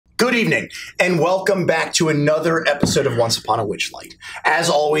Good evening, and welcome back to another episode of Once Upon a Witchlight. As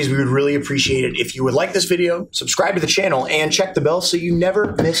always, we would really appreciate it if you would like this video, subscribe to the channel, and check the bell so you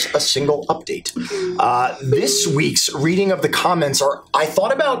never miss a single update. This week's reading of the comments I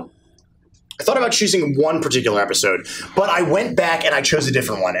thought about choosing one particular episode, but I went back and I chose a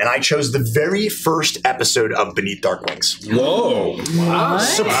different one, and I chose the very first episode of Beneath Dark Wings. Whoa. Wow.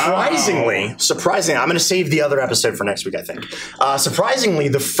 Surprisingly, I'm going to save the other episode for next week, I think. Surprisingly,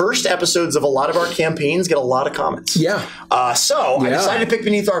 the first episodes of a lot of our campaigns get a lot of comments. Yeah. So I decided to pick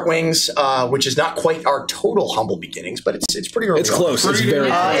Beneath Dark Wings, which is not quite our total humble beginnings, but it's pretty early. It's close. It's very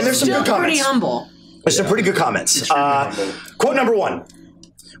close. And there's some good comments. Pretty humble. There's some pretty good comments. Quote number 1.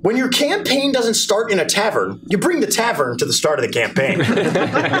 When your campaign doesn't start in a tavern, you bring the tavern to the start of the campaign.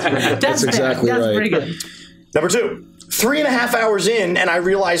 That's exactly right. That's pretty good. Number 2. 3.5 hours in, and I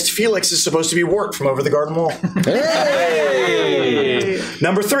realized Felix is supposed to be Wart from over the garden wall. Hey!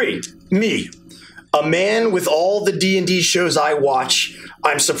 Number 3. Me. A man with all the D&D shows I watch,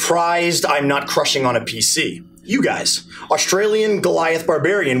 I'm surprised I'm not crushing on a PC. You guys. Australian Goliath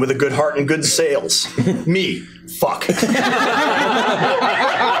barbarian with a good heart and good sales. Me. Fuck.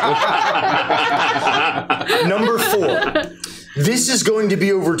 Number 4. This is going to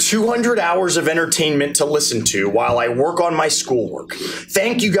be over 200 hours of entertainment to listen to while I work on my schoolwork.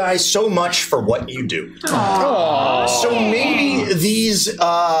 Thank you guys so much for what you do. Aww. So maybe these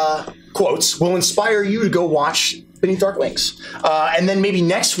quotes will inspire you to go watch Beneath Dark Wings. And then maybe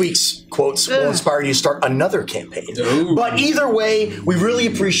next week's quotes will inspire you to start another campaign. Ooh. But either way, we really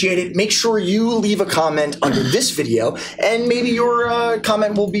appreciate it. Make sure you leave a comment under this video, and maybe your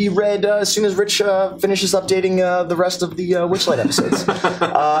comment will be read as soon as Rich finishes updating the rest of the Witchlight episodes.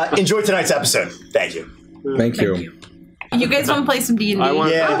 Enjoy tonight's episode. Thank you. Thank you. You guys want to play some D&D? I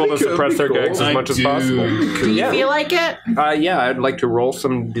want people to suppress their gags as much as possible. Do you feel like it? Yeah, I'd like to roll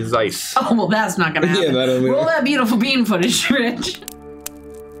some dice. Oh, well, that's not going to happen. Roll that beautiful bean footage, Rich.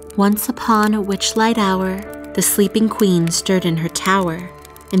 Once upon a witchlight hour, the sleeping queen stirred in her tower,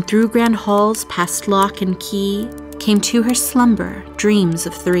 and through grand halls past lock and key came to her slumber dreams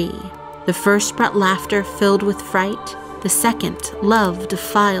of 3. The first brought laughter filled with fright, the second love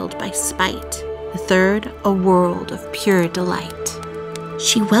defiled by spite, the third a world of pure delight.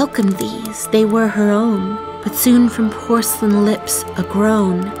 She welcomed these, they were her own, but soon from porcelain lips a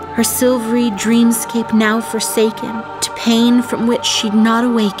groan, her silvery dreamscape now forsaken, to pain from which she'd not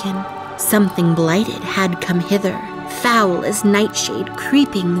awaken. Something blighted had come hither, foul as nightshade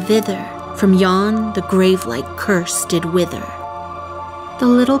creeping thither, from yon the grave-like curse did wither. The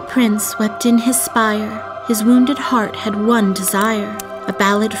little prince wept in his spire, his wounded heart had one desire, a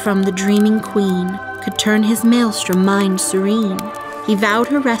ballad from the dreaming queen could turn his maelstrom mind serene. He vowed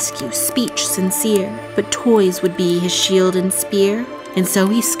her rescue, speech sincere, but toys would be his shield and spear, and so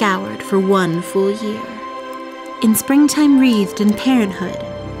he scoured for 1 full year. In springtime wreathed in parenthood,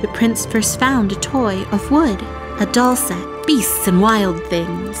 the prince first found a toy of wood, a doll set, beasts and wild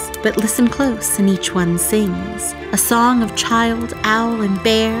things, but listen close and each one sings, a song of child, owl and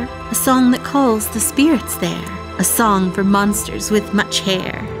bear, a song that calls the spirits there, a song for monsters with much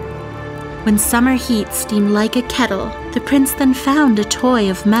hair. When summer heat steamed like a kettle, the prince then found a toy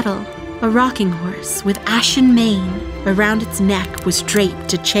of metal, a rocking horse with ashen mane, around its neck was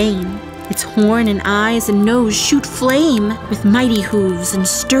draped a chain. Its horn and eyes and nose shoot flame, with mighty hooves and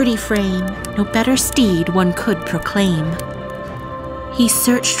sturdy frame, no better steed one could proclaim. He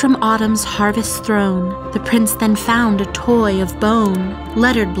searched from autumn's harvest throne, the prince then found a toy of bone,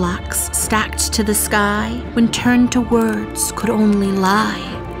 lettered blocks stacked to the sky, when turned to words could only lie.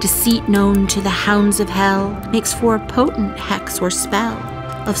 Deceit known to the hounds of hell makes for a potent hex or spell,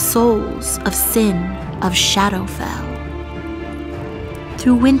 of souls, of sin, of Shadowfell.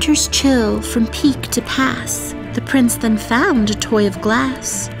 Through winter's chill from peak to pass, the prince then found a toy of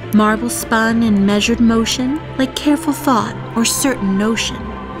glass, marble spun in measured motion, like careful thought or certain notion,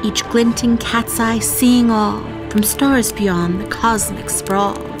 each glinting cat's eye seeing all, from stars beyond the cosmic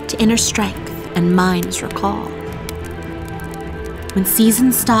sprawl, to inner strength and mind's recall. When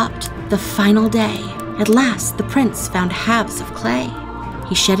season stopped, the final day, at last the prince found halves of clay.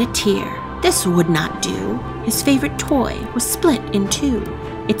 He shed a tear, this would not do, his favorite toy was split in 2.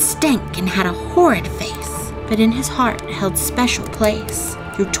 It stank and had a horrid face, but in his heart held special place.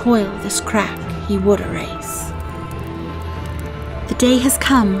 Through toil this crack he would erase. The day has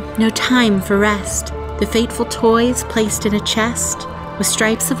come, no time for rest. The fateful toys placed in a chest, with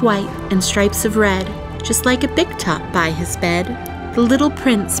stripes of white and stripes of red, just like a big top by his bed. The little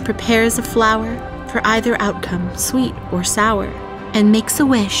prince prepares a flower for either outcome, sweet or sour, and makes a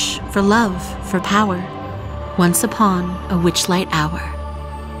wish for love, for power, once upon a witchlight hour.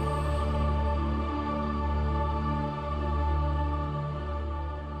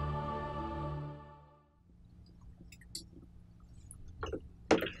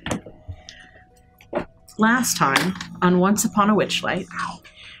 last time on Once Upon a Witchlight,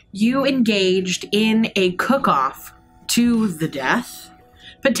 you engaged in a cook-off to the death,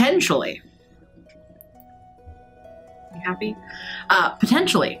 potentially. You happy?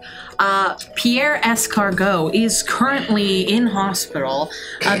 Potentially. Pierre Escargot is currently in hospital,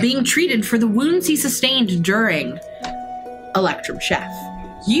 being treated for the wounds he sustained during Electrum Chef.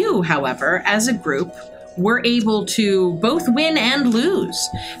 You, however, as a group, were able to both win and lose,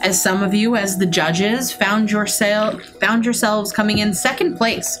 as some of you, as the judges, found yourselves coming in second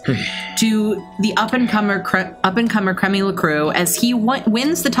place to the up-and-comer Creme La Crue, as he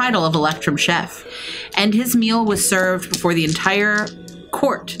wins the title of Electrum Chef, and his meal was served before the entire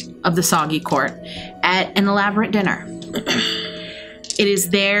court of the Soggy Court at an elaborate dinner. It is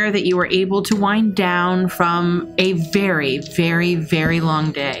there that you were able to wind down from a very, very, very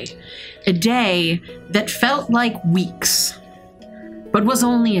long day. A day that felt like weeks, but was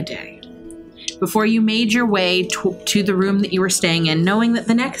only a day. Before you made your way to the room that you were staying in, knowing that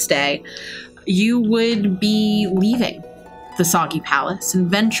the next day you would be leaving the Soggy Palace and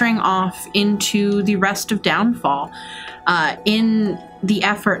venturing off into the rest of Downfall in the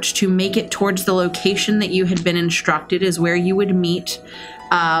effort to make it towards the location that you had been instructed is where you would meet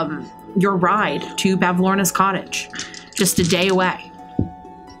your ride to Bavlorna's cottage, just a day away.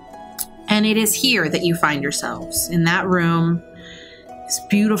 And it is here that you find yourselves, in that room, this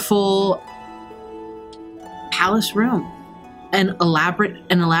beautiful palace room. An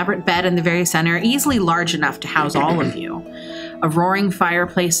elaborate bed in the very center, easily large enough to house all of you. A roaring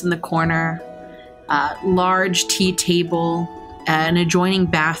fireplace in the corner, large tea table, an adjoining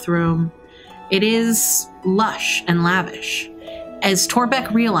bathroom. It is lush and lavish, as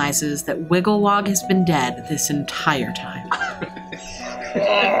Torbeck realizes that Wigglewog has been dead this entire time.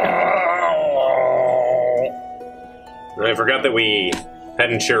 I forgot that we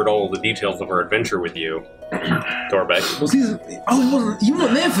hadn't shared all the details of our adventure with you, Torbeck. You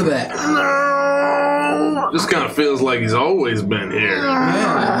weren't there for that. No. Just kind of feels like he's always been here.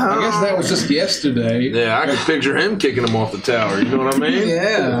 Yeah, I guess that was just yesterday. Yeah, I could picture him kicking him off the tower. You know what I mean?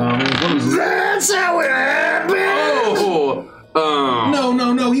 Yeah. That's how it happened!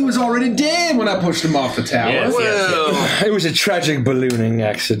 No. He was already dead when I pushed him off the tower. Yes. It was a tragic ballooning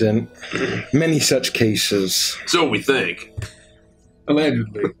accident. Many such cases. So we think.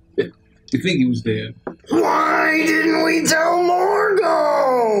 Allegedly. You think he was dead? Why didn't we tell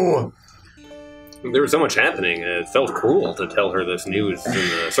Morgo? There was so much happening, it felt cruel to tell her this news in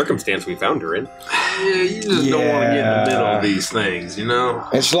the circumstance we found her in. Yeah, you just don't want to get in the middle of these things, you know?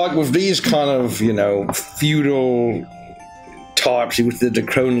 It's like with these kind of, feudal types with the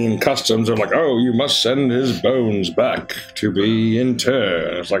draconian customs of like, oh, you must send his bones back to be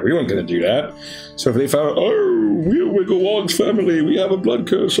interred. It's like, we weren't going to do that. So if they found, oh, we're Wigglewog's family, we have a blood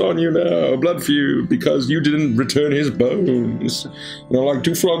curse on you now, a blood feud, because you didn't return his bones. Like,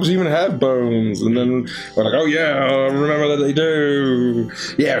 do frogs even have bones? And then we're like, oh yeah, remember that they do.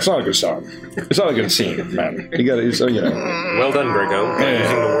 Yeah, it's not a good song. It's not a good scene, man. You gotta, Well done, Greco.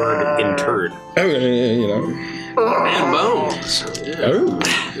 Using the word interred. Oh, yeah. And bones. Yeah. Oh.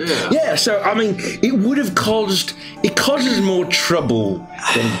 Yeah, so, it causes more trouble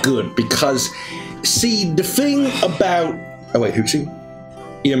than good, because, see, the thing about... Oh, wait, Hootsie?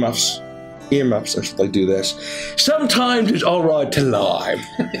 Earmuffs, I should do this. Sometimes it's alright to lie.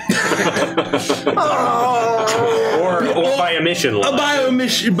 or by omission lie. By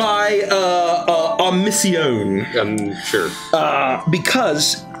omission. Sure.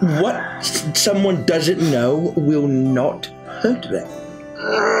 Because what someone doesn't know will not hurt them.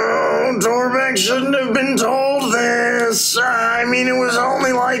 Oh, Torbeck shouldn't have been told this. It was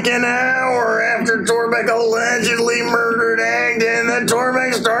only like an hour after Torbeck allegedly murdered Agden that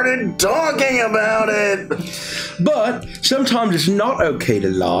Torbeck started talking about it. But sometimes it's not okay to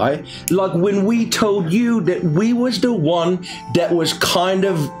lie. Like when we told you that we was the one that was kind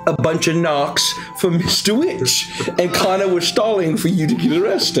of a bunch of knocks for Mr. Witch and kind of was stalling for you to get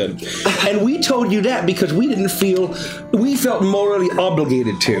arrested. And we told you that because we felt morally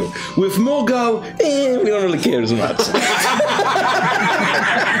obligated to. With Morgo, we don't really care as much.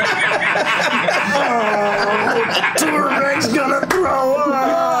 Torbeck's gonna throw up!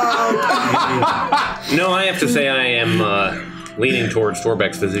 No, I have to say I am leaning towards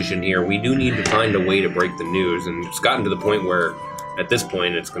Torbeck's position here. We do need to find a way to break the news, and it's gotten to the point where, at this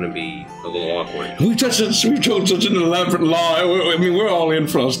point, it's going to be a little awkward. We've told such an elaborate lie. We're all in,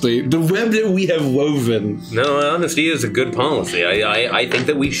 Frosty. The web that we have woven. No, honesty is a good policy. I think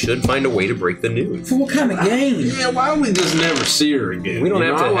that we should find a way to break the news. What kind of game? Yeah, why don't we just never see her again? We don't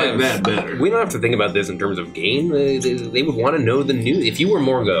have to like that better. We don't have to think about this in terms of game. They would want to know the news. If you were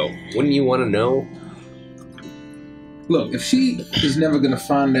Morgo, wouldn't you want to know Look, if she is never going to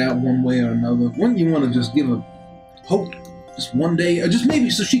find out one way or another, wouldn't you want to just give her hope just one day? Or just maybe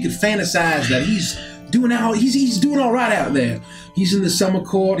so she could fantasize that he's doing all right out there. He's in the summer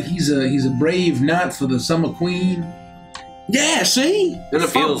court. He's a brave knight for the summer queen. Yeah, see? And It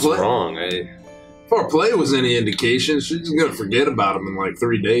feels wrong. If our play was any indication, she's gonna forget about him in like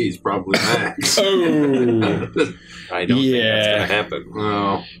 3 days, probably max. Oh. I don't think that's gonna happen.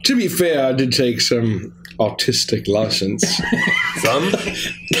 Oh. To be fair, I did take some artistic license. Some? A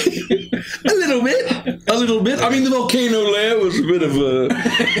little bit. I mean, the volcano lair was a little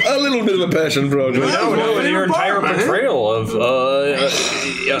bit of a passion project. No, your entire portrayal of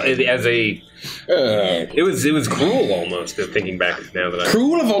as a. It was cruel almost. Thinking back now that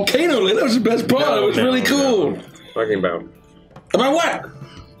Cruel, a volcano lair. That was the best part. It was really cool. Talking about what?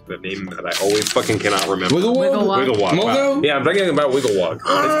 the name that I always fucking cannot remember. Wigglewog? Wigglewog. Wow. Yeah, I'm talking about Wigglewog. His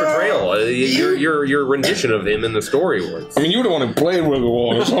portrayal, your rendition of him in the story was. I mean, you're the one who played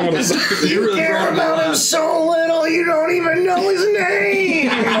Wigglewog. So I'm gonna say. You really care about him so little, you don't even know his name.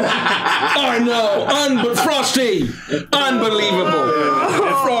 I know, but Frosty, unbelievable.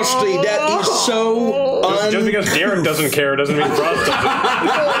 Frosty, that is so Just because Derek doesn't care doesn't mean Frost doesn't.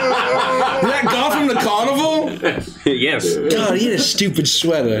 That guy from the carnival? Yes. God, he had a stupid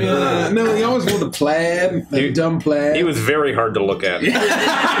sweater. No, he always wore the plaid, the dumb plaid. He was very hard to look at.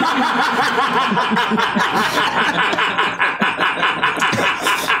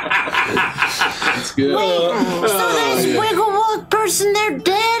 That's good. So this Wigglewog person, they're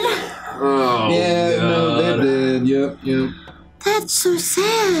dead? Oh, Yeah, God. no, they're dead. Yep. That's so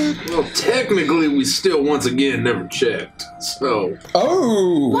sad. Well, technically, we still, once again, never checked. So,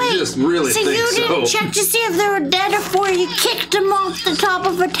 Oh! Wait, just really so think you didn't so. check to see if they were dead before you kicked them off the top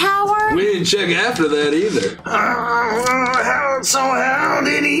of a tower? we didn't check after that either. How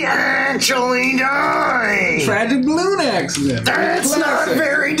did he actually die? Tragic balloon accident. That's not Classic.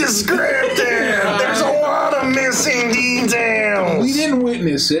 very descriptive. There's a lot of missing details. We didn't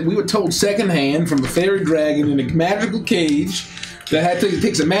witness it. We were told secondhand from a fairy dragon in a magical cage that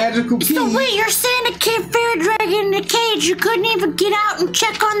takes a magical key. So wait, you're saying a fairy dragon in a cage, you couldn't even get out and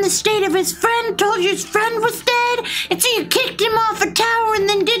check on the state of his friend, told you his friend was dead, and so you kicked him off a tower and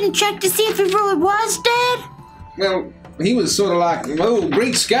then didn't check to see if he really was dead? Well, he was sort of like, oh,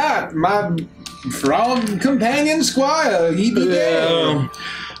 great Scott, my frog companion squire, he be dead.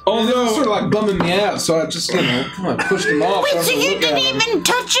 Although, sort of like bumming me out, so I just, kind of pushed him off. Wait, so to you look at didn't him. even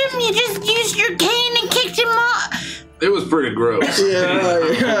touch him? You just used your cane and kicked him off? It was pretty gross.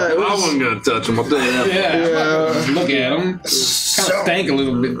 I wasn't going to touch him, I'll tell you that. Yeah, just look at him. Kind of stank a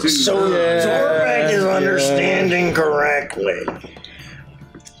little bit, too. So Torbeck is understanding correctly.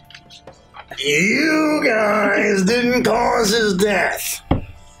 You guys didn't cause his death.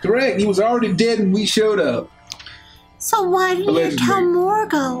 Correct, he was already dead when we showed up. So why didn't you tell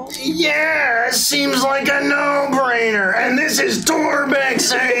Morgo? Yeah, it seems like a no-brainer. And this is Torbeck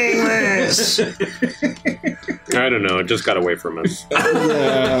saying this. I don't know. It just got away from us.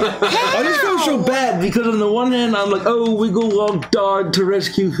 I just feel so bad because on the one hand I'm like, oh, Wigglewog died to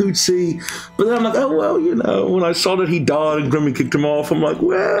rescue Hootsie, but then I'm like, oh well, when I saw that he died and Grimmy kicked him off, I'm like,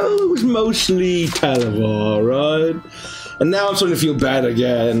 well, it was mostly Talavar, right? And now I'm starting to feel bad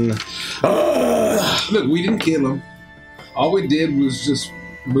again. Look, we didn't kill him. All we did was just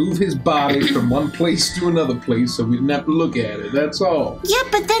move his body from one place to another place so we didn't have to look at it. That's all. Yeah,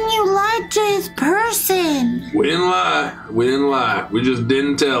 but then you lied to his person. We didn't lie. We just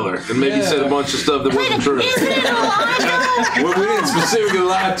didn't tell her. And maybe said a bunch of stuff that wasn't true. Isn't it a lie? Well, we didn't specifically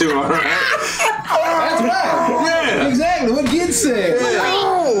lie to her, alright? That's right. Yeah. Exactly what Gid said.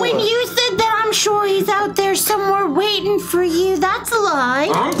 Wait, when you said that I'm sure he's out there somewhere waiting for you, that's a lie.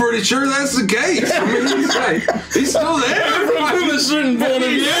 I'm pretty sure that's the case. I mean, he's still there. From a certain point of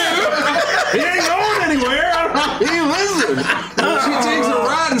view. He ain't going anywhere. He ain't listening. If she takes a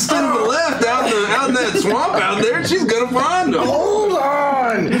right instead of a left out in that swamp out there, she's gonna find him. Hold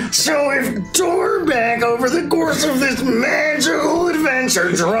on. So if Torbeck, over the course of this magical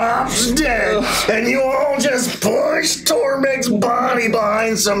adventure, drops dead, and you all just push Torbeck's body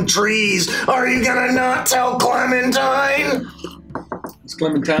behind some trees, are you gonna not tell Clementine? Does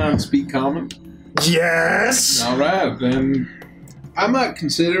Clementine speak common? Yes. All right, then I might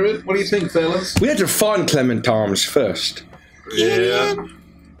consider it. What do you think, fellas? We had to find Clementine's first. Yeah.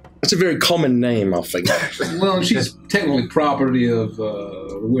 That's a very common name, I think. Well, she's technically property of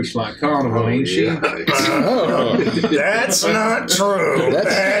Witchlight Carnival, ain't she? That's not true.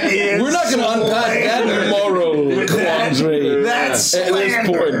 That is We're not going to unpack that moral quandary That's at this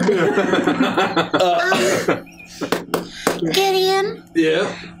point. Gideon,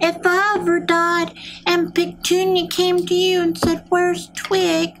 Yeah. if I ever died and Petunia Pigtunia came to you and said, "Where's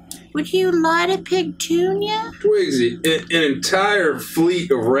Twig? Would you lie to Pigtunia?" Twigsy, an entire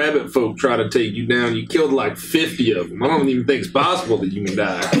fleet of rabbit folk try to take you down. You killed like 50 of them. I don't even think it's possible that you can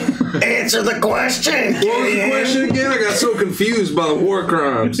die. Answer the question. What was the question again? I got so confused by the war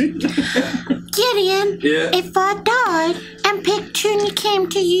crimes. Gideon, Yeah? if I died and Pigtunia came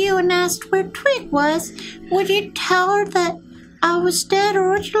to you and asked where Twig was, would you tell her that I was dead,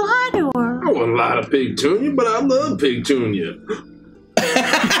 or would you lie to her? I wouldn't lie to Pigtunia, but I love Pigtunia.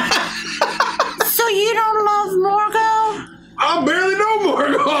 So you don't love Morgo? I barely know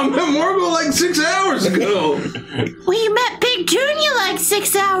Morgo. I met Morgo like 6 hours ago. Well, you met Pigtunia like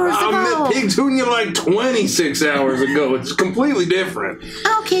 6 hours ago. I met Pigtunia like 26 hours ago. It's completely different.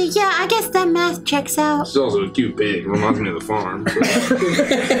 Okay, yeah, I guess that math checks out. She's also a cute pig. Reminds me of the farm.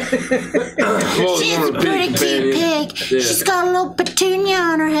 She's a pretty cute pig. Yeah. She's got a little petunia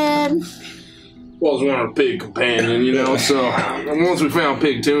on her head. Was one of a pig companion, you know. So once we found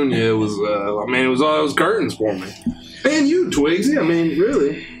Pigtunia, it was, it was curtains for me. And you, Twigsy. I mean,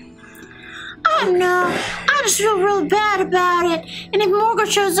 really. I don't know. I just feel really bad about it. And if Morgan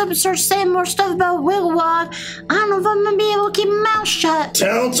shows up and starts saying more stuff about Wigglewog, I don't know if I'm gonna be able to keep my mouth shut.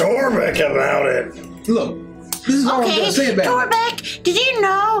 Tell Torbeck about it. Look, this is all I'm Okay, gonna say about it. Torbeck, did you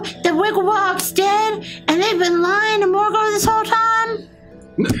know that Wigglewog's dead and they've been lying to Morgan this whole time?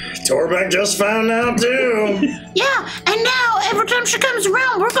 Torbeck just found out too. Yeah, and now every time she comes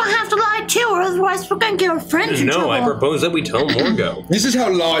around, we're gonna have to lie to her, otherwise we're gonna get our friends in trouble. No, I propose that we tell Morgo. This is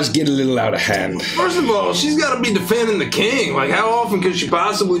how lies get a little out of hand. First of all, she's got to be defending the king. Like, how often could she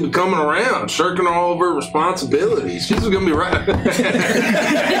possibly be coming around, shirking all of her responsibilities? She's going to be right.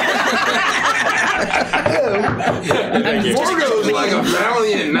 Morgo's like a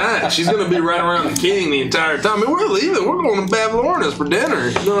valiant knight. She's going to be right around the king the entire time. I mean, we're leaving. We're going to Bavlornis for dinner.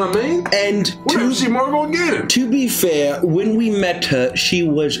 You know what I mean? And We're going to see Morgo again. to be fair, when we met her, she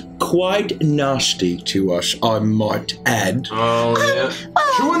was quite nasty to us, I might add. Oh, yeah.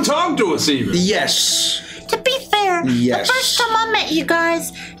 She wouldn't talk to us even. Yes. To be fair, Yes. the first time I met you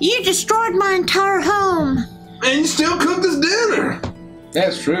guys, you destroyed my entire home. And you still cooked us dinner.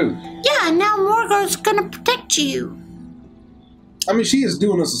 That's true. Yeah, and now Morgo's gonna protect you. I mean, she is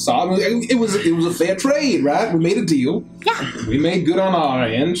doing us a solid. It was a fair trade, right? We made a deal. Yeah. We made good on our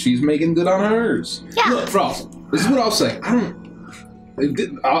end. She's making good on hers. Yeah. Look, Frost, this is what I'll say.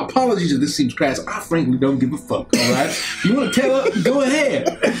 Apologies if this seems crass. I frankly don't give a fuck, all right? You want to tell her? Go ahead.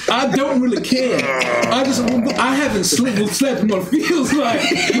 I don't really care. I haven't slept in what feels like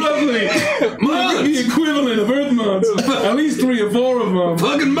roughly the equivalent of Earth months. At least 3 or 4 of them.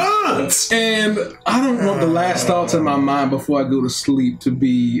 Fucking months. And I don't want the last thoughts in my mind before I go to sleep to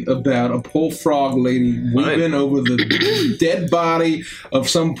be about a poor frog lady weeping over the dead body of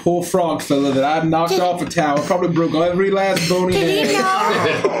some poor frog fella that I knocked off a tower, probably broke every last bone he Did you had. know,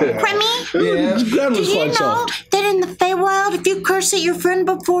 Remy? Yeah. Did you know that in the Feywild, if you curse at your friend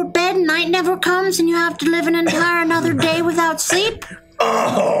before bed, night never comes and you have to live an entire another day without sleep?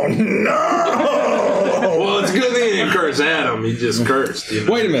 Oh no! Well, it's a good thing he didn't curse at him. He just cursed. You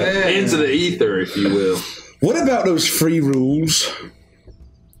know? Wait a minute. Into the ether, if you will. What about those free rules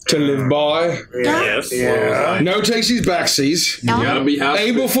to live by? Yes. Yeah. No takesies, backsies. No. You gotta be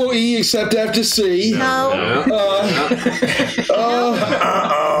A before E except after C. No.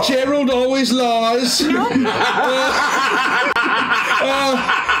 Gerald always lies. What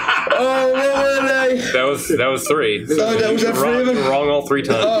were they? That was 3. That was that Wrong, 3 of them? wrong all 3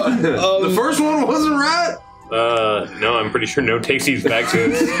 times. The first one wasn't right. No, I'm pretty sure no takesies back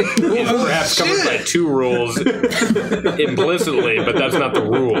to is perhaps covered by 2 rules implicitly, but that's not the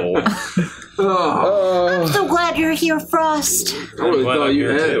rule. I'm so glad you're here, Frost. I really glad thought I'm you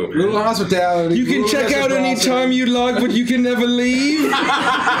here, had too. it. Little hospitality. You can check out anytime you like, but you can never leave.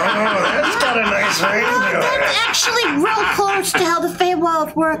 That's got a nice ring to That's it. actually real close to how the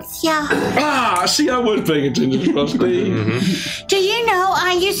Feywild works, yeah. See, I was paying attention, trust me. Do you know,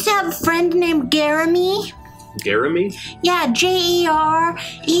 I used to have a friend named Jeremy? Jeremy? Yeah, Jeremy,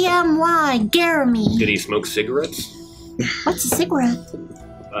 Jeremy. Did he smoke cigarettes? What's a cigarette?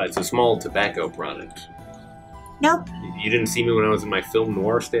 It's a small tobacco product. Nope. You didn't see me when I was in my film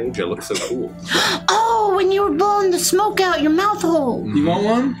noir stage? I looked so cool. Oh, when you were blowing the smoke out your mouth hole. You want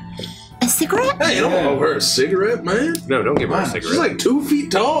one? A cigarette? Hey, don't owe her a cigarette, man. No, don't give her a She's cigarette. like 2 feet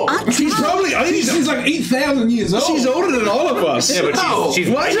tall. She's probably, I think she's like 8,000 years old. She's older than all of us. Yeah, but she's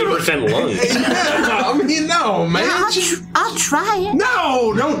 90% lungs. I mean, no, man. I'll try it.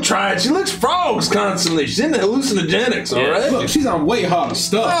 No, don't try it. She licks frogs constantly. She's into hallucinogenics, all right? Look, she's on way harder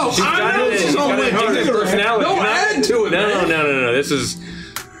stuff. Oh, I know she's on way harder. personality. Don't add to it, No, man. no. This is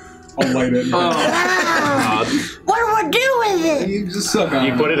I'll light it. Wow. What do I do with it? You just suck on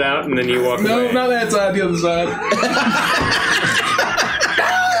You it. put it out and then you walk away. No, not that side, the other side.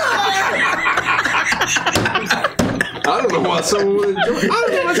 I don't know why someone would enjoy this.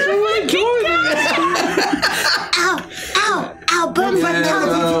 Ow, burn my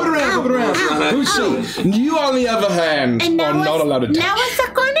tongue. Put it around. You, on the other hand, And are now not allowed to touch. Now I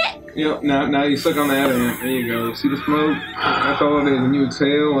suck on it? Yep, now you suck on that end. There you go. See the smoke? That's all it is. When you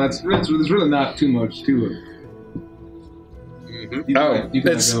exhale, there's really not too much to it. You can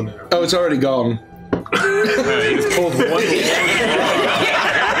let go now. Oh, it's already gone. You just pulled one.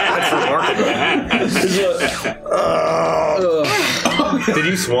 That's remarkable. Did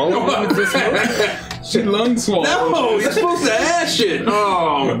you swallow it with this one? She lung swallowed. No, you're supposed to ash it.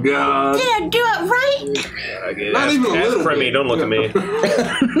 Oh, God. Did I do it right? Not even a little Crummy, bit. don't look at me.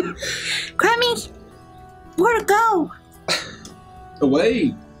 Crummy, where'd it go?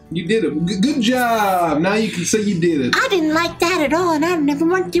 Away. You did it. Good job. Now you can say you did it. I didn't like that at all, and I never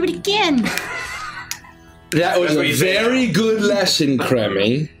want to do it again. That was what a you said. very good lesson,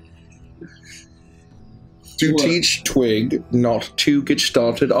 Cremmy. To What? teach Twig not to get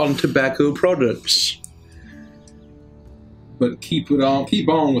started on tobacco products. But keep on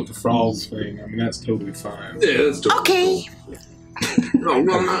with the frogs thing. I mean, that's totally fine. Yeah, that's totally Okay. No,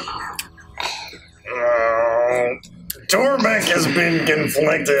 no. Torbeck has been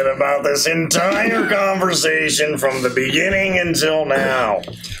conflicted about this entire conversation from the beginning until now.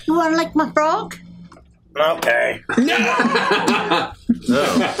 You want to lick my frog? Okay.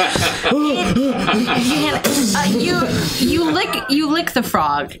 You lick the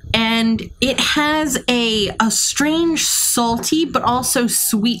frog, and it has a strange salty but also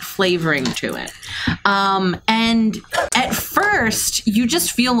sweet flavoring to it. And at first, you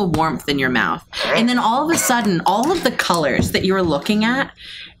just feel a warmth in your mouth, and then all of a sudden, all of the colors that you're looking at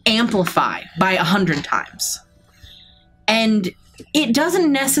amplify by 100 times, and it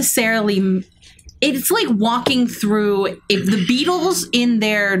doesn't necessarily. It's like walking through, if the Beatles in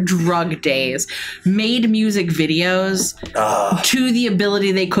their drug days made music videos to the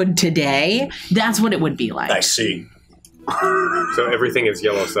ability they could today, that's what it would be like. I see. So everything is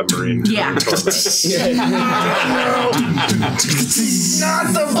Yellow Submarine. Yeah. Not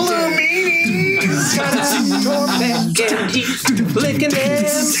the blue meanies! Licking them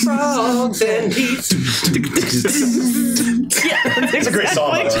frogs and he's It's a great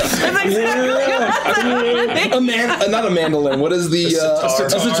song. by the way. Not a mandolin. What is the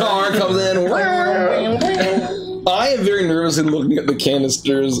sitar comes in? I am very nervously looking at the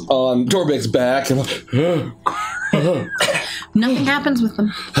canisters on Torbeck's back. And Nothing happens with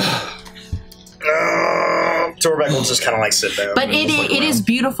them. Torbeck will just kind of like sit there. But it is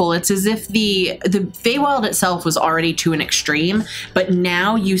beautiful. It's as if the Feywild itself was already to an extreme, but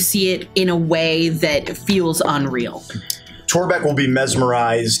now you see it in a way that feels unreal. Torbeck will be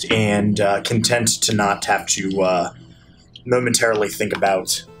mesmerized and content to not have to momentarily think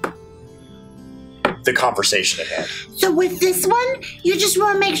about the conversation at hand. So with this one, you just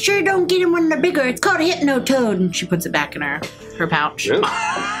want to make sure you don't get him when they're bigger. It's called a hypnotoad. And she puts it back in her pouch.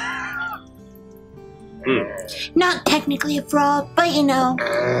 Not technically a frog, but you know,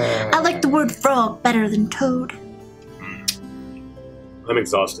 I like the word frog better than toad. I'm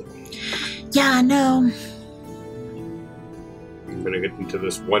exhausted. Yeah, I know. I'm gonna get into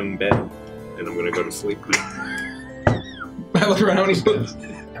this one bed and I'm gonna go to sleep. I look around. How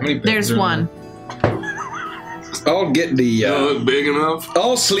many beds There's are one. I'll get the. look big enough.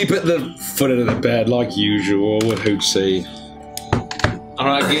 I'll sleep at the foot of the bed like usual with Hootsy. All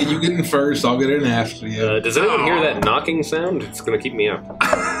right, yeah, you get in first. I'll get in after you. Does anyone hear that knocking sound? It's gonna keep me up.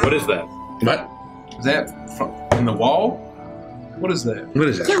 What is that? What? Is that in the wall? What is that? What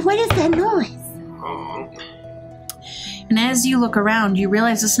is that? Yeah, what is that noise? Oh. And as you look around, you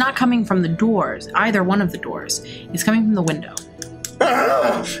realize it's not coming from the doors, either one of the doors. It's coming from the window.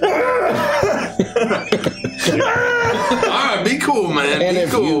 Alright, be cool, man. And be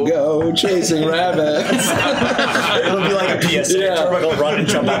if cool. you go chasing rabbits, It'll be like a PSA. Torbeck will run and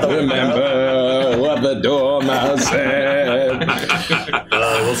jump out the window. remember what the dormouse said.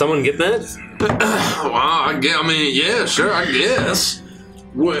 Will someone get that? Wow, yeah, sure, I guess.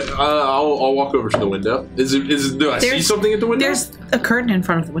 What, I'll walk over to the window. Do I see There's- something at the window? There's a curtain in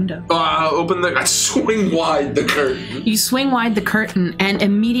front of the window. I swing wide the curtain. You swing wide the curtain, and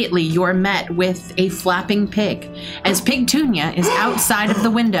immediately you're met with a flapping pig, as Pigtunia is outside of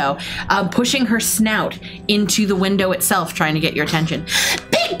the window, pushing her snout into the window itself, trying to get your attention.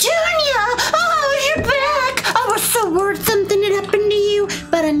 Petunia! Oh, you're back! I was so worried something had happened to you,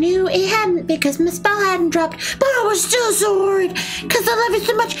 but I knew it hadn't because my spell hadn't dropped. But I was still so worried because I love you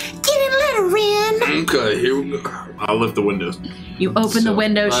so much. her in. Okay, here we go. I'll lift the windows. You open the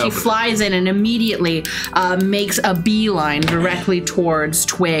window, she flies in and immediately makes a beeline directly towards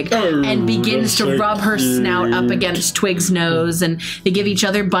Twig and begins to rub her snout up against Twig's nose, and they give each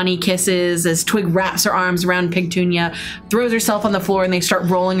other bunny kisses as Twig wraps her arms around Pigtunia, throws herself on the floor, and they start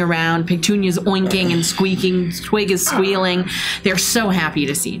rolling around. Pigtunia's oinking and squeaking, Twig is squealing. They're so happy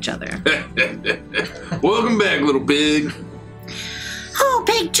to see each other. Welcome back, little pig. Oh,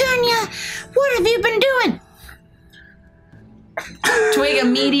 Pigtunia, what have you been doing? Twig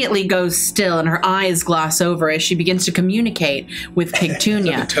immediately goes still and her eyes gloss over as she begins to communicate with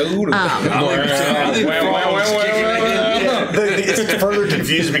Pigtunia. It's further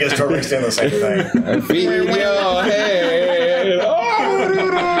confused because Torbeck's doing the same thing. Feed your head.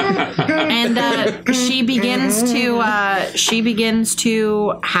 And she begins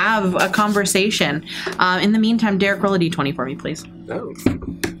to have a conversation. In the meantime, Derek, roll a d20 for me, please. Oh.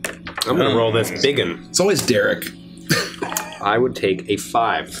 I'm gonna roll this biggin. It's always Derek. I would take a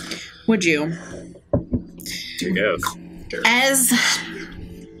 5. Would you? Yes.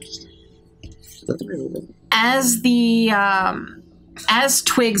 As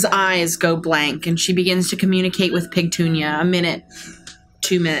Twig's eyes go blank and she begins to communicate with Pigtunia, a minute,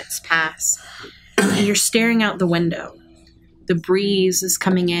 2 minutes pass. And you're staring out the window. The breeze is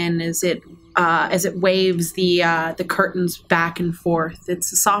coming in as it waves the curtains back and forth.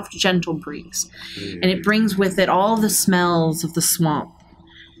 It's a soft, gentle breeze, and it brings with it all the smells of the swamp.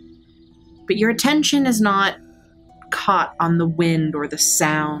 But your attention is not caught on the wind or the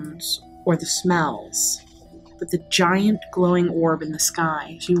sounds or the smells, but the giant glowing orb in the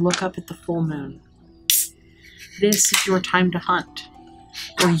sky as you look up at the full moon. This is your time to hunt,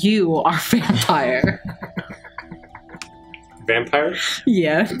 or you are vampire. Vampire?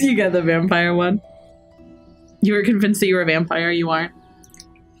 Yeah, you got the vampire one. You were convinced that you were a vampire, you aren't.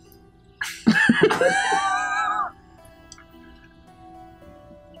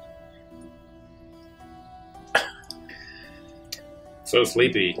 So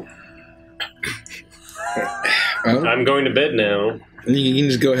sleepy. I'm going to bed now. You can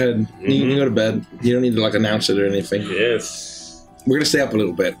just go ahead. You can go to bed. You don't need to announce it or anything. Yes. We're gonna stay up a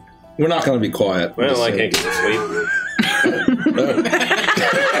little bit. We're not gonna be quiet. Well, I can't get to sleep.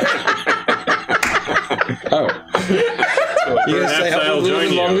 Oh. You gonna stay up a little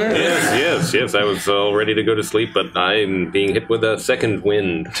bit longer? Yes. I was all ready to go to sleep, but I'm being hit with a second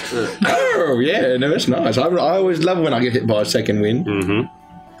wind. Oh, yeah. No, it's nice. I always love when I get hit by a second wind. Mm-hmm.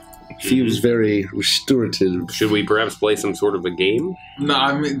 Feels very restorative. Should we perhaps play some sort of a game? No,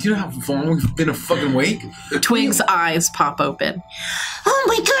 I mean, do you know how long we've been a fucking wake? Twig's eyes pop open. Oh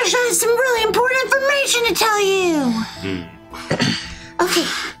my gosh, I have some really important information to tell you. Okay,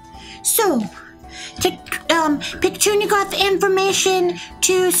 so Pigtunia got the information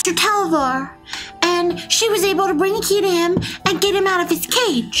to Sir Talavar, and she was able to bring a key to him and get him out of his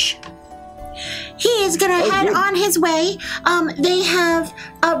cage. He is gonna head on his way. They have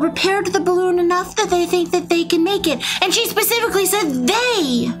repaired the balloon enough that they think that they can make it. And she specifically said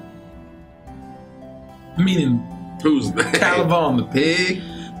they. Meaning, Who's that? Caliban the pig?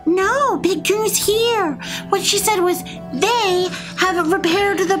 No, Pigtunia's here. What she said was they have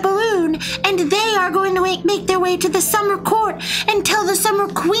repaired the balloon and they are going to make their way to the summer court and tell the summer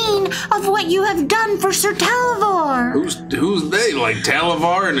queen of what you have done for Sir Talavar. Who's they? Like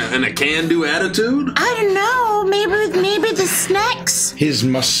Talavar and a can-do attitude? I don't know. Maybe the snacks. His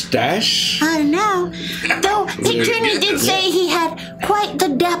mustache? I don't know. Though Pigtunia did say he had quite the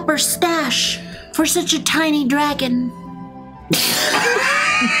dapper stash for such a tiny dragon.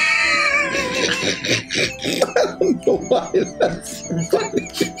 I don't know why that's funny.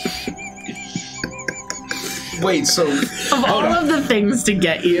 Wait, so Of all of the things to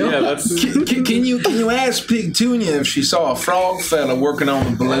get you. Yeah, that's... can you ask Pigtunia if she saw a frog fella working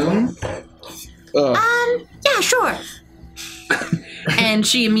on the balloon? Yeah, sure. And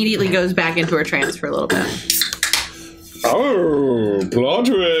she immediately goes back into her trance for a little bit. Oh, plot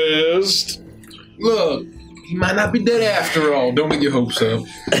twist. Look, he might not be dead after all. Don't get your hopes up.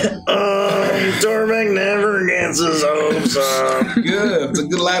 Torbeck never gets his hopes up. Good. It's a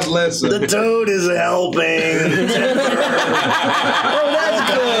good life lesson. The toad is helping. Oh,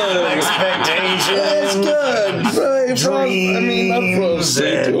 that's good. Expectations. That's good. Dreams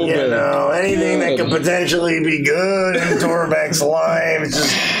and, anything that could potentially be good in Torbeck's life,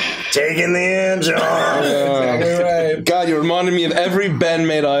 just taking the edge off. Right. God, you reminded me of every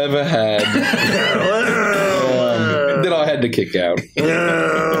bandmate I ever had. That I had to kick out.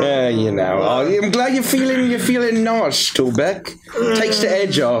 I'm glad you're feeling nice, Torbeck. Takes the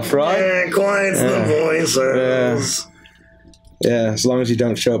edge off, right? Yeah, quiets the voices. Yeah, as long as you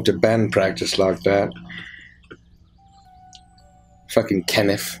don't show up to band practice like that. Fucking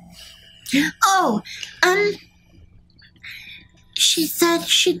Kenneth. Oh, she said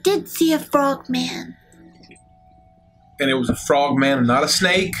she did see a frogman. And it was a frogman and not a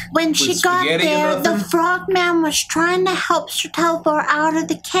snake? When she got there, the frogman was trying to help Sir Telvar out of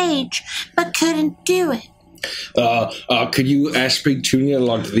the cage, but couldn't do it. Could you ask Petunia,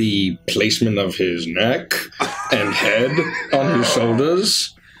 like, the placement of his neck and head on his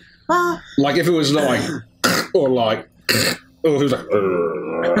shoulders? Well... Like, if it was like... or like... or if it was like...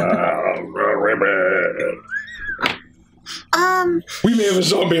 we may have a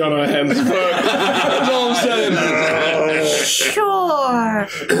zombie on our hands, but that's all I'm saying. Sure.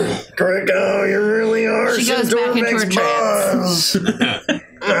 Greco, you really are. She goes back into her trance.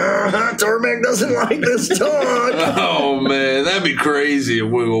 Torbeck doesn't like this talk. Oh man, that'd be crazy if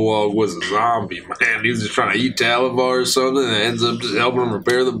Wigglewog was a zombie, man. He was just trying to eat Talavar or something and ends up just helping him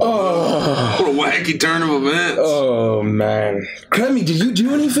repair the bone. What a wacky turn of events. Oh man. Clemmy, did you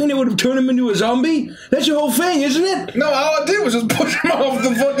do anything that would have turned him into a zombie? That's your whole thing, isn't it? No, all I did was just push him off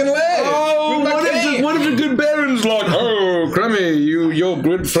the fucking ledge. Oh, what if the good Baron's like, oh, Clemmy, your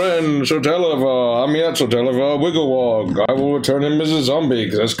good friend, Sir Telvar, I mean, not Sir Telvar, Wigglewog, I will return him as a zombie,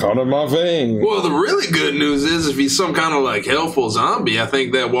 because that's kind of my thing. Well, the really good news is if he's some kind of like helpful zombie, I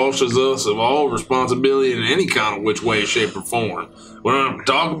think that washes us of all responsibility in any kind of which way, shape, or form. We don't have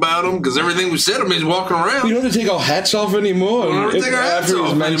to talk about him because everything we said him, he's walking around. We don't have to take our hats off anymore. We don't have to take our hats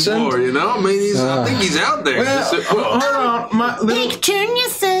off anymore, you know? I mean, I think he's out there. Hold on, Petunia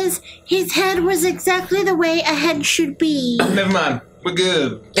says his head was exactly the way a head should be. Never mind. We're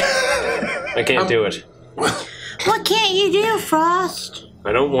good. I can't do it. What can't you do, Frost?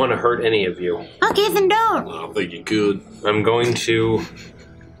 I don't want to hurt any of you. Okay, then don't. I don't think you could. I'm going to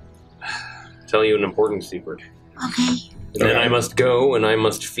tell you an important secret. Okay. And then I must go and I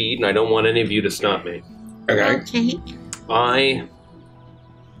must feed, and I don't want any of you to stop me. Okay. I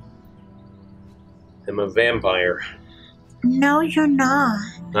am a vampire. No, you're not.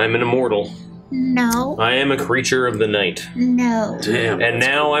 I'm an immortal. No. I am a creature of the night. No. Damn. And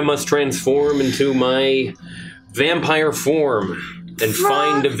now I must transform into my vampire form and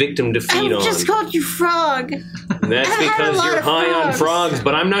find a victim to feed I on. just called you Frog. And that's I've had a because lot you're of high on frogs. frogs,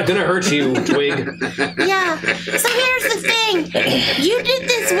 but I'm not going to hurt you, Twig. Yeah. So here's the thing. You did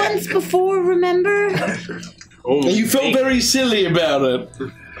this once before, remember? Oh, And you felt very silly about it.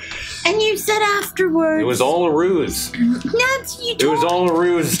 And you said afterwards. It was all a ruse. That's you It was told. all a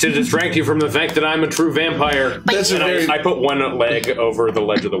ruse to distract you from the fact that I'm a true vampire. But That's you, a very... I put one leg over the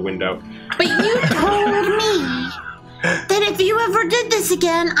ledge of the window. but you told me that if you ever did this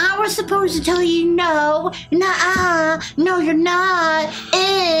again, I was supposed to tell you no, no, you're not.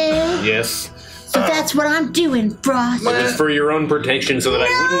 Yes. So that's what I'm doing, Frost. It was for your own protection so that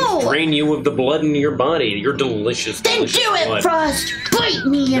I wouldn't drain you of the blood in your body. Your delicious, Then delicious do it, blood. Frost. Bite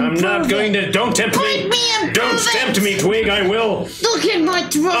me and I'm not going to. Don't tempt Bite me. me and Don't prove tempt it. me, Twig. I will. Look at my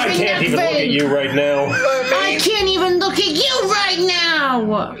throat. I can't even look at you right now. I can't even look at you right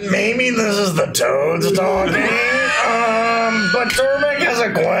now. Maybe this is the toads talking. But Torbeck has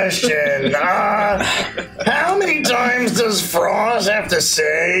a question. How many times does Frost have to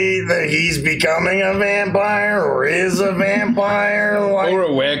say that he's becoming a vampire or is a vampire? Like, Or a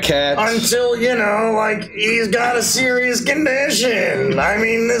werecat. until, you know, like, he's got a serious condition. I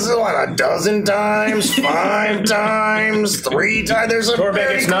mean, this is what, a dozen times, 5 times, 3 times? There's a Torbeck,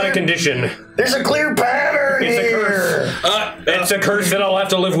 very it's not a clear- condition. There's a clear pattern It's a here. curse. It's a curse that I'll have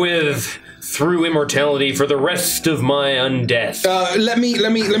to live with through immortality for the rest of my undeath. Let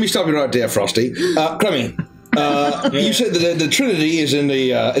me stop you right there, Frosty. Clemmy, you said that the Trinity is in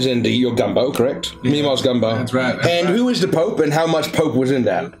your gumbo, correct? Mima's gumbo. That's right. And who is the Pope, and how much Pope was in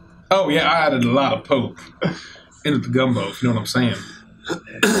that? Oh, yeah, I added a lot of Pope into the gumbo, if you know what I'm saying.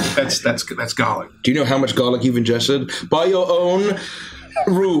 That's garlic. Do you know how much garlic you've ingested? By your own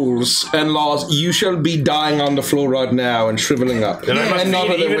rules and laws, you shall be dying on the floor right now and shriveling up. And I must not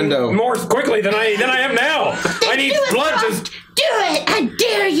feed at the even window. more quickly than I am now. I need Do it, blood Frost. to... Do it! I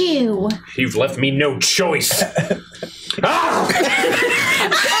dare you! You've left me no choice.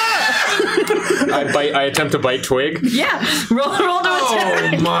 I attempt to bite Twig. Yeah. Roll to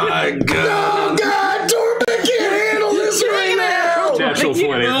attack. Oh my god. Oh, God, Torbeck can't handle this right now. Natural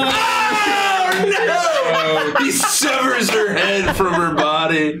 20. Oh, he severs her head from her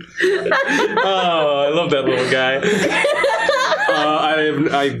body. Oh, I love that little guy.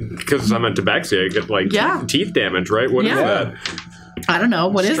 Because I'm at tabaxi, I get like Yeah. teeth damage, right? What is Yeah. that? I don't know.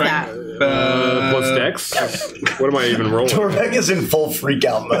 What is that? Plus Dex? What am I even rolling? Torbeck is in full freak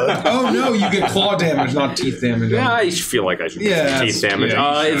out mode. Oh no, you get claw damage, not teeth damage. Yeah, I feel like I should get some teeth damage.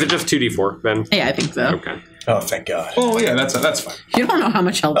 Is it just 2d4 then? Yeah, I think so. Okay. Oh, thank God. Oh yeah, that's fine. You don't know how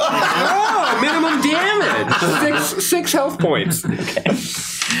much health. Oh, minimum damage. Six health points. Okay.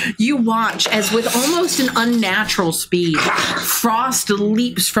 You watch as, with almost an unnatural speed, Frost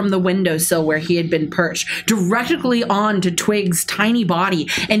leaps from the windowsill where he had been perched directly onto Twig's tiny body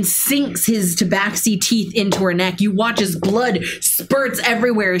and sinks his tabaxi teeth into her neck. You watch as blood spurts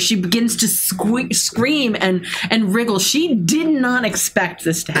everywhere as she begins to scream and wriggle. She did not expect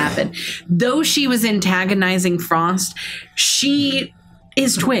this to happen. Though she was antagonizing Frost, she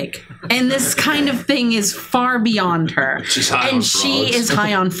is Twig, and this kind of thing is far beyond her. She's high on she is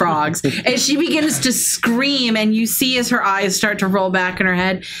high on frogs. And she begins to scream, and you see as her eyes start to roll back in her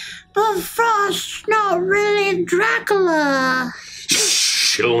head, But Frost's not really Dracula.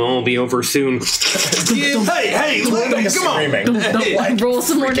 It'll all be over soon. Hey, come on. Hey, roll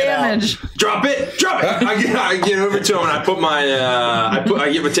some more damage. Drop it. I get over to him and I put my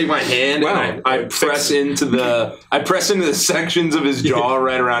take my hand and I press into the sections of his jaw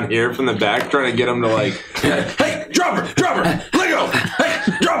right around here from the back, trying to get him to like, hey, drop her, let go, hey,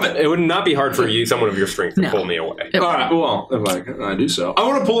 drop it. It would not be hard for someone of your strength to pull me away. All right, well, if I do so, I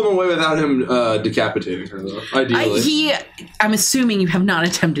want to pull him away without him decapitating her, though. Ideally, I'm assuming you have not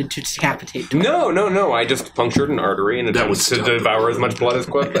attempted to decapitate her. No. I just punctured an artery and attempted to devour as much blood as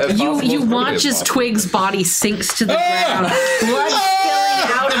possible. You watch as Twig's body sinks to the ground, blood spilling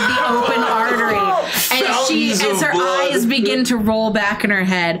out of the open artery, and as her eyes begin to roll back in her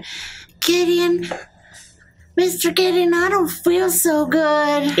head. Gideon, Mr. Gideon, I don't feel so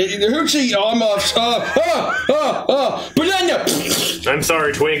good. Hoochie, almost. Banana. I'm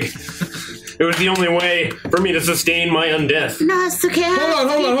sorry, Twig. It was the only way for me to sustain my undeath. No, it's okay.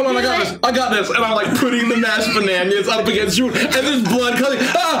 Hold on. I got this. And I'm like putting the mashed bananas up against you, and there's blood coming.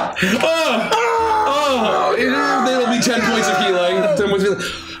 There'll be 10 points of healing. 10 points of healing.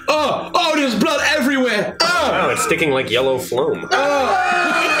 Oh, there's blood everywhere. Wow, it's sticking like yellow phloem.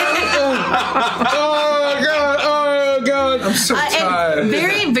 Oh God, I'm so tired.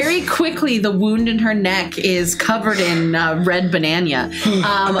 Very, very quickly, the wound in her neck is covered in red banana,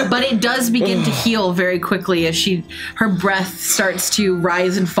 but it does begin to heal very quickly as her breath starts to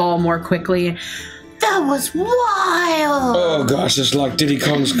rise and fall more quickly. That was wild. Oh gosh, it's like Diddy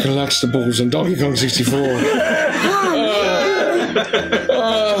Kong's Collectibles and Donkey Kong 64.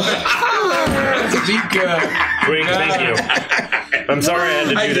 Twig, thank you. I'm sorry I had to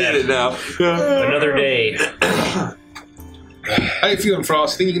do that. I did it now. Another day. How you feeling,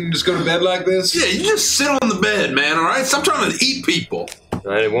 Frost? Think you can just go to bed like this? Yeah, you just sit on the bed, man, all right? Stop trying to eat people.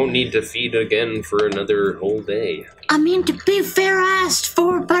 I won't need to feed again for another whole day. I mean, to be fair, I asked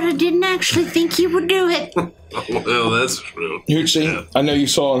for it, but I didn't actually think you would do it. Well, that's true. Hoochie, I know you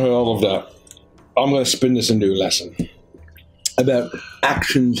saw and heard all of that. I'm going to spin this into a lesson about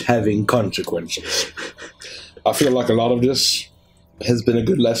actions having consequences. I feel like a lot of this has been a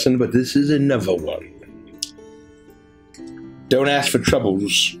good lesson, but this is another one. Don't ask for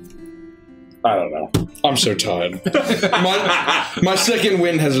troubles. I don't know. I'm so tired. My second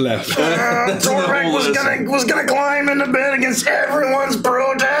wind has left. Torbeck was gonna climb into bed against everyone's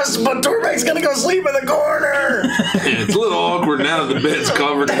protest, but Torbeck's gonna go sleep in the corner. Yeah, it's a little awkward now that the bed's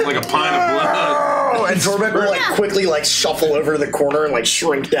covered in like a pint of blood. And Torbeck will quickly shuffle over to the corner and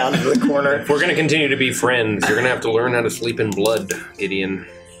shrink down into the corner. If we're going to continue to be friends, you're going to have to learn how to sleep in blood, Gideon.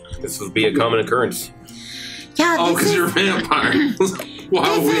 This will be a common occurrence. Yeah, oh, because you're a vampire.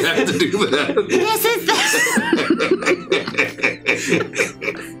 Why would we have to do that? This is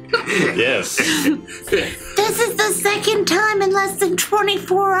Yes. This is the second time in less than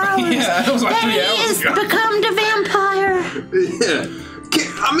 24 hours that was like 3 that he hours has become a vampire. Yeah.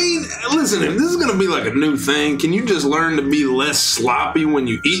 I mean, listen, if this is going to be like a new thing, can you just learn to be less sloppy when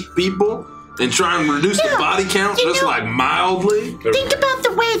you eat people and try and reduce the body count just mildly? Think about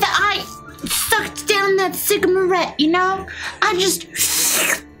the way that I sucked down that cigarette, I just...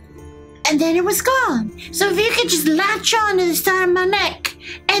 and then it was gone. So if you could just latch on to the side of my neck,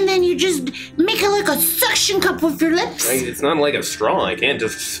 and then you just make it like a suction cup with your lips. It's not like a straw. I can't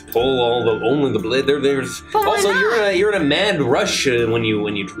just pull only the blood. There's but also you're in a mad rush when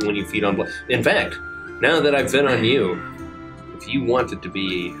you feed on blood. In fact, now that I've fed on you, if you wanted to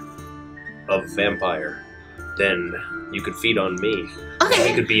be a vampire, then you could feed on me. Okay.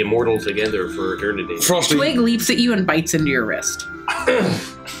 We could be immortal together for eternity. Frosty. Twig leaps at you and bites into your wrist.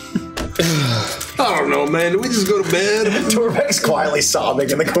 I don't know, man. Do we just go to bed? Torbeck's quietly sobbing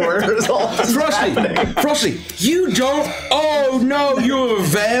in the corner. Frosty, you don't. Oh, Oh no, you're a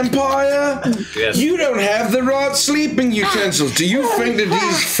vampire? Yes. You don't have the right sleeping utensils. Do you think that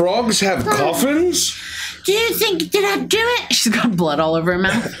these frogs have coffins? Do you think, did I do it? She's got blood all over her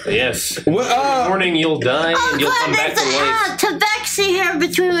mouth. Yes. Well, In the morning you'll die and you'll come back to life. Tabaxi here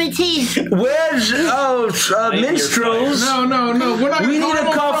between my teeth. Where's minstrels? No, we're not. We need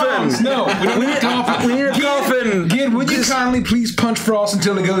a coffin. No, we don't need a coffin. We need a coffin. Gid, would you kindly please punch Frost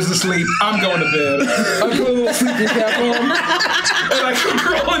until he goes to sleep? I'm going to bed. I put a little sleeping cap on, and I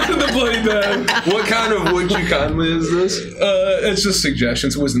crawl into the bloody bed. What kind of would you kindly is this? It's just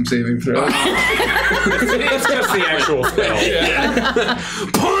suggestions, wisdom saving throw. It's just the actual spell.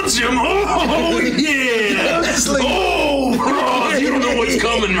 Punch him! Oh, yeah! Oh, Ross, you don't know what's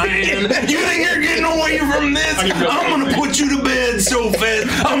coming, man. You think you're getting away from this? I'm gonna put you to bed so fast,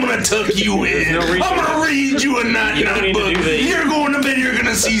 I'm gonna tuck you in. I'm gonna read you a night-night book. You're going to bed, you're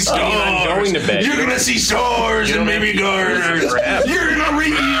gonna see stars. I'm going to bed. You're gonna see stars and maybe gardeners. You're gonna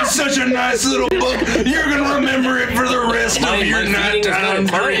read such a nice little book, you're gonna remember it for the rest of your nighttime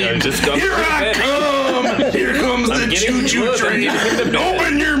dreams. Here I come! Here comes the choo-choo train.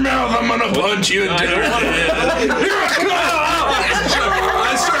 Open your mouth, I'm gonna punch you down. Here I come!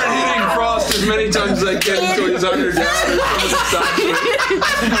 I start hitting Frost as many times as I can until he's under down.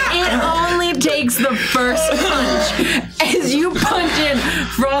 It only takes the first punch. As you punch in,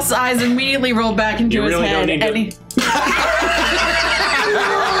 Frost's eyes immediately roll back into his head.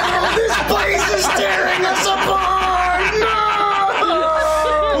 This place is tearing us apart! No!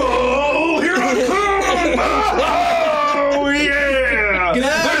 Oh, here I come! Oh, yeah!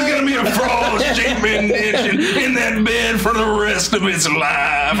 There's gonna be a Frost-shaped ignition in that bed for the rest of its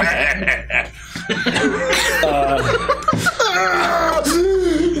life.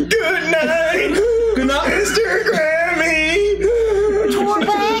 Good night! Good night, Mr. Grammy!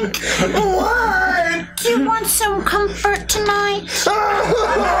 Torbeck, What? do you want some comfort tonight?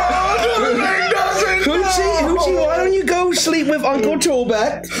 Hootie, why don't you go sleep with Uncle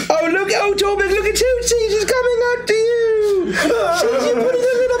Torbeck? Oh, Torbeck, look at Hootie, she's coming up to you. She's putting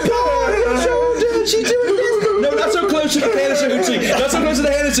a little paw on your shoulder. She's doing this. No, not so close to the hand, Hootie. Not so close to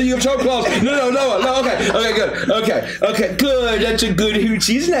the hand, so you have toe claws. No, okay, good. That's a good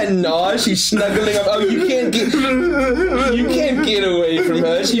Hootie. Isn't that nice? She's snuggling up. Oh, you can't get away from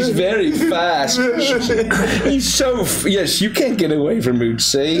her. She's very fast. Yes, you can't get away from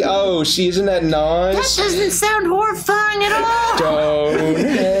Hootie. Oh, isn't that nice? That doesn't sound horrifying at all. Don't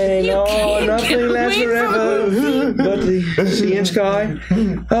hang on, nothing lasts forever but the sea and sky.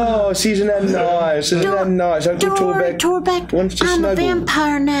 Oh, isn't that nice? Uncle Torbeck, wants to I'm snuggle. a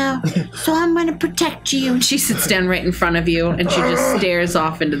vampire now, so I'm going to protect you. She sits down right in front of you and she just stares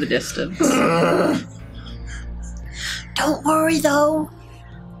off into the distance. Don't worry, though.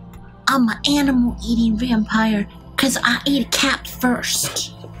 I'm an animal-eating vampire, because I ate a cat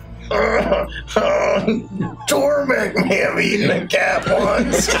first. Torbeck may have eaten a cat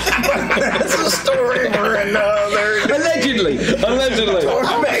once, but that's a story for another day. Allegedly.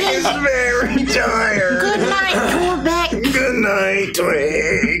 Torbeck is very tired. Good night, Torbeck. Good night,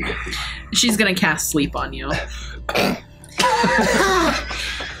 Twig. She's gonna cast sleep on you.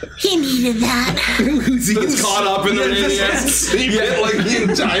 He needed that. He gets caught up in the radiance. He hit like the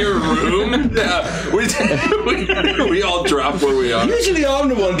entire room. Yeah, we all drop where we are. Usually I'm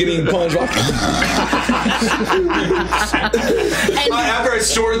the one getting punched. After I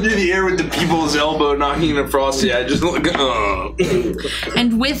soared through the air with the people's elbow knocking into Frosty, I just look.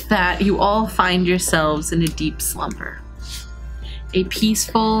 And with that, you all find yourselves in a deep slumber. A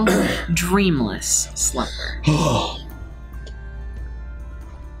peaceful, dreamless slumber.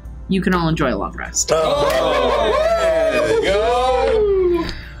 You can all enjoy a long rest.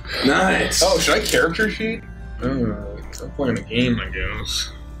 Nice. Oh, should I character sheet? I'm playing a game, I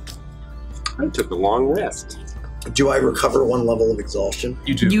guess. I took a long rest. Do I recover one level of exhaustion?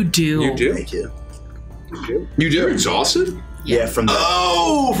 You do. You do. You do? Thank you. You do? Exhausted? Yeah, from the...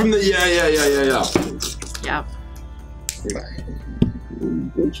 Oh, from the yeah. Yep.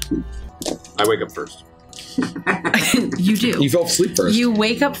 I wake up first. You do. You fell asleep first. You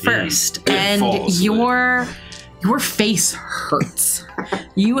wake up first, and your face hurts.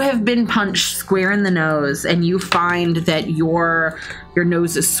 You have been punched square in the nose, and you find that your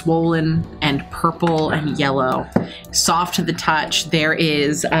nose is swollen and purple and yellow. Soft to the touch, there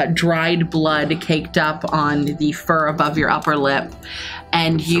is dried blood caked up on the fur above your upper lip,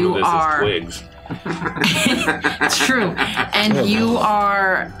 and you are. Twigs. It's true, and you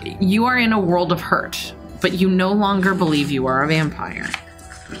are in a world of hurt. But you no longer believe you are a vampire.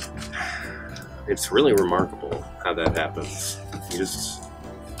 It's really remarkable how that happens. You just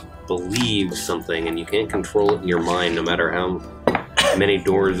believe something and you can't control it in your mind, no matter how many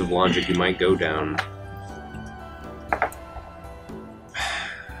doors of logic you might go down.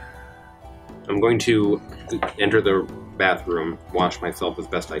 I'm going to enter the bathroom, wash myself as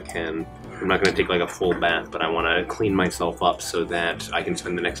best I can. I'm not going to take like a full bath, but I want to clean myself up so that I can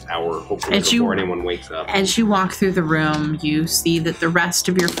spend the next hour, hopefully, before anyone wakes up. As you walk through the room, you see that the rest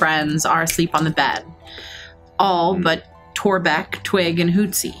of your friends are asleep on the bed. All but Torbeck, Twig, and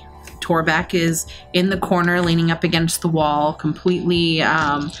Hootsie. Torbeck is in the corner, leaning up against the wall, completely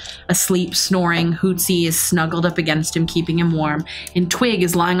asleep, snoring. Hootsie is snuggled up against him, keeping him warm. And Twig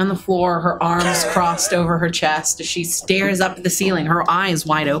is lying on the floor, her arms crossed over her chest as she stares up at the ceiling, her eyes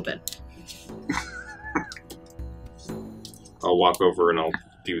wide open. I'll walk over and I'll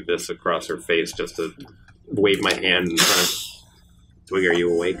do this across her face just to wave my hand in front of... Twig, are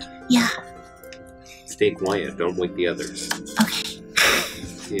you awake? Yeah. Stay quiet. Don't wake the others. Okay.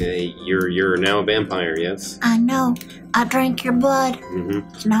 Yeah, you're now a vampire, yes? I know. I drank your blood.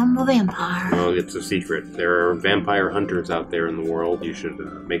 Mm-hmm. So now I'm a vampire. Well, it's a secret. There are vampire hunters out there in the world. You should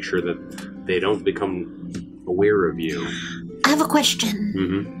make sure that they don't become aware of you. I have a question.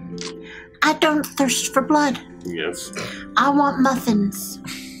 Mm-hmm. I don't thirst for blood. Yes. I want muffins.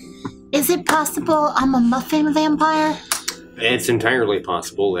 Is it possible I'm a muffin vampire? It's entirely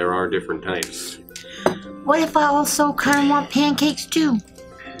possible. There are different types. What if I also kind of want pancakes too?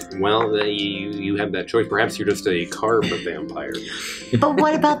 Well, you have that choice. Perhaps you're just a carb vampire. But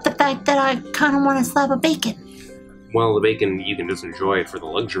what about the fact that I kind of want a slab of bacon? Well, the bacon you can just enjoy for the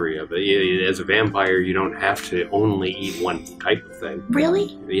luxury of it. As a vampire, you don't have to only eat one type of thing.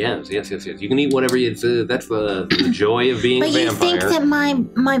 Really? Yes. You can eat whatever you... that's the joy of being a vampire. But you think that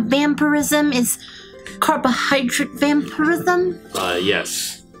my vampirism is carbohydrate vampirism?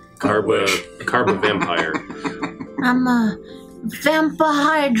 Yes. Carbo vampire. I'm a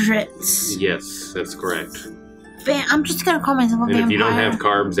vampire-hydrates. Yes, that's correct. I'm just gonna call myself a vampire. And if you don't have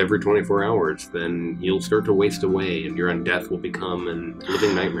carbs every 24 hours, then you'll start to waste away, and your undeath will become a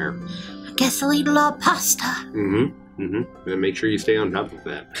living nightmare. I guess I'll eat a lot of pasta. And make sure you stay on top of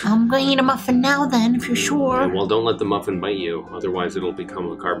that. I'm gonna eat a muffin now then, if you're sure. Well, don't let the muffin bite you, otherwise it'll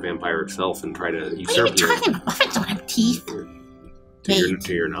become a carb vampire itself and try to usurp you. What are you talking about? Muffins don't have teeth.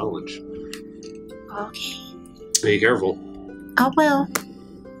 To your knowledge. Okay. Be careful. I will.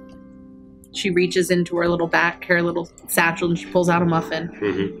 She reaches into her little satchel and she pulls out a muffin.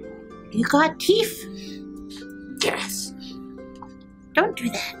 Mm-hmm. You got teeth? Yes. Don't do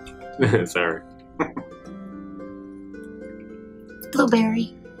that. Sorry.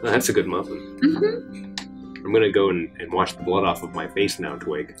 Blueberry. Well, that's a good muffin. Mm-hmm. I'm gonna go and wash the blood off of my face now,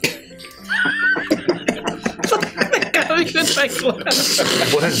 Twig. What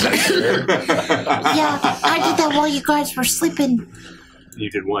is that, sir? Yeah, I did that while you guys were sleeping. You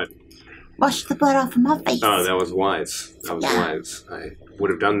did what? Wash the blood off of my face. Oh, that was wise. Wise. I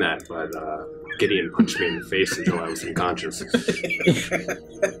would have done that, but Gideon punched me in the face until I was unconscious.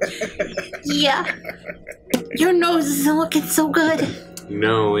 Yeah. Your nose isn't looking so good.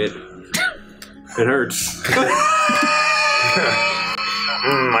 No, it hurts.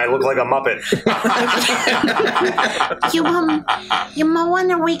 I look like a Muppet. You might want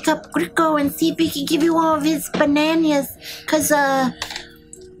to wake up Grico and see if he can give you all of his bananas, because that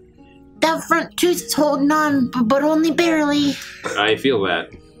front tooth is holding on, but only barely. I feel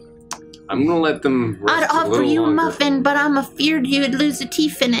that. I'm gonna let them rest I'd offer you a muffin, but I'm afeared you'd lose a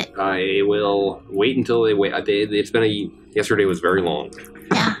teeth in it. I will wait until they wait. Yesterday was very long.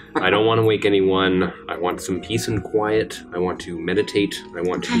 Yeah. I don't want to wake anyone. I want some peace and quiet. I want to meditate. I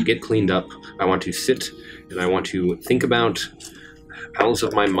want to get cleaned up. I want to sit and I want to think about the palace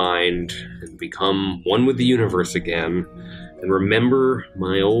of my mind and become one with the universe again and remember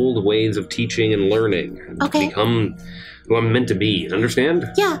my old ways of teaching and learning and become who I'm meant to be. Understand?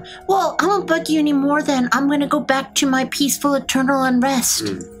 Yeah. Well, I won't bug you anymore then. I'm going to go back to my peaceful eternal unrest.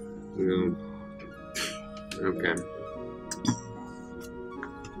 Okay.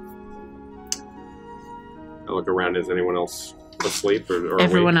 I look around. Is anyone else asleep? Or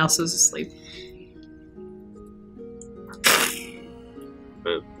everyone else is asleep.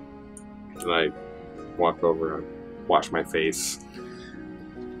 And I walk over and wash my face,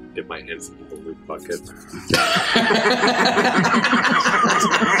 dip my hands into the loot bucket.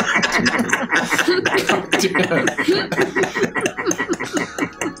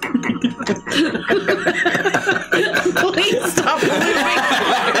 Please stop moving.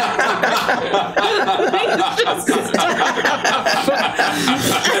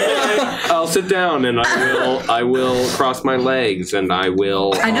 I'll sit down and I will cross my legs and I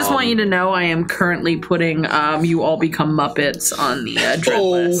will. I just want you to know I am currently putting you all become Muppets on the dread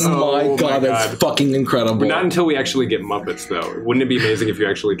list. Oh my god, that's fucking incredible. But not until we actually get Muppets, though. Wouldn't it be amazing if you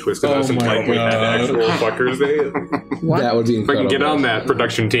actually twisted us and like we had actual fuckers there? That would be incredible. If I can get on that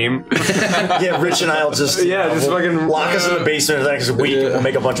production team. Yeah, Rich and I'll just just fucking lock us in the basement for the next week and we'll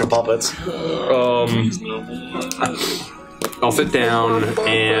make a bunch of puppets. I'll sit down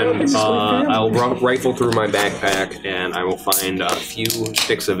and I'll rifle through my backpack and I will find a few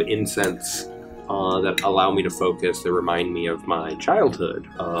sticks of incense that allow me to focus, that remind me of my childhood,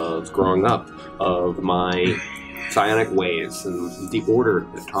 of growing up, of my psionic ways and the order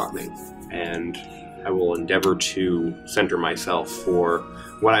that taught me. And I will endeavor to center myself for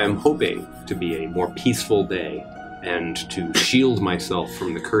what I am hoping to be a more peaceful day and to shield myself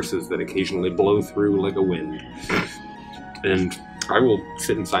from the curses that occasionally blow through like a wind. And I will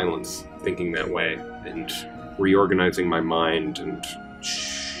sit in silence, thinking that way, and reorganizing my mind and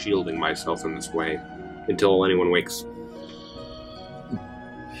shielding myself in this way until anyone wakes.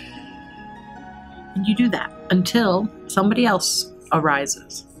 And you do that until somebody else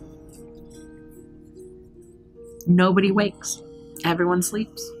arises. Nobody wakes. Everyone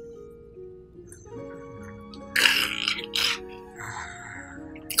sleeps.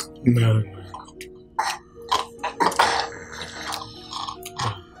 No.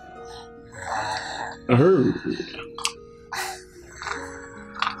 I heard.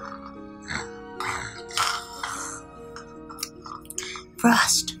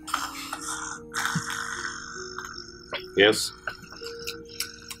 Frost. Yes?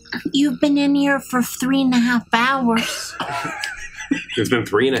 You've been in here for 3.5 hours. It's been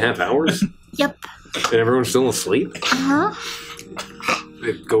 3.5 hours? Yep. And everyone's still asleep? Uh-huh.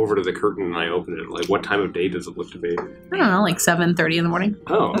 I go over to the curtain and I open it. Like, what time of day does it look to be? I don't know, like 7:30 in the morning.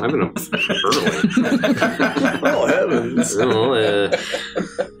 Oh, I've been up early. Oh, heavens.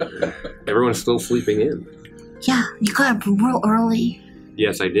 Everyone's still sleeping in. Yeah, you got up real early.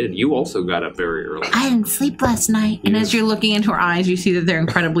 Yes, I did. You also got up very early. I didn't sleep last night. And as you're looking into her eyes, you see that they're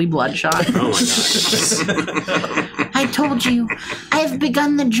incredibly bloodshot. Oh my god. I told you, I have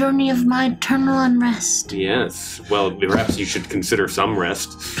begun the journey of my eternal unrest. Yes. Well, perhaps you should consider some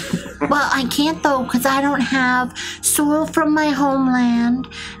rest. Well, I can't though, because I don't have soil from my homeland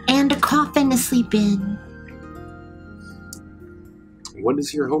and a coffin to sleep in. What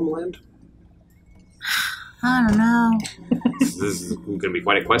is your homeland? I don't know. This is going to be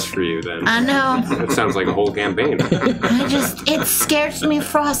quite a quest for you, then. I know. That sounds like a whole campaign. It scares me,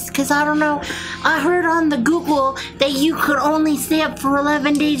 Frost, because I don't know. I heard on the Google that you could only stay up for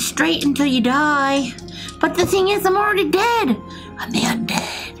 11 days straight until you die. But the thing is, I'm already dead. I'm the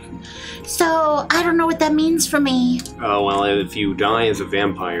undead. So, I don't know what that means for me. Oh, well, if you die as a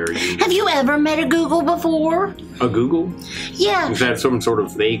vampire, you... Have you ever met a Google before? A Google? Yeah. Is that some sort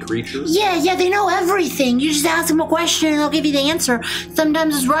of they creature? Yeah, they know everything. You just ask them a question and they'll give you the answer.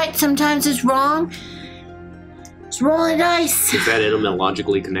 Sometimes it's right, sometimes it's wrong. It's rolling dice. Is that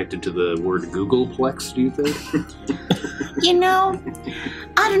etymologically connected to the word Googleplex, do you think? You know,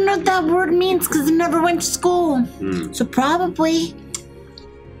 I don't know what that word means because I never went to school. So probably.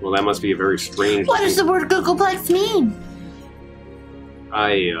 Well, that must be a very strange... What does the word Googleplex mean?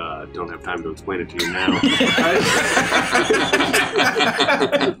 I don't have time to explain it to you now.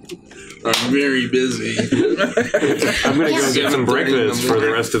 I'm very busy. I'm going to go get some breakfast for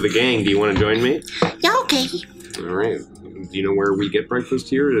the rest of the gang. Do you want to join me? Yeah, okay. All right. Do you know where we get breakfast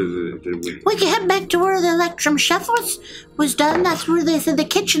here? We can head back to where the Electrum Chef was done. That's where they said the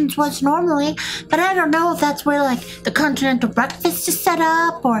kitchens was normally. But I don't know if that's where, like, the continental breakfast is set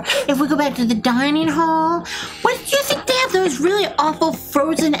up, or if we go back to the dining hall. What do you think they have those really awful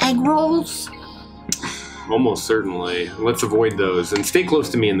frozen egg rolls? Almost certainly. Let's avoid those. And stay close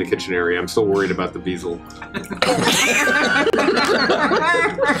to me in the kitchen area. I'm still worried about the Beazle.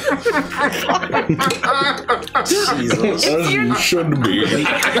 Jesus. As you should be.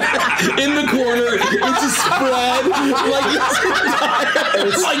 In the corner, it's a spread.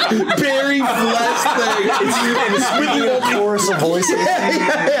 It's like berry flesh thing. And speaking of chorus of voices.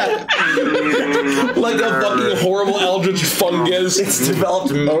 Yeah. Like a fucking horrible eldritch fungus. It's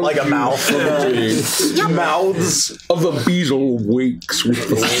developed like a mouth. Mouths of the Beazle wakes with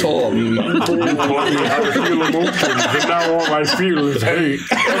the sun. I feel emotions, and now all I feel is hate.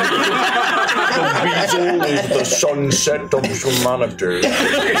 The Beazle is the sunset of humanity.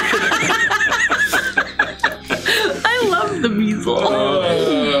 I love the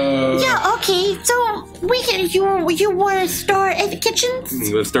Beazle. Yeah, okay. So we can. You want to start at the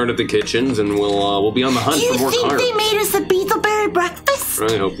kitchens? Let's start at the kitchens, and we'll be on the hunt for more Do you carbs. think they made us a beetleberry breakfast?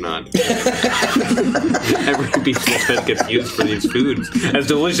 really hope not. Every beetle that gets used for these foods, as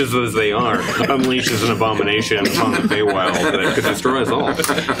delicious as they are, unleashes an abomination upon the Feywild that could destroy us all.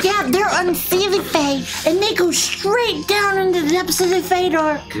 Yeah, they're unseelie Fey, and they go straight down into the depths of the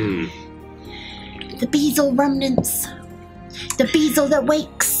Feydark. The Beazle remnants. The Beazle that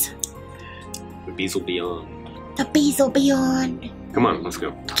wakes. The Beazle beyond. The Beazle beyond. Come on, let's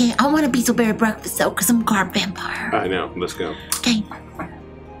go. Okay, I want a Beazleberry breakfast though, because I'm a carb vampire. I know, let's go. Okay.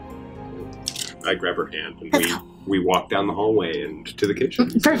 I grab her hand and we walk down the hallway and to the kitchen.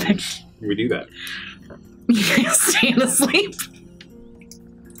 Perfect. We do that. You guys staying asleep?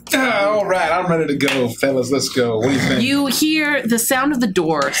 All right, I'm ready to go, fellas. Let's go. What do you think? You hear the sound of the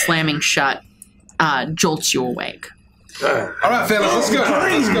door slamming shut, jolts you awake. All right, fellas, let's go.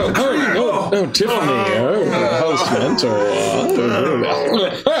 Let's go. Hurry. Oh, Tiffany. Housemate.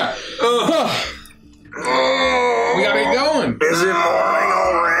 We gotta get going. Is it morning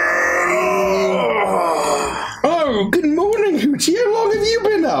already? Oh, good morning, Hoochie. How long have you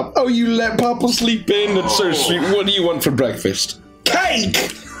been up? Oh, you let Papa sleep in? That's so sweet. What do you want for breakfast? Cake!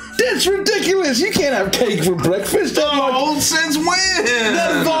 That's ridiculous. You can't have cake for breakfast. Since when?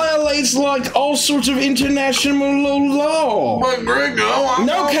 That violates, like, all sorts of international law. But Grego,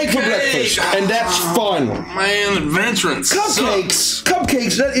 no cake for breakfast, and that's fun. Man, adventurous. Cupcakes!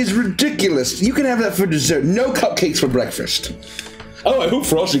 Cupcakes, that is ridiculous. You can have that for dessert. No cupcakes for breakfast. Oh, I hope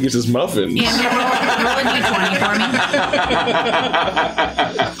Frosty gets his muffin. Yeah, roll a d20 for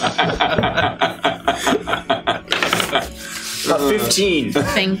me. 15.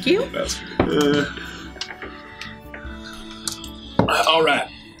 Thank you. All right.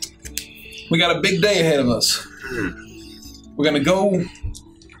 We got a big day ahead of us. We're going to go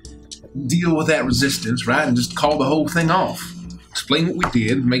deal with that resistance, right? And just call the whole thing off. Explain what we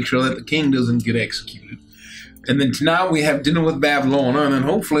did, make sure that the king doesn't get executed. And then tonight we have dinner with Bavlorna, and then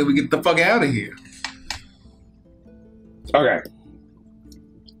hopefully we get the fuck out of here. Okay.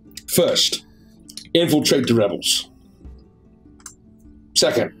 First, infiltrate the rebels.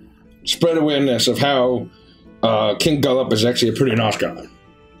 Second, spread awareness of how King Gullop is actually a pretty nice guy.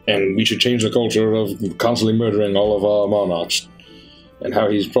 And we should change the culture of constantly murdering all of our monarchs. And how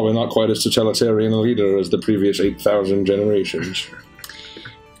he's probably not quite as totalitarian a leader as the previous 8,000 generations.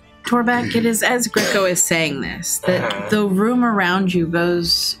 Torbeck, it is as Greco is saying this, that the room around you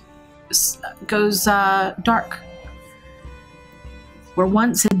goes dark. Where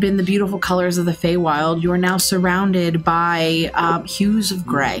once had been the beautiful colors of the Feywild, you are now surrounded by hues of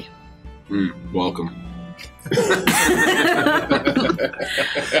gray. Welcome.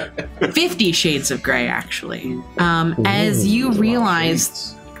 50 shades of gray, actually. As you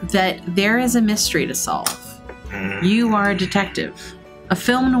realize that there is a mystery to solve. You are a detective. A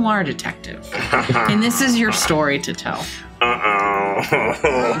film noir detective. And this is your story to tell.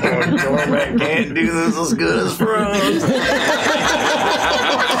 Torbeck can't do this as good as Frost.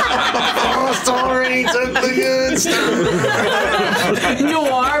 Frost already took the good stuff.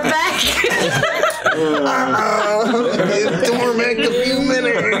 Noir back. Give Torbeck a few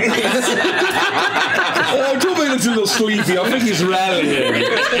minutes. Torbeck looks a little sleepy. I think he's rallying.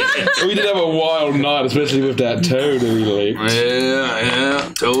 We did have a wild night, especially with that toad that we licked.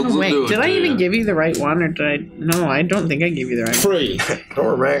 Yeah. Toads Wait, did I even give you the right one, or did I? No, I don't think I gave you the right one. 3.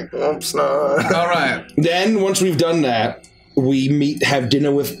 Torbeck whoops not. All right. Then, once we've done that, we have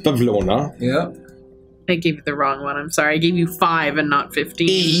dinner with Pavlorna. Yep. I gave you the wrong one. I'm sorry. I gave you 5 and not 15.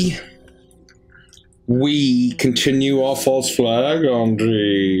 E. We continue our false flag on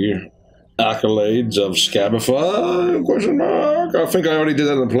the accolades of Scabify? Question mark. I think I already did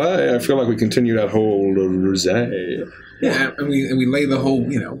that in the play. I feel like we continue that whole rosé. Yeah, and we lay the whole,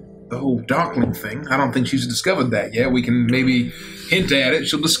 the whole Darkling thing. I don't think she's discovered that yet. We can maybe hint at it.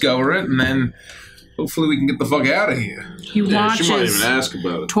 She'll discover it, and then hopefully we can get the fuck out of here. He watches. She might even ask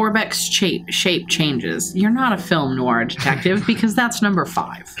about it. Torbeck's shape changes. You're not a film noir detective because that's number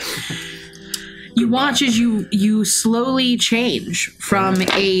 5. You watch as you slowly change from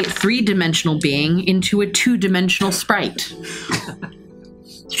a 3-dimensional being into a 2-dimensional sprite.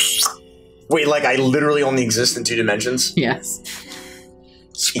 Wait, like I literally only exist in 2 dimensions? Yes.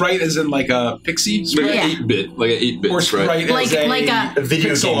 Sprite is in like a pixie Like Yeah. an 8-bit. Like an 8-bit or sprite. Sprite is Like a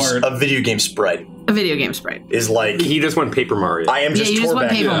video pixel game, art. a video game sprite A video game sprite. is like He just went Paper Mario. I am just you just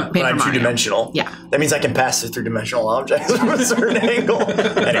want Torbeck, Paper but I'm Mario. 2-dimensional. Yeah. That means I can pass through 3-dimensional objects from a certain angle.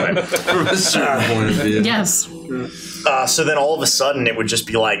 Anyway, From a certain point of view. Yes. so then all of a sudden it would just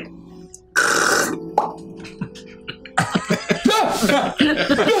be like.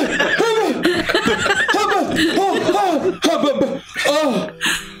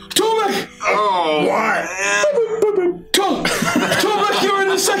 Torbeck! Oh, What? Torbeck,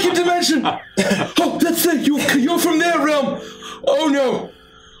 dimension! Oh, that's it! You're from their realm! Oh no!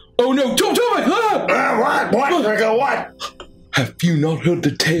 Oh no! Tomek! What? Rico, what? Have you not heard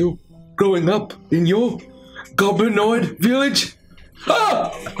the tale growing up in your goblinoid village? Ah!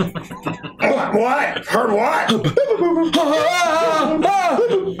 What? Heard what?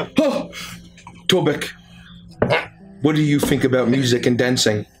 Torbek, what do you think about music and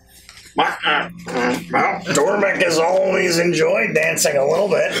dancing? Well, Dormick has always enjoyed dancing a little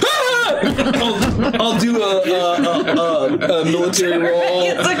bit. I'll do a military roll.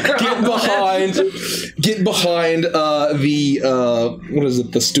 Get behind the what is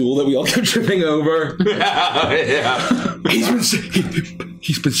it? The stool that we all kept tripping over. Yeah. He's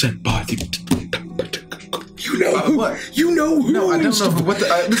been sent by the. You know who? What? You know who? No, I don't know. But what the?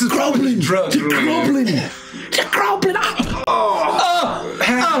 This is Goblin. drugs. The Goblin. The Goblin.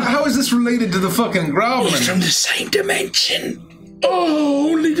 How is this related to the fucking Goblin? He's from the same dimension. Oh,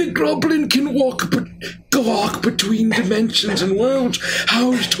 only the Goblin can walk between dimensions and worlds.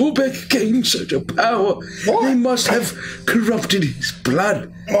 How has Torbek gained such a power? What? They must have corrupted his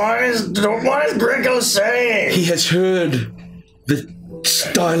blood. What is Grinko saying? He has heard the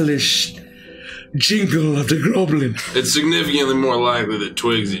stylish jingle of the Goblin. It's significantly more likely that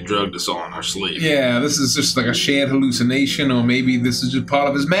Twigsy drugged us all in our sleep. Yeah, this is just like a shared hallucination, or maybe this is just part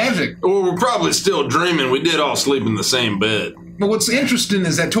of his magic. Well, we're probably still dreaming. We did all sleep in the same bed. But what's interesting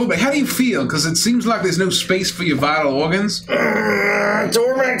is that Torbek, how do you feel? Because it seems like there's no space for your vital organs.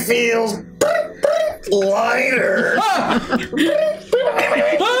 Dormick feels lighter.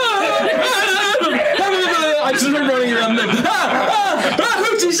 I just started running around them.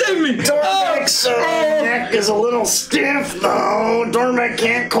 Who's he send me? Dormick's neck is a little stiff, though. Dormick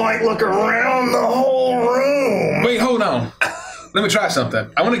can't quite look around the whole room. Wait, hold on. Let me try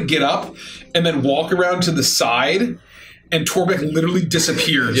something. I want to get up and then walk around to the side, and Torbek literally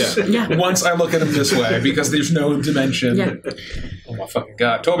disappears once I look at him this way, because there's no dimension. Yeah. Oh my fucking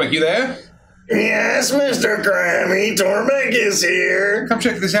god. Torbek, you there? Yes, Mr. Grammy, Dormick is here. Come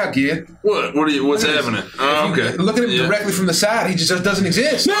check this out, kid. What's happening? Oh, okay. Look at him directly from the side. He just doesn't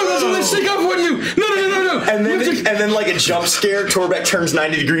exist. No, that's what they stick up on you. No. And then like a jump scare, Torbek turns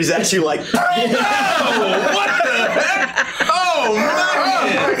 90 degrees at you like, What the heck? Oh,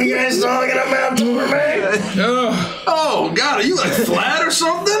 man. you guys talking about Dormick? Oh, God, are you like flat or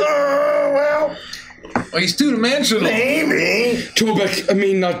something? Well, he's two-dimensional. maybe.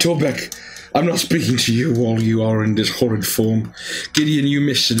 Not Torbek. I'm not speaking to you while you are in this horrid form. Gideon, you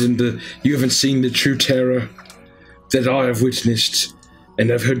missed it you haven't seen the true terror that I have witnessed and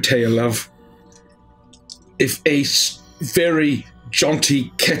have heard tale of. If a very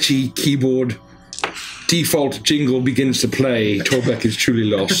jaunty, catchy keyboard default jingle begins to play, Torbek is truly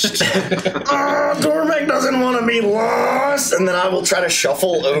lost. Dormick doesn't want to be lost. And then I will try to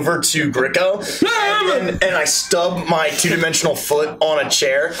shuffle over to Gricko. and I stub my two-dimensional foot on a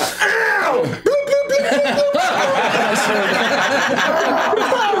chair. Ow!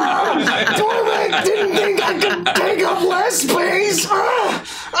 Dormick didn't think I could take up less space.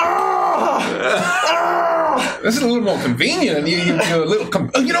 This is a little more convenient, and you're a little.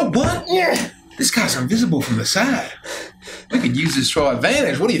 You know what? Yeah. This guy's invisible from the side. We could use this to our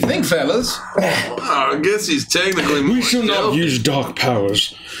advantage. What do you think, fellas? I guess he's technically more We shall not stealthy. use dark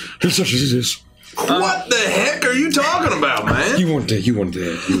powers, such as this. What the heck are you talking about, man? You weren't there,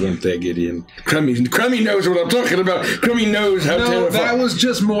 Gideon. Crummy knows what I'm talking about. Crummy knows how No, terrifying. that was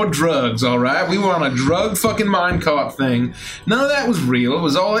just more drugs, all right? We were on a drug fucking minecart thing. None of that was real. It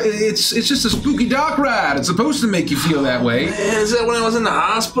was all. It's just a spooky dark ride. It's supposed to make you feel that way. Is that when I was in the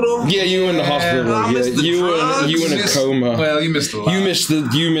hospital? Yeah, you were in the hospital. I missed the you drugs. in a coma. Well, you missed a lot. You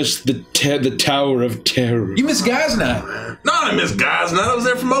missed the Tower of Terror. You missed Guys Night. No, I missed Guys Night. I was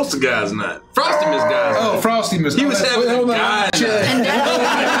there for most of Guys Night. Frosty missed Guys Night. Oh, Frosty missed. He was having a guy night. And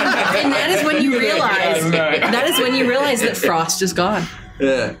that is when you realize that Frost is gone.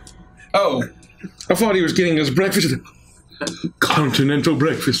 Yeah. Oh, I thought he was getting us breakfast. Continental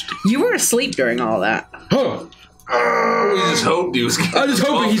breakfast. You were asleep during all that. Oh, We just hoped he was. I just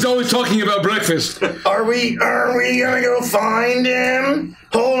hoping he's always talking about breakfast. Are we gonna go find him?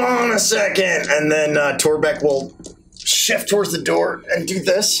 Hold on a second. And then Torbek will shift towards the door and do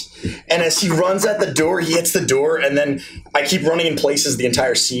this. And as he runs at the door, he hits the door, and then I keep running in places. The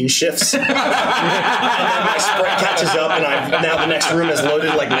entire scene shifts. And then my sprite catches up, and now the next room is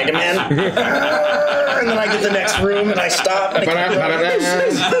loaded like Mega Man. And then I get the next room, and I stop. And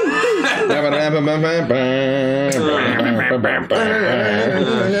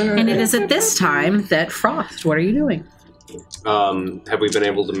And it is at this time that Frost, what are you doing? Have we been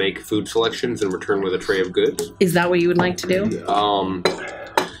able to make food selections and return with a tray of goods? Is that what you would like to do?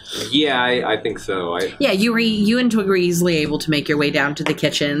 Yeah, I think so. Yeah, you and Twig were easily able to make your way down to the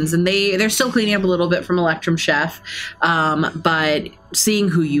kitchens, and they're still cleaning up a little bit from Electrum Chef, but seeing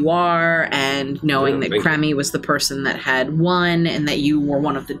who you are and knowing that Kremi was the person that had won and that you were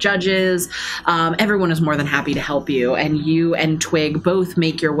one of the judges, everyone is more than happy to help you. And you and Twig both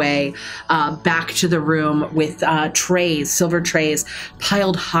make your way back to the room with trays, silver trays,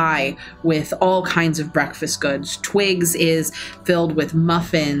 piled high with all kinds of breakfast goods. Twig's is filled with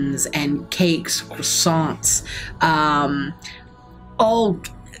muffins and cakes, croissants,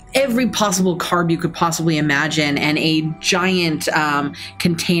 every possible carb you could possibly imagine, and a giant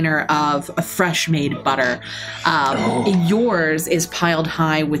container of fresh made butter. Yours is piled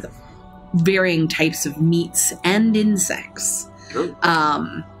high with varying types of meats and insects.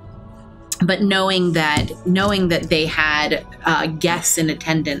 But knowing that they had guests in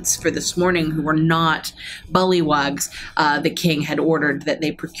attendance for this morning who were not bullywugs, the king had ordered that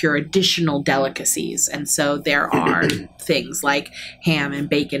they procure additional delicacies. And so there are things like ham and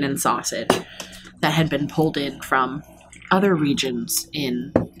bacon and sausage that had been pulled in from other regions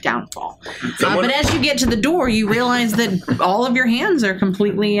in Downfall. But as you get to the door, you realize that all of your hands are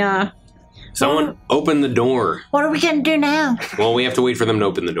completely... Someone open the door. What are we going to do now? Well, we have to wait for them to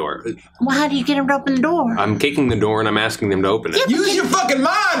open the door. Well, how do you get them to open the door? I'm kicking the door and I'm asking them to open it. Use your fucking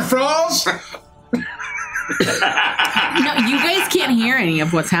mind, Frost! No, you guys can't hear any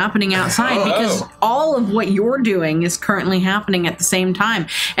of what's happening outside because all of what you're doing is currently happening at the same time.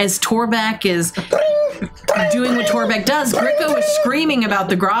 As Torbeck is doing what Torbeck does, Gricko is screaming about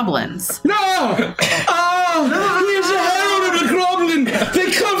the Groblins. No! He's a herald of the Groblin!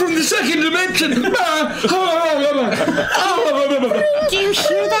 They come from the second dimension! Do you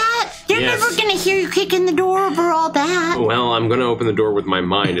hear that? They're never going to hear you kicking the door over all that. Well, I'm going to open the door with my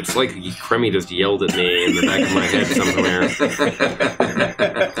mind. It's like Kremi just yelled at me in the back of my head somewhere.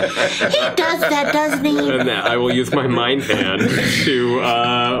 He does that, doesn't he? And I will use my mind hand to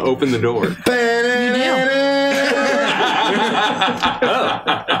open the door. You do.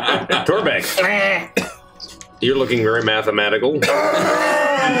 Torbeck. You're looking very mathematical.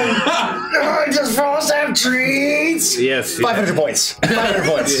 Does Frost have treats? Yes. 500 points. 500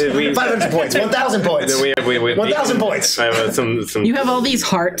 points. 500 points. 1,000 points. We 1,000 points. I have some. You have all these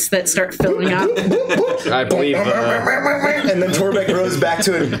hearts that start filling up. I believe. And then Torbeck grows back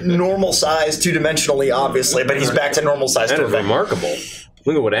to a normal size, two-dimensionally, obviously, but he's back to normal size. That is Torbeck. remarkable.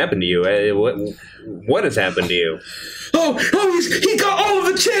 Look at what happened to you. What has happened to you? He got all of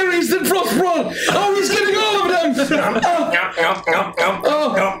the cherries that Frost brought! Oh, he's getting all of them!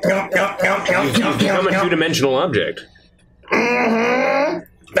 You've become a two-dimensional object.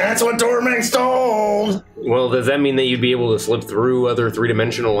 That's what Torbeck's told. Well, does that mean that you'd be able to slip through other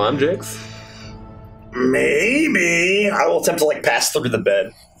three-dimensional objects? Maybe. I will attempt to, pass through the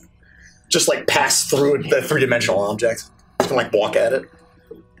bed. Just, pass through the three-dimensional object. And, walk at it.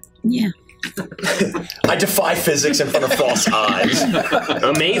 Yeah. I defy physics in front of Frost's eyes.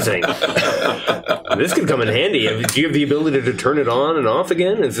 Amazing. This could come in handy. Do you have the ability to turn it on and off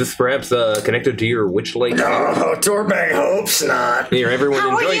again? Is this perhaps connected to your Witchlight? No, Torbeck hopes not. Here, everyone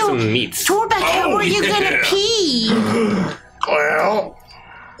enjoy some meats. Torbeck, how are you going to pee? Well,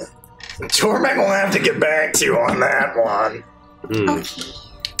 Torbeck will have to get back to you on that one. Okay.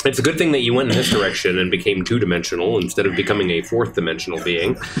 It's a good thing that you went in this direction and became two-dimensional instead of becoming a fourth-dimensional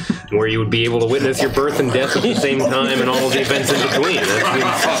being, where you would be able to witness your birth and death at the same time and all of the events in between.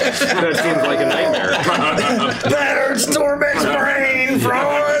 That seems like a nightmare. That hurts Torbeck's brain,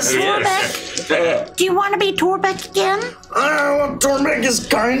 Frost. Torbeck, do you want to be Torbeck again? Well, Torbeck is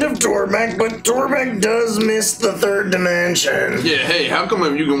kind of Torbeck, but Torbeck does miss the third dimension. Yeah, hey, how come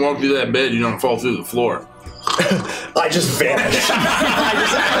if you can walk through that bed, you don't fall through the floor? I just vanished. A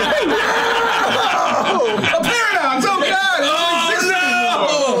paradox! Oh, God!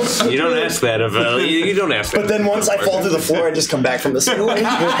 You don't ask that of you don't ask that. But then once I fall through the floor, I just come back from the ceiling.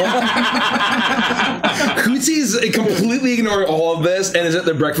 Hootsy's completely ignoring all of this and is at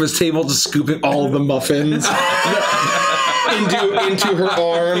the breakfast table just scooping all of the muffins into her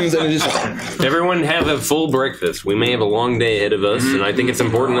arms and just... Everyone have a full breakfast. We may have a long day ahead of us, and I think it's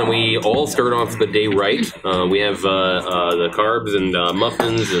important that we all start off the day right. We have the carbs and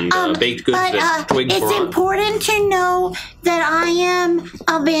muffins and baked goods that Twig brought. It's important to know that I am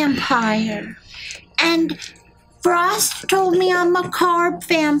a vampire. And Frost told me I'm a carb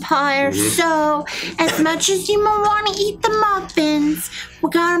vampire, so as much as you might want to eat the muffins, we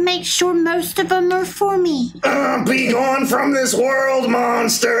gotta make sure most of them are for me. Be gone from this world,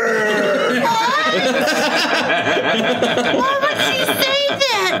 monster! Why would you say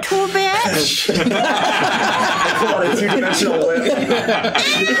that, Torbeck? stretch. A two-dimensional whip.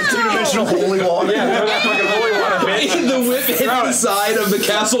 Two-dimensional holy water. Yeah, throw that fucking holy water, bitch. The whip hits the side of the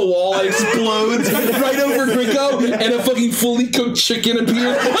castle wall and explodes right over Grinko, and a fucking fully cooked chicken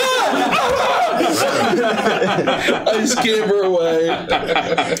appears. I scamper away.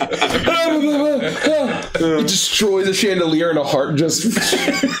 It destroys a chandelier and a heart just.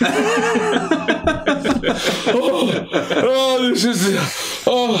 This is.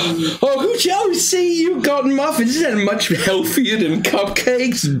 Who shall see you got muffins? Isn't that much healthier than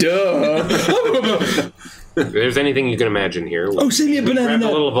cupcakes? Duh. If there's anything you can imagine here, send me a banana grab a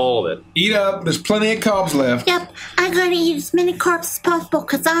nut. little of all of it. Eat up. There's plenty of carbs left. Yep, I gotta eat as many carbs as possible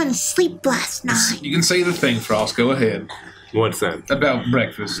because I didn't sleep last night. You can say the thing, Frost. Go ahead. What's that? About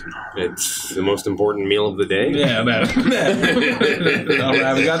breakfast. It's the most important meal of the day. Yeah, that. All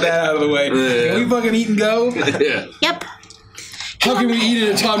right, we got that out of the way. Can we fucking eat and go? Yeah. Yep. How can we eat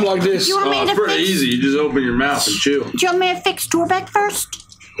at a time like this? You want me It's to pretty fix? easy. You just open your mouth and chew. Do you want me to fix Torbeck first?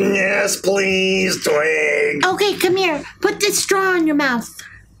 Yes, please, Twig. Okay, come here. Put this straw in your mouth.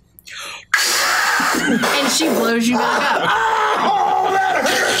 And she blows you back up. Oh, that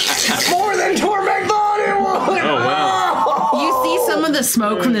hurt more than Torbeck thought it would. Oh, wow. You see some of the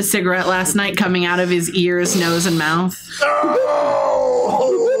smoke from the cigarette last night coming out of his ears, nose, and mouth.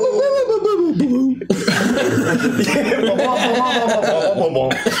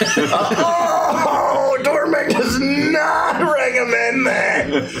 Torbeck does not recommend that.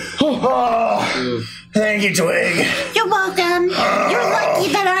 Thank you, Twig. You're welcome. You're lucky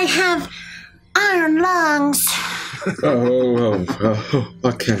that I have iron lungs.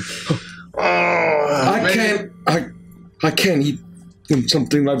 I can't eat when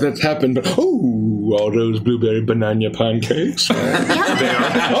something like that's happened, but all those blueberry banana pancakes.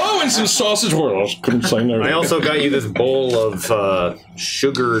 And some sausage rolls. Couldn't say no. I also got you this bowl of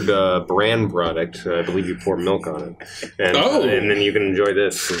sugared bran product. I believe you pour milk on it. And, and then you can enjoy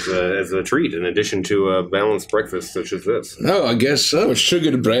this as a treat in addition to a balanced breakfast such as this. Oh, I guess so. A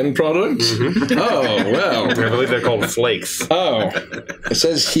sugared bran product? Mm-hmm. Oh, well. I believe they're called flakes. Oh. It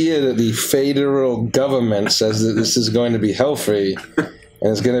says here that the federal government says that this is going to be healthy. And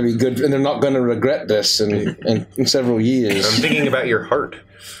it's going to be good, and they're not going to regret this in several years. I'm thinking about your heart.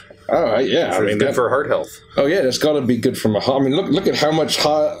 Oh, yeah. It's good for heart health. Oh, yeah, that's got to be good for my heart. I mean, look at how much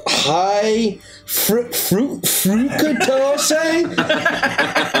high fructose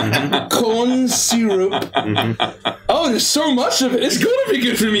corn syrup. Oh, there's so much of it. It's going to be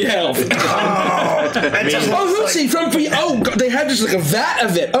good for me health. Let's see. God, they have just like a vat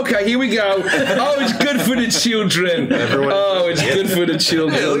of it. Okay, here we go. Oh, it's good for the children. It's good for the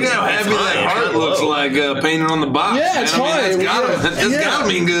children. Hey, look at how happy that heart looks like painted on the box. Yeah, it's high. That's gotta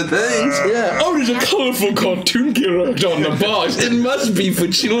mean good things. Yeah. Oh, there's a colorful cartoon character on the box. It must be for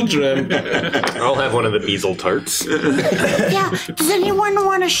children. I'll have one of the Beazle tarts. Yeah, does anyone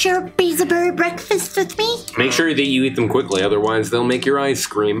want to share Beezleberry breakfast with me? Make sure that you eat them quickly, otherwise they'll make your eyes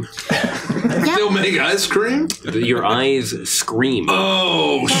scream. They'll make ice cream? Your eyes scream.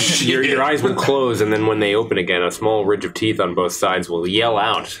 Oh, shit. Your eyes will close, and then when they open again, a small ridge of teeth on both sides will yell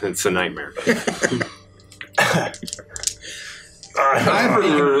out. It's a nightmare. I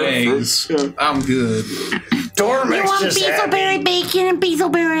prefer eggs. I'm good. You want Beezleberry bacon and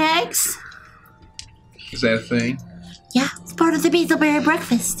Beezleberry eggs? Is that a thing? Yeah, it's part of the Beezleberry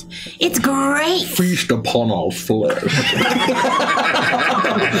breakfast. It's great. Feast upon our flesh.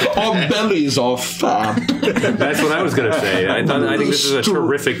 Our bellies are fat. That's what I was going to say. I think this is a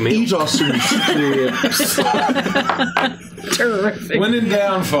terrific meal. Eat us some strips. Terrific. When in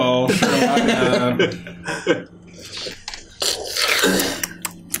downfall.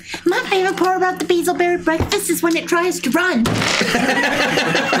 My favorite part about the Beezleberry breakfast is when it tries to run.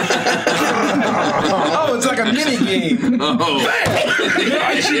 Oh, it's like a mini game. I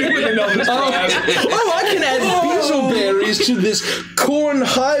can add beezleberries to this corn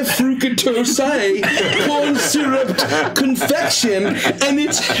high fructose corn syrup confection, and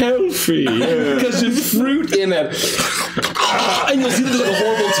it's healthy because there's fruit in it. And you'll see there's like a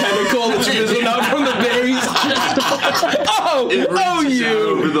horrible tentacle that's risen out from the berries.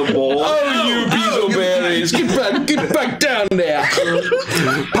 Over the bowl. Oh, you beezleberries! Get back down there.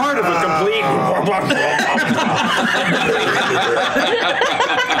 Part of a complete.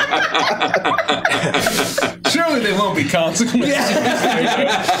 Surely there won't be consequences.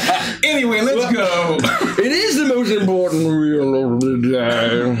 Anyway, let's go. It is the most important meal of the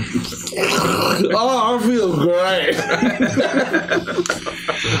day. Oh, I feel great.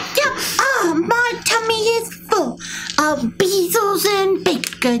 Yep. Oh, my tummy is full of Beezles and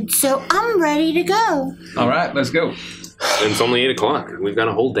baked goods, so I'm ready to go. All right, let's go. And it's only 8 o'clock. We've got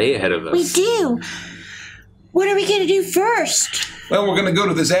a whole day ahead of us. We do. What are we going to do first? Well, we're going to go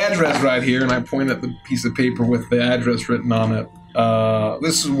to this address right here, and I point at the piece of paper with the address written on it.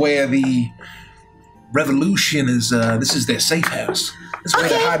 This is where the revolution is. This is their safe house. This is where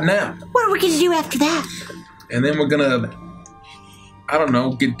they're hiding out. What are we going to do after that? And then we're going to, I don't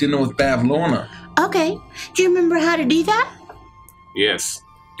know, get dinner with Bavlorna. Okay. Do you remember how to do that? Yes.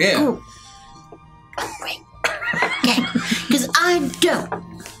 Yeah. Cool. Great. Okay. Because I don't.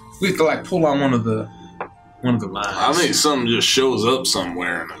 We have to, like, pull on one of the lines. I think something just shows up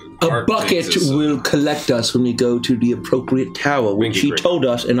somewhere. A bucket will collect us when we go to the appropriate tower, which she told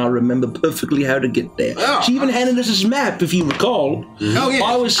us, and I remember perfectly how to get there. Oh, She even handed us this map, if you recall. Oh, yeah.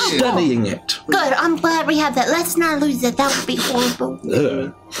 I was studying it. Good. I'm glad we have that. Let's not lose it. That would be horrible.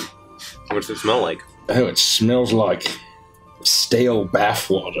 What's it smell like? Oh, it smells like stale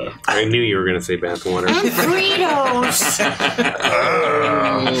bathwater. I knew you were going to say bathwater. And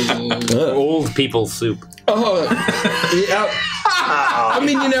Fritos. Old people soup. Oh, yeah. I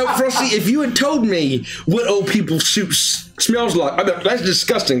mean, you know, Frosty, if you had told me what old people's soup smells like, I mean, that's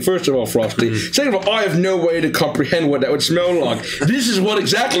disgusting, first of all, Frosty. Second of all, I have no way to comprehend what that would smell like. This is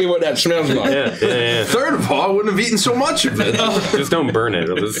exactly what that smells like. Yeah. Third of all, I wouldn't have eaten so much of it. Just don't burn it.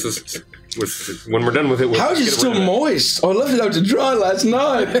 When we're done with it, How is it still moist? I left it out to dry last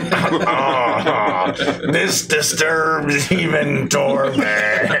night. This disturbs even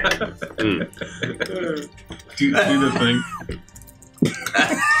Torbeck. Do the thing.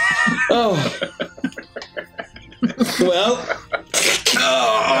 Oh. Well.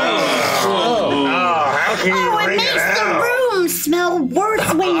 How can you It bring it makes the out? room smell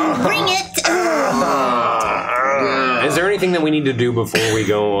worse when you bring it. Is there anything that we need to do before we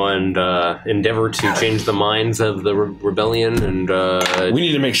go and endeavor to change the minds of the rebellion? And we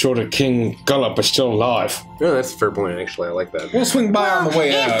need to make sure that King Gullop is still alive. Oh, that's a fair point, actually. I like that. We'll swing by on the way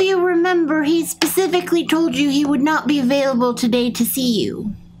If out. you remember, he specifically told you he would not be available today to see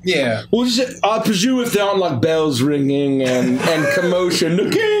you. Yeah. Well, I presume if there aren't like bells ringing and commotion, the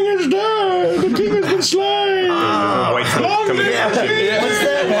king is dead. The king has been slain. White smoke coming out. What's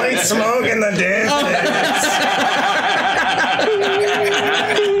that white smoke in the distance?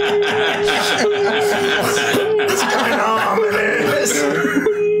 It's kind of ominous.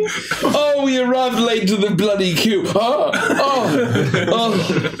 Oh, we arrived late to the bloody queue. Oh.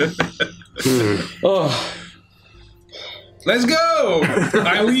 Let's go!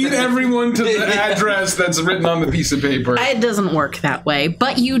 I lead everyone to the address that's written on the piece of paper. It doesn't work that way.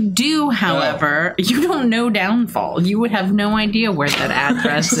 But you do, however, you don't know Downfall. You would have no idea where that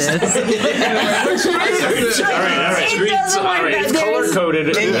address is. All right. Streets. All right. It's color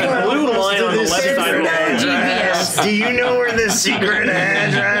coded. Blue line on the left side of the address. Do you know where this secret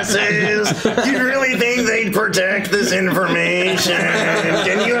address is? Do you really think they'd protect this information?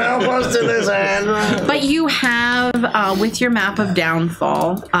 Can you help us to this address? But you have, with your map of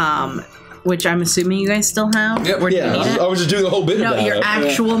Downfall, which I'm assuming you guys still have. Yep. Or do you need it? I was just doing the whole bit No, about your it.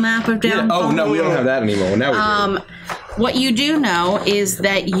 actual map of Downfall. Oh, no, we don't have that anymore. Now we do. What you do know is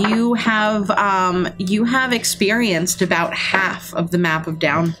that you have experienced about half of the map of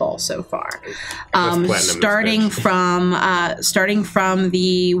Downfall so far. Starting from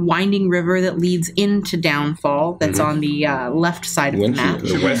the winding river that leads into Downfall, that's on the left side of the map.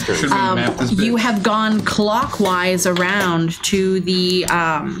 You have gone clockwise around to the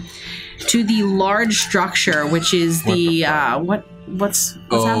large structure, which is the what's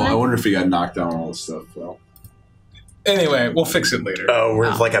happening? I wonder if he got knocked down all this stuff, though. Anyway, we'll fix it later. Oh, we're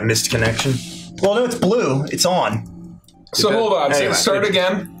like a missed connection? Well, no, it's blue. It's on. So hold on. Anyway. Start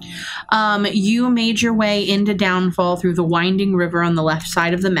again. You made your way into Downfall through the winding river on the left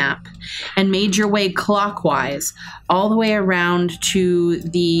side of the map and made your way clockwise all the way around to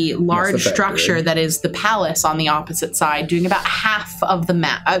the large structure that is the palace on the opposite side, doing about half of the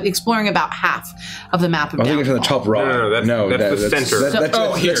map, exploring about half of the map of Downfall. I think it's on the top right. No, that's the center. That's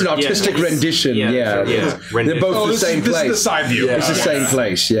an artistic rendition. Yeah. They're both the same place. This is the side view. It's the same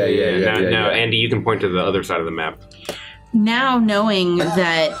place. Yeah. Now, Andy, you can point to the other side of the map. Now knowing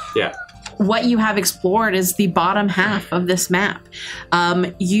that what you have explored is the bottom half of this map,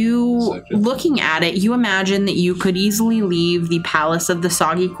 looking at it, you imagine that you could easily leave the palace of the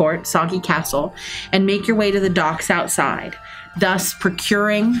Soggy Castle, and make your way to the docks outside, thus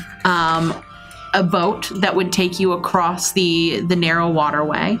procuring a boat that would take you across the narrow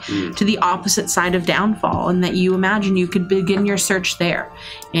waterway to the opposite side of Downfall, and that you imagine you could begin your search there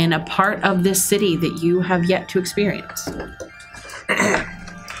in a part of this city that you have yet to experience.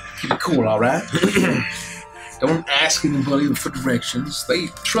 Keep it cool, all right? Don't ask anybody for directions. They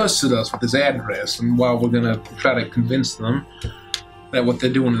trusted us with this address, and while we're gonna try to convince them that what they're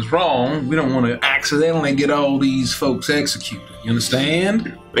doing is wrong, we don't want to accidentally get all these folks executed. You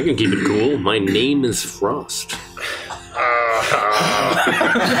understand? I can keep it cool. My name is Frost.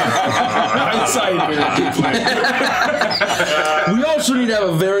 We also need to have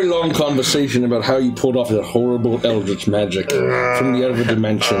a very long conversation about how you pulled off that horrible eldritch magic from the other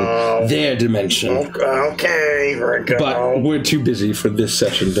dimension, their dimension. Okay, very good. But we're too busy for this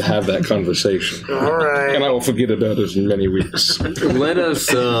session to have that conversation. All right. And I will forget about it in many weeks. Let us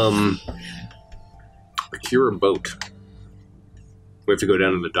procure a boat. We have to go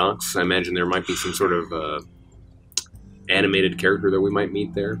down to the docks. I imagine there might be some sort of animated character that we might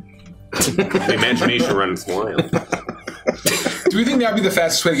meet there. The imagination runs wild. Do we think that would be the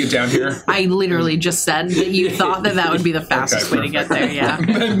fastest way to get down here? I literally just said that you thought that would be the fastest way to get there, yeah.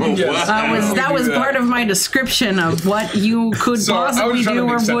 Yes. That was part of my description of what you could possibly do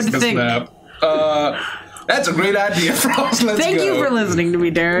or would think. That's a great idea, Frost. Let's Thank go. you for listening to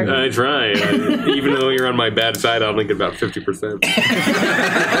me, Derek. I try. Even though you're on my bad side, I'll think about 50%.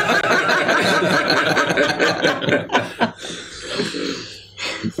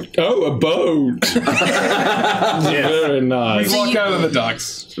 Oh, a boat. Very nice. We walk out of the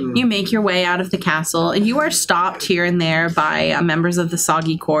docks. You make your way out of the castle, and you are stopped here and there by members of the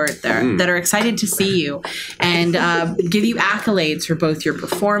Soggy Court that are excited to see you and give you accolades for both your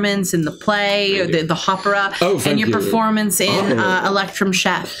performance in the play, or the opera, and your performance in Electrum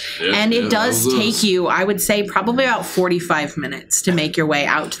Chef. And it does take you, I would say, probably about 45 minutes to make your way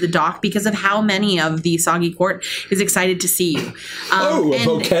out to the dock because of how many of the Soggy Court is excited to see you. A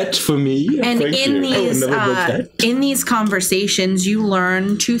bouquet for me. And Thank in you. these conversations, you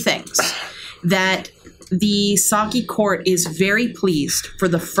learn two things: that the Soggy Court is very pleased for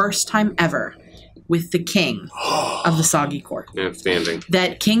the first time ever with the king of the Soggy Court. Outstanding.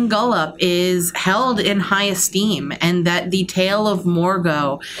 That King Gullop is held in high esteem, and that the tale of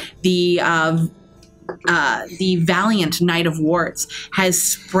Morgo, the valiant Knight of Warts, has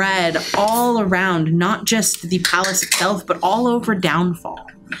spread all around, not just the palace itself, but all over Downfall.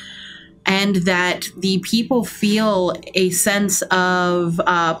 And that the people feel a sense of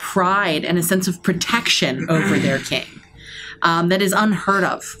pride and a sense of protection over their king that is unheard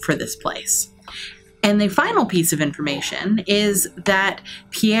of for this place. And the final piece of information is that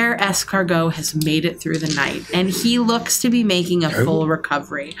Pierre Escargot has made it through the night, and he looks to be making a full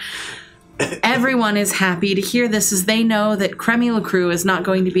recovery. Everyone is happy to hear this, as they know that Cremy Lacroix is not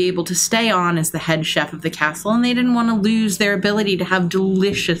going to be able to stay on as the head chef of the castle, and they didn't want to lose their ability to have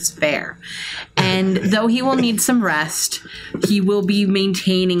delicious fare. And though he will need some rest, he will be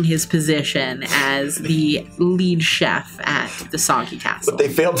maintaining his position as the lead chef at the Soggy Castle. What they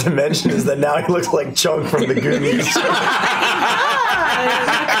failed to mention is that now he looks like Chunk from the Goonies.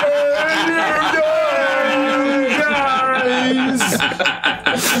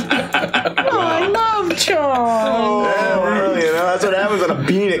 I love Chong. Yeah, well, you know, that's what happens when a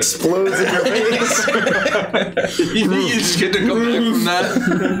bean explodes in your face. You think you just get to come back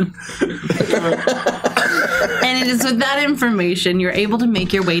from that? And it is with that information you're able to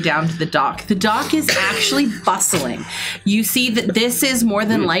make your way down to the dock. The dock is actually bustling. You see that this is more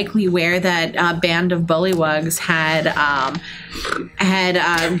than likely where that band of bullywugs had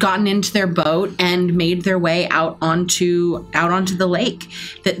gotten into their boat and made their way out onto the lake.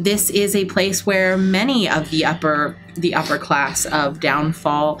 That this is a place where many of the upper class of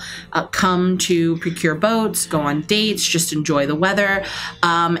Downfall come to procure boats, go on dates, just enjoy the weather.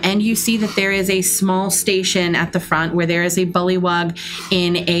 And you see that there is a small station at the front where there is a bullywug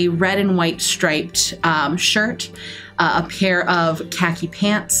in a red and white striped shirt, a pair of khaki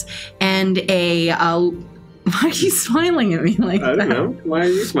pants, and a why are you smiling at me like that? I don't know. Why are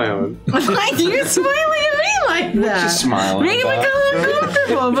you smiling? Why are you smiling at me like that? Just smiling. Making me feel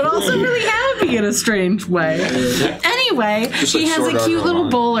uncomfortable, but also really happy in a strange way. Anyway, he has a cute little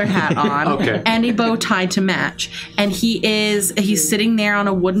bowler hat on and a bow tie to match. And he's sitting there on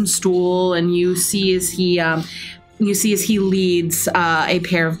a wooden stool, and you see as he leads a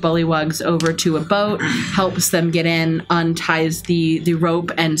pair of bullywugs over to a boat, helps them get in, unties the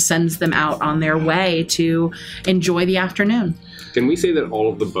rope, and sends them out on their way to enjoy the afternoon. Can we say that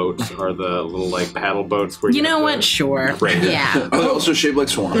all of the boats are the little, like, paddle boats? Where You know what? Sure. Yeah. Are they also shaped like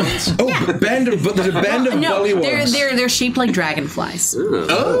swans? Oh, there's a band of No, bullywugs. they're shaped like dragonflies.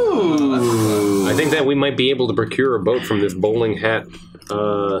 Oh. I think that we might be able to procure a boat from this bowling hat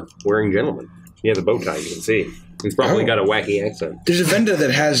wearing gentleman. He has a bow tie, you can see. He's probably got a wacky accent. There's a vendor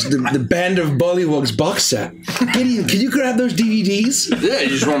that has the Band of Bullywugs box set. Gideon, can you grab those DVDs? Yeah, you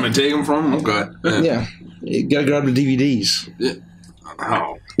just want me to take them from him? Okay. Yeah. You gotta grab the DVDs. Yeah.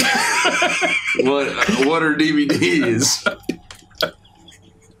 Oh. What are DVDs?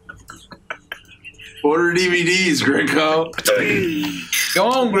 What are DVDs, Greco? Go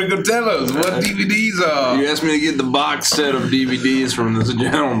on, Greco, tell us what DVDs are. You asked me to get the box set of DVDs from this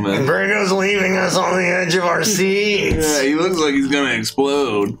gentleman. Greco's leaving us on the edge of our seats. Yeah, he looks like he's gonna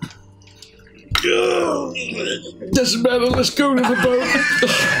explode. Doesn't matter, let's go to the boat.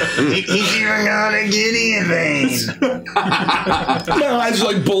 He's even got a Gideon vein. My eyes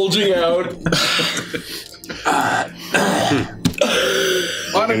like bulging out.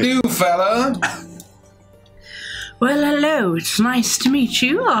 What to do, fella? Well, hello. It's nice to meet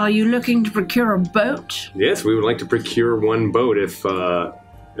you. Are you looking to procure a boat? Yes, we would like to procure one boat if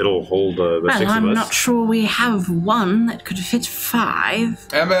it'll hold the Well, 6 of us. I'm not sure we have one that could fit 5.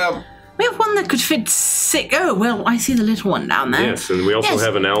 How about... We have one that could fit 6. Oh, well, I see the little one down there. Yes, and we also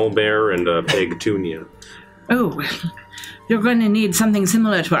have an owlbear and a petunia. Oh, well, you're going to need something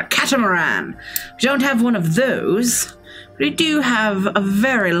similar to a catamaran. We don't have one of those, but we do have a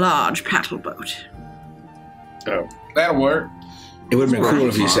very large paddle boat. Oh, that'll work. It would have been cool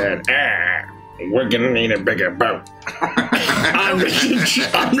if you said, we're gonna need a bigger boat. I'm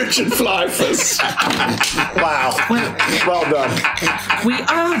Richard Flyfuss. Wow. Well done. We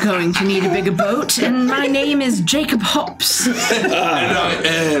are going to need a bigger boat, and my name is Jacob Hops. And I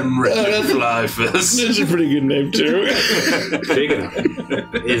am Richard Flyfuss. That's a pretty good name, too. Jacob,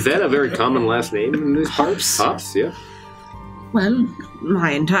 is that a very common last name in these parts? Hops, yeah. Well,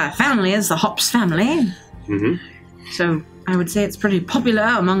 my entire family is the Hops family. Mm-hmm. So I would say it's pretty popular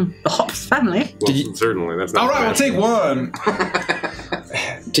among the Hops family. Well, certainly, that's not. All right, we'll take one.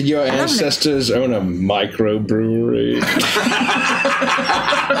 Did your ancestors own a microbrewery?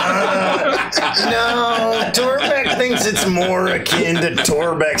 No, Torbeck thinks it's more akin to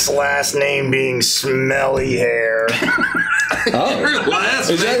Torbeck's last name being Smelly Hair. Oh,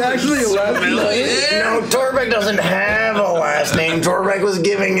 is that actually a last name? No, Torbeck doesn't have a last name. Torbeck was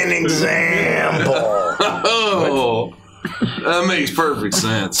giving an example. Oh, that makes perfect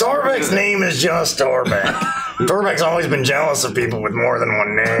sense. Torbeck's name is just Torbeck. Torbeck's always been jealous of people with more than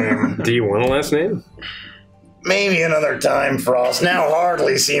one name. Do you want a last name? Maybe another time, Frost. Now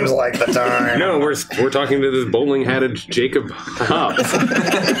hardly seems like the time. No, we're talking to this bowling-hatted Jacob Hops.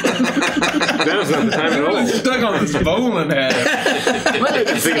 Now's not the time at all. Stuck on this bowling hat. Well, I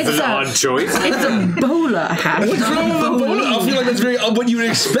think it's an odd choice. It's a bowler hat. What's wrong with a bowler? I feel like that's very what you would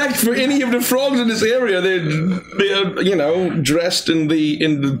expect for any of the frogs in this area. They're you know, dressed in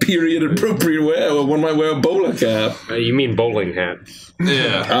the period appropriate wear. Or one might wear a bowler cap. You mean bowling hat?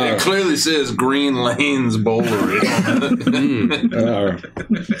 Yeah, it clearly says Green Lanes Bowlery.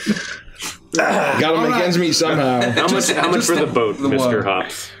 Gotta make ends meet somehow. How much for the boat, Mr.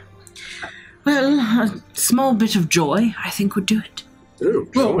 Hops? Well, a small bit of joy, I think, would do it. Ooh,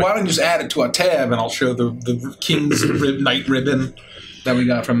 Well, why don't you just add it to our tab, and I'll show the King's Night ribbon that we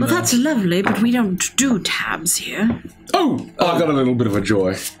got from Well, that's lovely, but we don't do tabs here. Oh, I got a little bit of a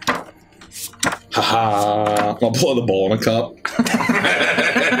joy. Haha! I'll pour the ball in a cup.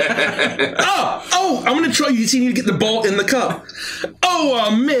 Oh! I'm gonna try. You see, you get the ball in the cup. Oh,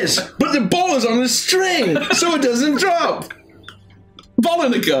 I miss, but the ball is on a string, so it doesn't drop. Ball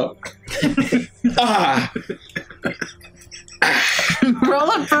in the cup.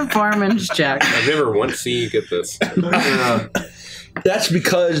 Roll a performance check. I've never once seen you get this. That's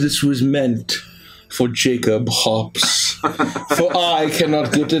because this was meant for Jacob Hops. For I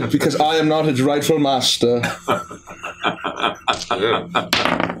cannot get it because I am not its rightful master.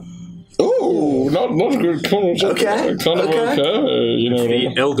 Oh, not good. Okay. Kind of okay. You know,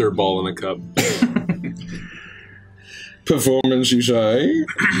 The elder ball in a cup. performance, you say?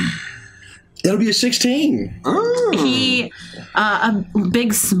 That'll be a 16. He, a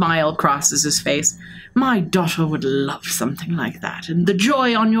big smile crosses his face. My daughter would love something like that, and the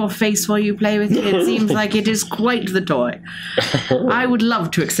joy on your face while you play with it seems like it is quite the toy. I would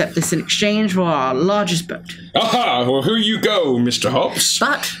love to accept this in exchange for our largest boat. Aha! Well, here you go, Mr. Hops.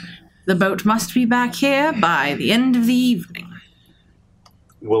 But the boat must be back here by the end of the evening.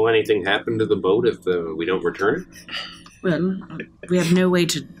 Will anything happen to the boat if we don't return it? Well, we have no way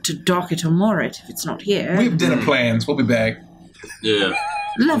to dock it or moor it if it's not here. We have dinner plans. We'll be back. Yeah.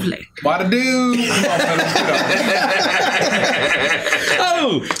 Lovely. What to do? Come on, fellas, get on.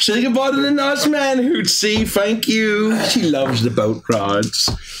 Oh, say goodbye to the nice man, Hootsy. Thank you. She loves the boat rides.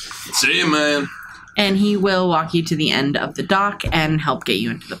 See you, man. And he will walk you to the end of the dock and help get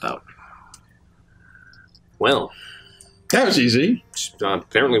you into the boat. Well, that was easy.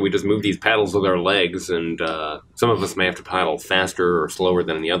 Apparently we just moved these paddles with our legs and some of us may have to paddle faster or slower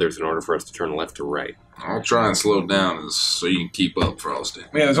than the others in order for us to turn left to right. I'll try and slow down so you can keep up, Frosty.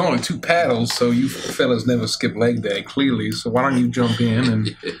 Yeah, there's only 2 paddles, so you fellas never skip leg day, clearly. So why don't you jump in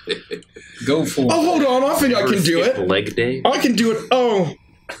and go for it? Oh, hold on. I think I can do it. Leg day? I can do it. Oh.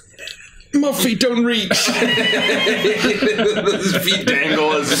 My feet don't reach. His feet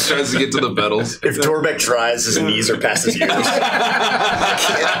dangle as he tries to get to the pedals. If Torbeck tries, his knees are past his ears.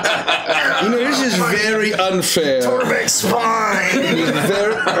 You know, this is very unfair. Torbeck's fine.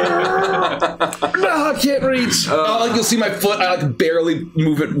 No, I can't reach. You'll see my foot. I barely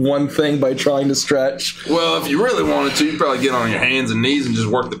move it one thing by trying to stretch. Well, if you really wanted to, you'd probably get on your hands and knees and just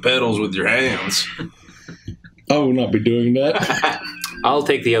work the pedals with your hands. I will not be doing that. I'll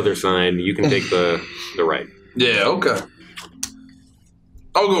take the other side. You can take the right. Yeah, okay.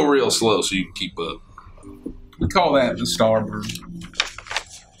 I'll go real slow so you can keep up. We call that the starboard.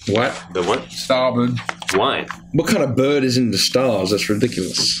 What? The what? Starboard. Why? What kind of bird is in the stars? That's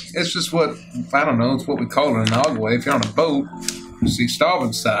ridiculous. It's just what, I don't know, it's what we call it in Ogway. If you're on a boat, you see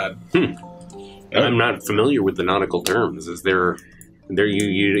starboard side. I'm not familiar with the nautical terms. Is there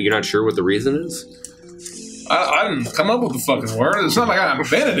you're not sure what the reason is? I didn't come up with the fucking word. It's not like I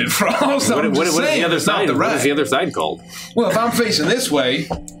invented it, Frost. What is the other side? What is the other side called? Well, if I'm facing this way,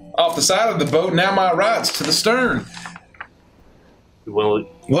 off the side of the boat, now my right's to the stern. Well,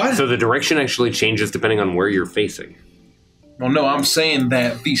 what? So the direction actually changes depending on where you're facing. Well, no, I'm saying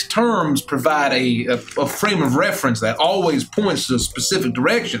that these terms provide a frame of reference that always points to a specific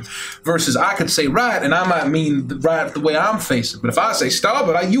direction, versus I could say right, and I might mean right the way I'm facing. But if I say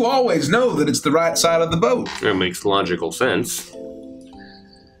starboard, you always know that it's the right side of the boat. It makes logical sense.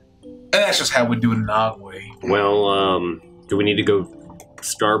 And that's just how we do it in Ogway. Well, do we need to go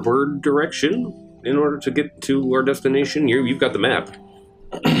starboard direction in order to get to our destination? You've got the map.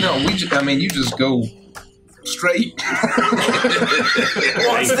 No, you just go straight.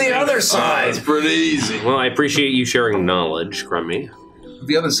 What's the other side? It's pretty easy. Well, I appreciate you sharing knowledge, Crummy.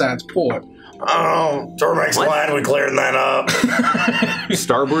 The other side's port. Oh, Torbeck's glad we cleared that up.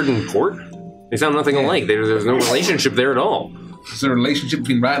 Starboard and port? They sound nothing alike. There's no relationship there at all. Is there a relationship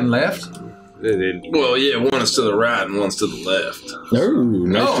between right and left? Well, yeah, one is to the right and one's to the left.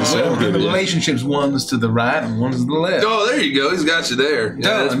 The relationship's one's to the right and one's to the left. Oh, there you go. He's got you there.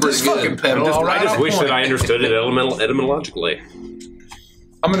 Yeah, that's pretty good. Fucking pedal. I just wish that I understood it etymologically.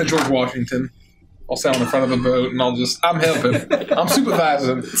 I'm in a George Washington. I'll sit on the front of the boat and I'm helping. I'm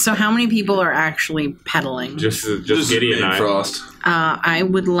supervising. So how many people are actually pedaling? Just Giddy and I. Frost. I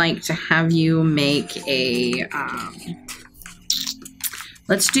would like to have you make a...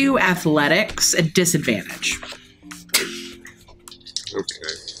 let's do athletics at disadvantage.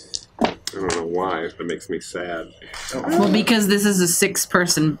 Okay. I don't know why. That makes me sad. Well, because this is a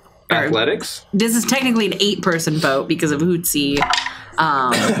 6-person... Athletics? This is technically an 8-person boat because of Hootsie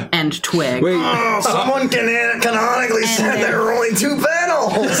and Twig. Wait. Someone canonically said there were only 2 panels.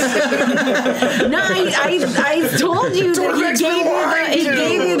 No, I told you that it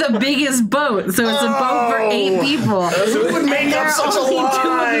gave you the biggest boat, so it's a boat for 8 people. Who would make up such a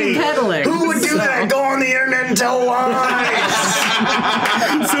lie? Pedaling, Who would do that? Go on the internet and tell lies.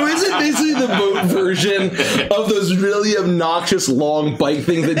 So is it basically the boat version of those really obnoxious long bike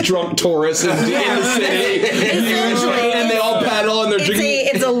things that drunk tourists in the city use, and they all paddle and they're drinking?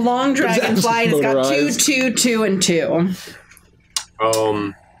 It's a long dragonfly. It's got 2, 2, 2, and 2.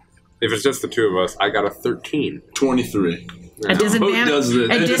 If it's just the 2 of us, I got a 13. 23. A disadvantage?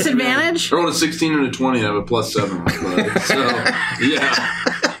 A disadvantage? I rolled a 16 and a 20. I have a +7. So, yeah.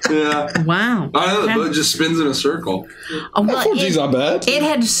 Yeah. Wow. I know, the boat just spins in a circle. Well, 4G's not bad. It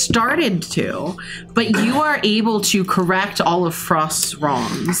had started to, but you are able to correct all of Frost's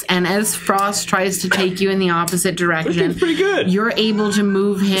wrongs. And as Frost tries to take you in the opposite direction, pretty good. You're able to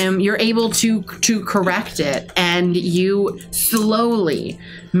move him. You're able to correct it, and you slowly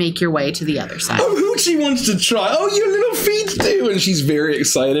make your way to the other side. Oh, Hoochie wants to try. Oh, your little feet do. And she's very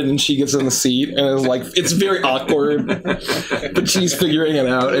excited, and she gets in the seat, and it's like, it's very awkward. But she's figuring it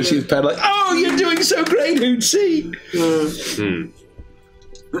out, and she's pedaling. Oh, you're doing so great, Hoochie.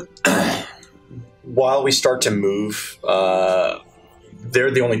 While we start to move,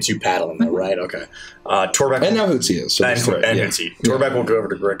 they're the only 2 paddling though, right? Okay. Torbeck and now Hootsie is. So Hootsie. Torbeck will go over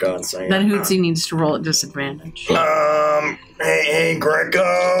to Greco and say... Then Hootsie needs to roll at disadvantage. Hey,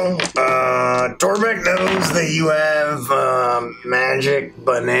 Greco. Torbeck knows that you have magic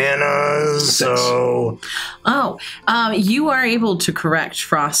bananas, so... You are able to correct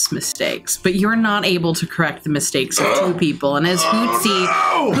Frost's mistakes, but you're not able to correct the mistakes of 2 people. And as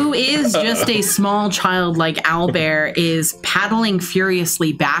Hootsie, who is just a small child like Owlbear, is paddling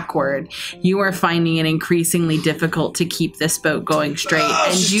furiously backward, you are finding finding it increasingly difficult to keep this boat going straight.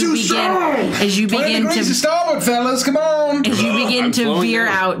 As you begin to starboard, fellas, come on. As you begin to veer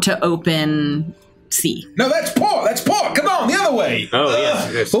out to open sea. No, that's port. That's port. Come on, the other way. Oh,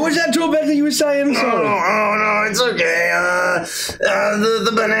 yes. What was that drawback that you were saying? Sorry. Oh, no, it's okay.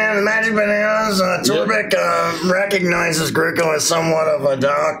 The banana, magic bananas, Torbeck recognizes Gricko as somewhat of a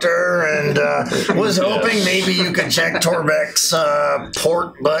doctor and was hoping maybe you could check Torbeck's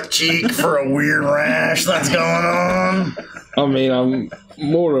port butt cheek for a weird rash that's going on. I mean, I'm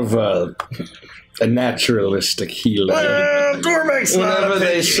more of a naturalistic healer. Torbeck's whenever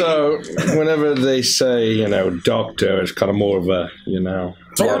they say, you know, doctor, it's kind of more of a, you know.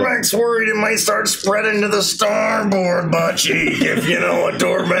 Torbeck's worried it might start spreading to the starboard butt cheek, if you know what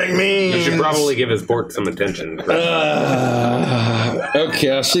Torbeck means. You should probably give his port some attention.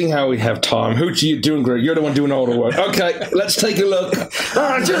 Okay, seeing how we have time. Hoochie, you're doing great. You're the one doing all the work. Okay, let's take a look.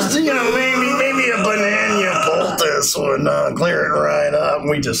 Just, you know, maybe a banana poultice would clear it right up.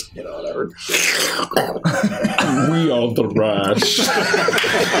 We just, you know, whatever. We are the rash.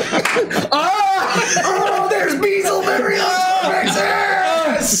 Oh, there's Beaselberry on Torbeck's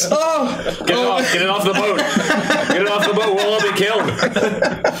ass! Get it off the boat. Get it off the boat. We'll all be killed.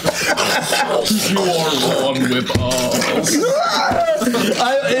 You are one with us.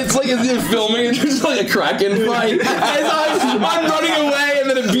 It's like as you're filming, it's just like a Kraken fight. As I'm running away, and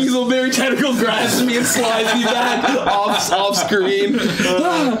then a Beaselberry tentacle grabs me and slides me back off screen.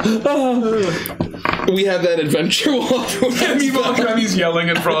 We have that adventure walk. He's yelling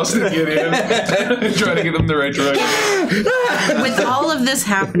at Frost and Gideon, trying to get them in the right direction. With all of this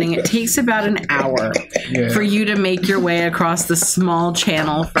happening, it takes about an hour for you to make your way across the small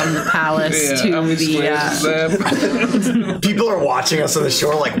channel from the palace to the. People are watching us on the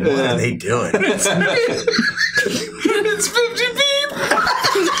shore like, what are they doing? It's 50 feet.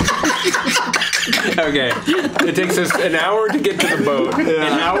 Okay. It takes us an hour to get to the boat,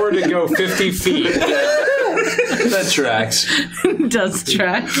 an hour to go 50 feet. That tracks. Does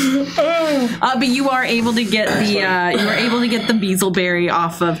track. But you are able to get the Beaselberry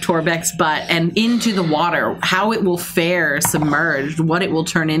off of Torbeck's butt and into the water. How it will fare submerged, what it will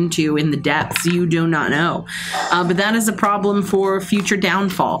turn into in the depths, you do not know. But that is a problem for future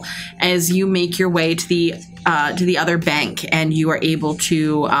downfall as you make your way to the other bank, and you are able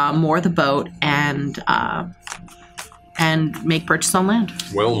to moor the boat and make purchase on land.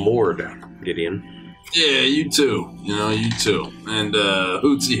 Well moored, Gideon. Yeah, you too. You too. And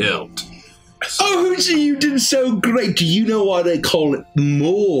Hootsy helped. Oh, Hoochie, you did so great. Do you know why they call it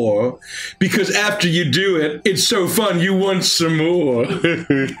more? Because after you do it, it's so fun, you want some more.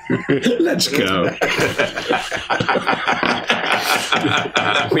 Let's go.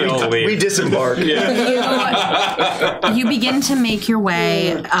 We disembark. You begin to make your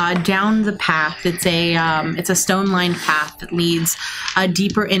way down the path. It's a stone-lined path that leads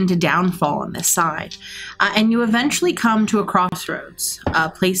deeper into downfall on this side. And you eventually come to a crossroads,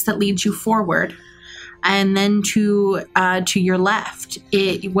 a place that leads you forward. And then to your left,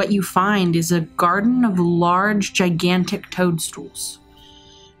 what you find is a garden of large, gigantic toadstools.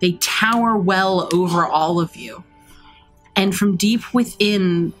 They tower well over all of you. And from deep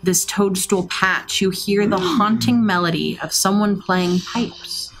within this toadstool patch, you hear the haunting melody of someone playing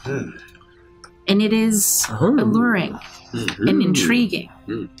pipes. And it is alluring and intriguing.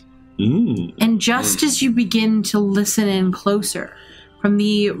 And just as you begin to listen in closer, from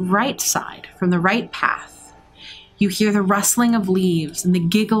the right side, from the right path, you hear the rustling of leaves and the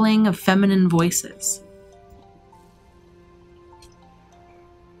giggling of feminine voices.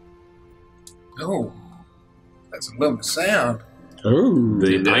 Oh, that's a lovely sound. Oh,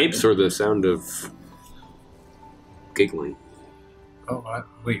 the pipes or the sound of giggling? Oh,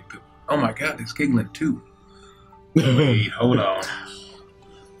 wait. Oh my God, there's giggling too. Wait, hold on.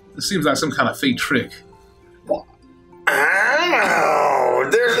 This seems like some kind of fake trick. Oh,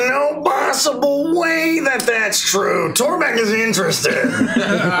 there's no possible way that's true. Torbeck is interested.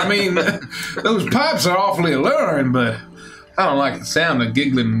 I mean, those pipes are awfully alluring, but I don't like the sound of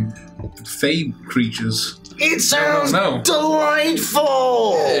giggling fey creatures. It sounds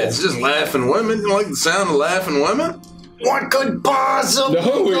delightful. Yeah, it's just laughing women. You like the sound of laughing women? What could possibly No, I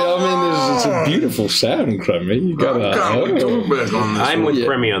mean, it's a beautiful sound, Crummy. You gotta. I'm with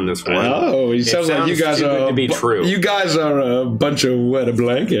Crummy on this one. Oh, it sounds like you guys are to be true. You guys are a bunch of wet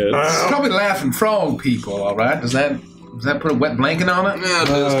blankets. It's probably laughing frog people, all right? Does that put a wet blanket on it? Yeah,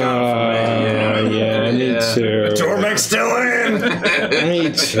 that's kind of funny. Yeah, me too. Torbeck's still in. Me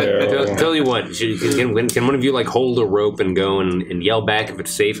too. Tell you what, can one of you like hold a rope and go and yell back if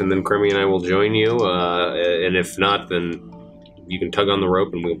it's safe, and then Crummy and I will join you? And if not, then You can tug on the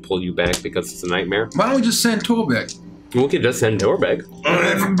rope and we'll pull you back because it's a nightmare. Why don't we just send Torbeck? We could just send Torbeck.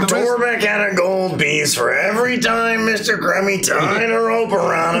 Torbeck had a gold piece for every time Mr. Crummy tied a rope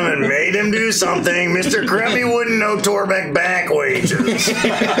around him and made him do something. Mr. Crummy wouldn't know Torbeck back wages.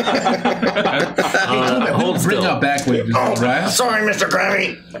 Hold Bring still. up back wages, all right? Sorry, Mr.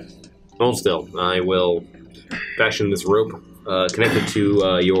 Crummy. Hold still. I will fashion this rope connected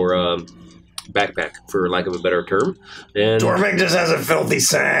to your backpack, for lack of a better term. And Torbeck just has a filthy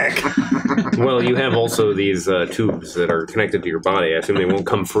sack. well, you have also these tubes that are connected to your body. I assume they won't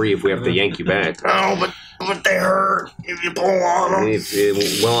come free if we have to yank you back. Oh, but they hurt if you pull on them.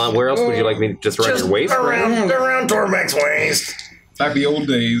 Well, where else would you like me to just around your waist? Around Torbeck's waist. Like the old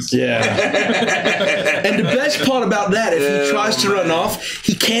days. Yeah. And the best part about that, if he tries to run off,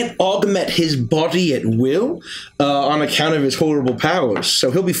 he can't augment his body at will on account of his horrible powers. So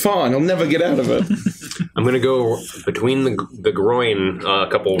he'll be fine. He'll never get out of it. I'm going to go between the groin a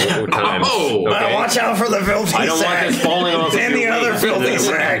couple times. Oh, okay? Watch out for the filthy sack. I don't want this falling off. And the other filthy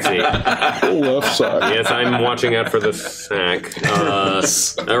sack. Left side. Yes, I'm watching out for the sack.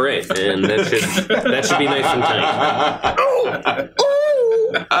 All right, and that should be nice and tight.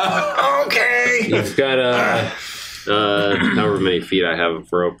 Okay. You've got however many feet I have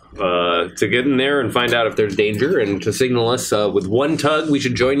of rope to get in there and find out if there's danger, and to signal us with one tug we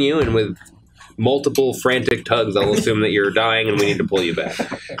should join you, and with multiple frantic tugs I'll assume that you're dying and we need to pull you back. Okay.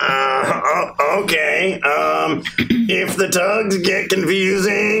 If the tugs get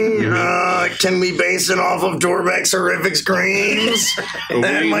confusing, can we base it off of Torbeck's horrific screams? We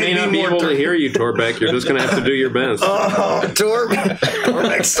may not be able to hear you, Torbeck. You're just going to have to do your best.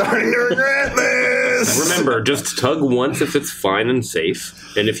 Torbeck's starting to regret this. Remember, just tug once if it's fine and safe,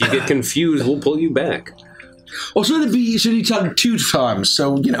 and if you get confused, we'll pull you back. Or should he tug 2 times?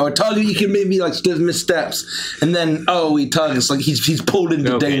 So, a tug, you can maybe does missteps, and then, he tugs, he's pulled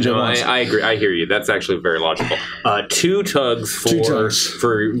into danger once. I agree. I hear you. That's actually very logical. 2 tugs for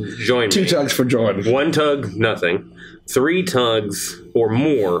join me. 2 tugs for join. 1 tug, nothing. 3 tugs or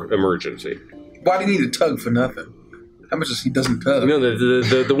more, emergency. Why do you need a tug for nothing? How much is he doesn't tug? No,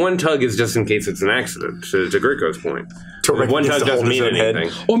 the 1 tug is just in case it's an accident, to Grieco's point. 1 tug doesn't mean anything.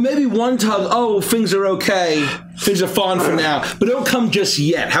 Or maybe 1 tug, things are okay, things are fine for now, but don't come just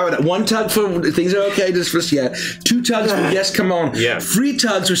yet. How about that? 1 tug for things are okay just yet. 2 tugs for yes, come on. Yeah. 3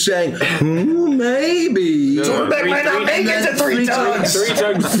 tugs for saying, maybe. Torbeck might not make it to 3 tugs. 3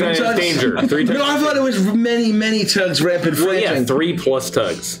 tugs danger. 3 tugs. No, I thought it was many tugs rampant frantic. Well, yeah, 3 plus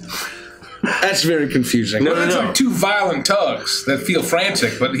tugs. That's very confusing. No. Like 2 violent tugs that feel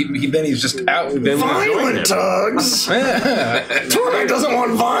frantic, but then he's just out. Violent tugs? Torbeck doesn't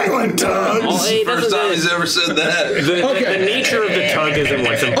want violent tugs. First time he's ever said that. The nature of the tug isn't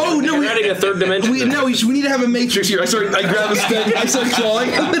what's important. You're adding a 3rd dimension. We need to have a matrix here. I grab a stick. I start clawing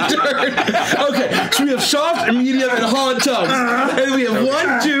in the dirt. Okay, so we have soft, medium, and hard tugs. And we have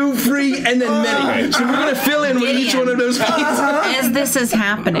 1, 2, 3, and then many. So we're going to fill in with each one of those pieces. As this is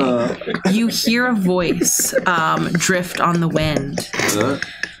happening, you hear a voice drift on the wind.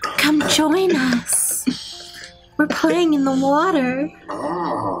 Come join us. We're playing in the water.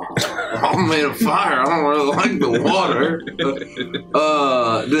 I'm made of fire. I don't really like the water.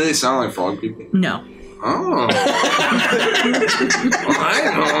 Do they sound like frog people? No. Oh.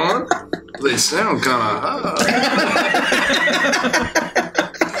 Hang on. They sound kind of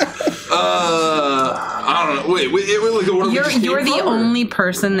I don't know. Wait, you're the only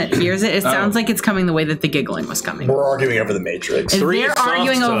person that hears it. It sounds like it's coming the way that the giggling was coming. We're arguing over the Matrix. If they're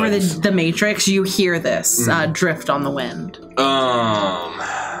arguing over the Matrix, you hear this drift on the wind.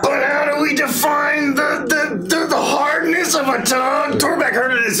 But how do we define the hardness of a tug? Torbeck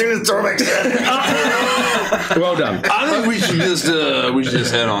heard it as soon as Torbeck said it. Well done. I think we should just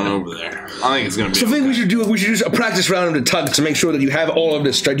head on over there. I think it's gonna be. So I think we should do a practice round of the tugs to make sure that you have all of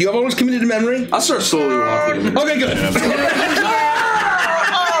this straight. Do you have all this committed to memory? I'll start slowly walking. Okay, good.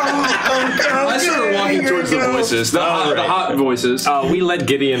 I started walking towards the voices, the hot voices. We let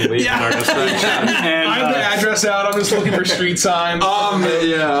Gideon leave in our distraction. And I have the address out. I'm just looking for street signs.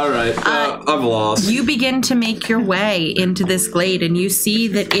 Yeah, all right. I've lost. You begin to make your way into this glade, and you see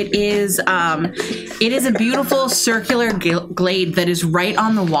that it is a beautiful circular glade that is right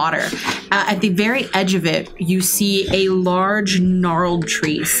on the water. At the very edge of it, you see a large gnarled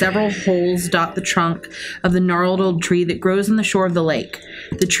tree. Several holes dot the trunk of the gnarled old tree that grows on the shore of the lake.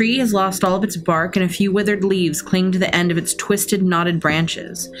 The tree has lost all of its bark, and a few withered leaves cling to the end of its twisted, knotted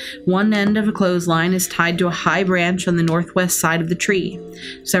branches. One end of a clothesline is tied to a high branch on the northwest side of the tree.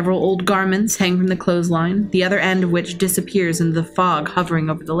 Several old garments hang from the clothesline, the other end of which disappears into the fog hovering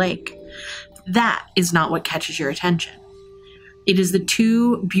over the lake. That is not what catches your attention. It is the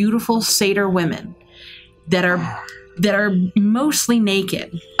two beautiful satyr women that are mostly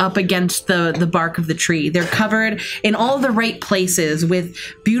naked up against the bark of the tree. They're covered in all the right places with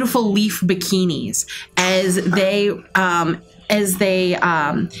beautiful leaf bikinis as they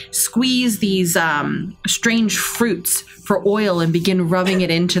squeeze these strange fruits for oil and begin rubbing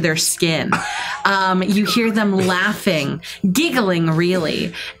it into their skin. You hear them laughing, giggling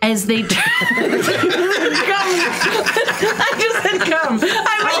really, as they come. I just said come.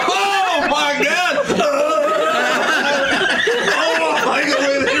 Oh my God!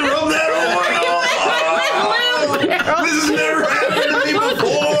 This has never happened to me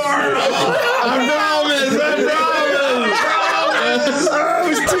before! I promise! It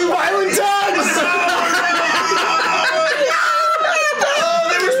was two violent tugs! Oh,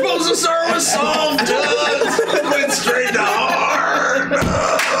 they were supposed to start with soft tugs! Went straight to hard!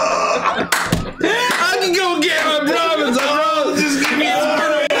 I can go get my promise! I promise! Just give me a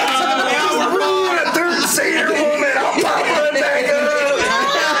word! We're rolling a third satyr woman! I'll pop her back up!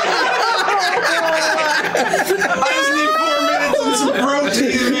 I just need 4 minutes and some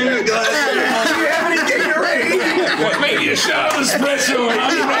protein in a glass. Do you have any Gatorade? Maybe a shot of espresso.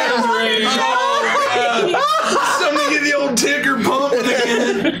 Somebody get the old ticker pumping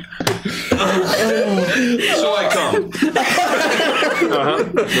again. So I come.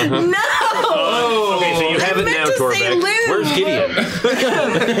 No! Oh, okay, so you have it now, Torbeck. Where's Gideon?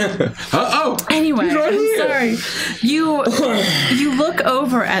 Anyway, I'm sorry. You look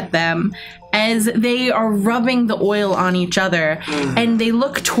over at them as they are rubbing the oil on each other, and they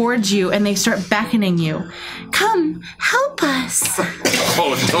look towards you and they start beckoning you. Come, help us.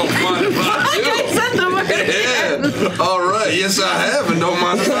 Oh, don't mind if I do. I said the word. Yeah. All right. Yes, I have, and don't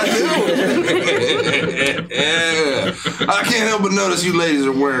mind if I do. Yeah. I can't help but notice you ladies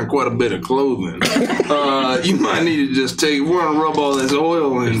are wearing quite a bit of clothing. You might need to just we're going to rub all this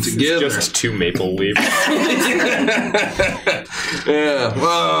oil in together. It's just 2 maple leaves. Yeah.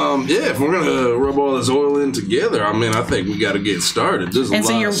 If we're going to rub all this oil in together, I mean, I think we got to get started. There's a And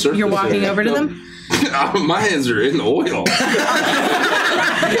lot so of you're walking over to them? My hands are in oil. Listen,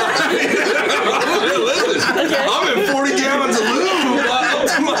 I'm in 40 gallons of lube.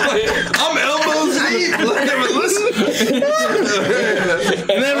 I'm elbows deep. Listen.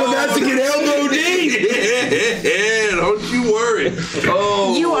 And then we're about to get elbow deep. Yeah, don't you worry.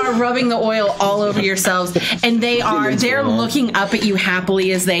 Oh. You are rubbing the oil all over yourselves, and they're looking up at you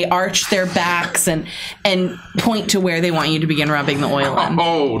happily as they arch their backs and point to where they want you to begin rubbing the oil in.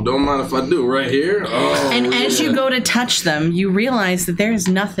 Oh, don't mind if I do right here. Oh, and as you go to touch them, you realize that there is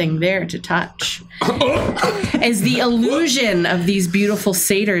nothing there to touch. As the illusion of these beautiful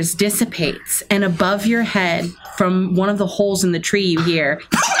satyrs dissipates, and above your head, from one of the holes in the tree, you hear,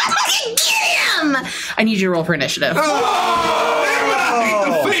 I need you to roll for initiative. Oh,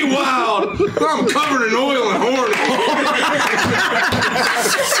 the Feywild! I'm covered in oil and horn.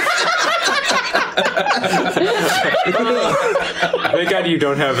 Thank God you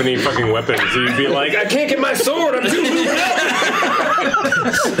don't have any fucking weapons. You'd be like, I can't get my sword. I'm too lubed up.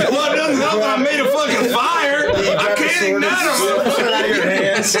 Well, it doesn't help that I made a fucking fire. I can't ignite them. Out of your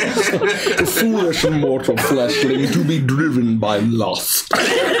hands. Foolish mortal fleshling to be driven by lust.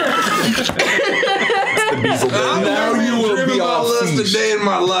 Now you will be our lust a day in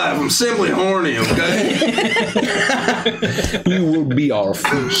my life. I'm simply horny, okay? You will be our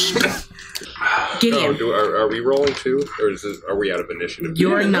feast. Gideon. Are we rolling too? Or are we out of initiative?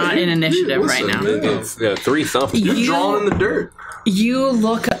 You're not in initiative right now. It's 3 something. You're drawn in the dirt. You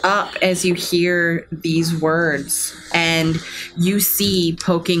look up as you hear these words, and you see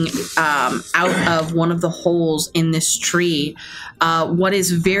poking out of one of the holes in this tree what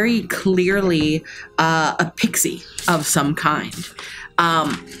is very clearly a pixie of some kind.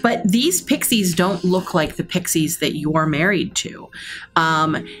 But these pixies don't look like the pixies that you're married to.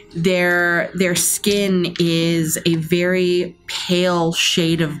 Their skin is a very pale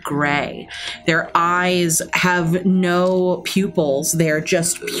shade of gray. Their eyes have no pupils. They're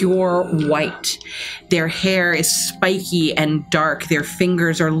just pure white. Their hair is spiky and dark. Their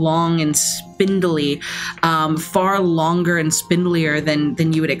fingers are long and spindly, far longer and spindlier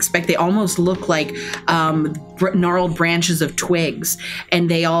than you would expect. They almost look like gnarled branches of twigs, and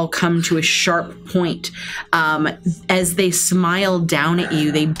they all come to a sharp point. As they smile down at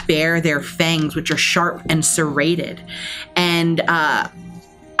you, they bare their fangs, which are sharp and serrated. And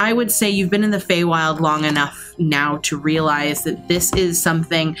I would say you've been in the Feywild long enough now to realize that this is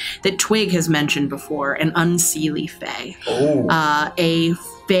something that Twig has mentioned before, an unseelie Fey. A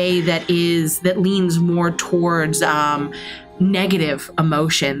Fey that leans more towards negative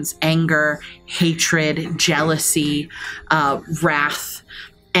emotions: anger, hatred, jealousy, wrath.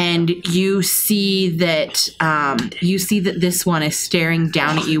 And you see that this one is staring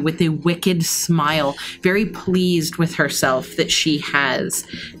down at you with a wicked smile, very pleased with herself that she has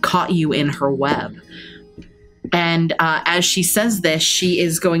caught you in her web. And as she says this, she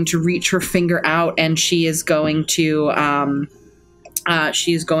is going to reach her finger out, and she is going to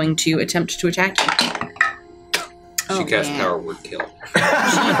attempt to attack you. She cast Power Word Kill.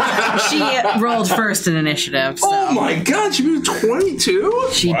 She rolled first in initiative. So. Oh my god, she moved 22?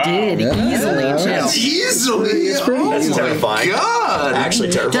 She did easily, too. That's easily. That's terrifying. God.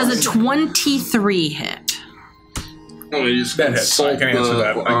 Actually terrifying. Does a 23 hit? Let me just That hits. I can answer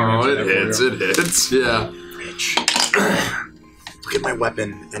that. It hits. Yeah. Rich. Look at my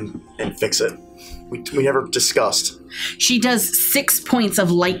weapon and fix it. We never discussed. She does 6 points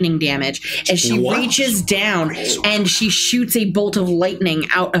of lightning damage as she reaches down and she shoots a bolt of lightning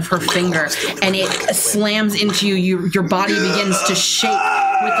out of her finger, and it slams into you. Your body begins to shake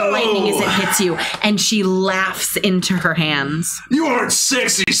with the lightning as it hits you, and she laughs into her hands. You aren't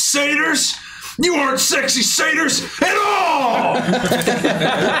sexy satyrs! You aren't sexy satyrs at all!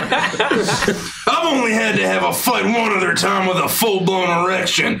 I've only had to have a fight one other time with a full-blown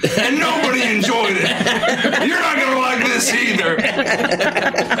erection, and nobody enjoyed it. You're not gonna like this either.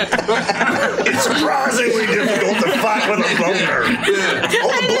 It's surprisingly difficult to fight with a boner. Yeah.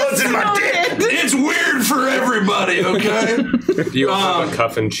 All the blood's in my dick. It's weird for everybody, okay? Do you also have a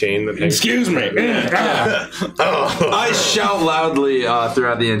cuff and chain that hangs? Excuse me. I shout loudly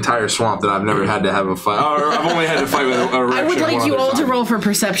throughout the entire swamp that I've never had to have a fight. Or I've only had to fight with a erection. I would like you all to time. roll for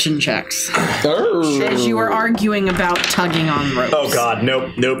perception checks as you are arguing about tugging on ropes. Oh god,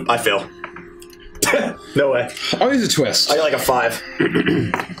 nope, I fail. No way. I'll use a twist. I got like a 5.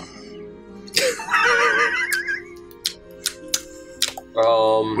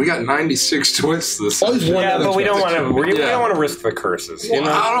 We got 96 twists this I'll use one Yeah, other but we don't twist. want to. We don't want to risk the curses. You Well,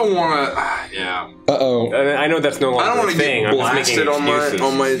 know? I don't want to. Yeah. Uh-oh. I know that's no I don't longer want a to thing. get I'm just making blasted excuses.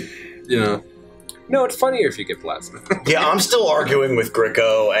 on my, you know. No, it's funnier if you get blasted. Yeah, I'm still arguing with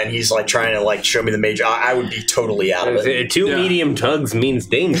Gricko, and he's like trying to like show me the major. I would be totally out of it. Two medium tugs means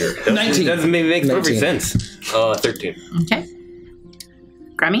danger. 19. Doesn't make perfect 19. sense. 13. Okay.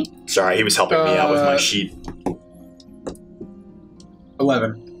 Grammy? Sorry, he was helping me out with my sheet.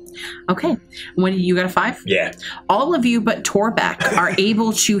 11. Okay. When you got a 5? Yeah. All of you but Torbeck are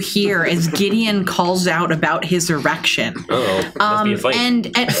able to hear as Gideon calls out about his erection. Uh-oh. Must be a fight. And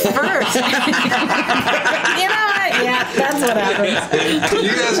at first, you know what? Yeah, that's what happens.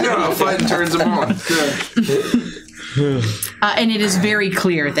 You guys know, fighting turns them on. Yeah. And it is very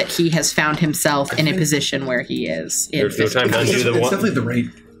clear that he has found himself in a position where he is. There's no time to undo It's the one. definitely the rate.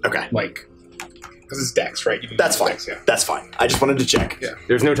 Okay. Like, because it's Dex, right? You can That's use fine. Dex, yeah. That's fine. I just wanted to check. Yeah.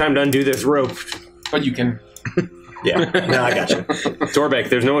 There's no time to undo this rope. But you can. Yeah. No, I got you. Torbeck,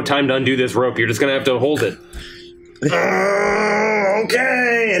 there's no time to undo this rope. You're just going to have to hold it.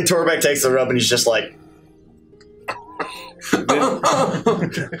 Okay. And Torbeck takes the rope, and he's just like, Gideon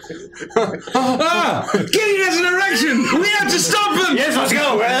has an erection! We have to stop him! yes, let's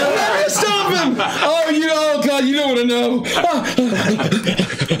go. We have to stop him! Oh God, you don't want to know.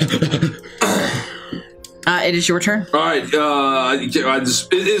 It is your turn. All right.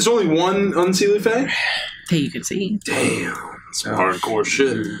 It's only one Unseelie Fae? That you can see. Damn. Some hardcore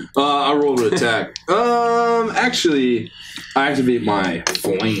shit. I roll to attack. Actually, I activate my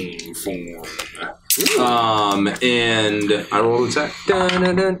flame form. And I roll to attack.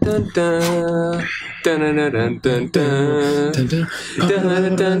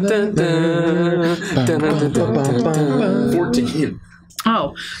 14.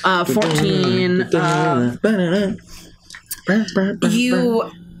 Oh, 14.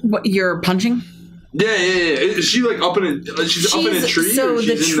 You're punching? Yeah. Is she like up in a? She's up in a tree. So or the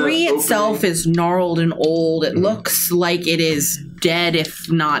she's in the tree itself opening? is gnarled and old. It looks like it is dead, if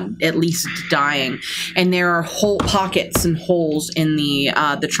not at least dying. And there are whole pockets and holes in the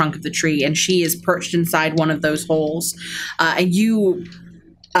trunk of the tree. And she is perched inside one of those holes. And you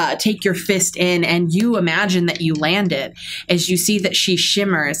take your fist in, and you imagine that you land it as you see that she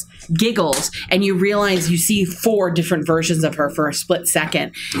shimmers, giggles, and you realize you see 4 different versions of her for a split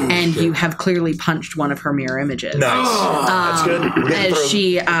second, and you have clearly punched one of her mirror images. Nice. That's good. We're getting As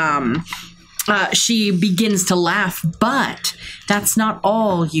through. she begins to laugh, but that's not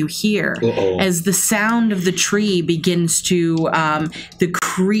all you hear. As the sound of the tree begins to, the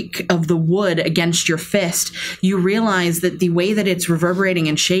creak of the wood against your fist, you realize that the way that it's reverberating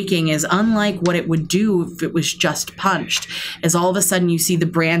and shaking is unlike what it would do if it was just punched. As all of a sudden you see the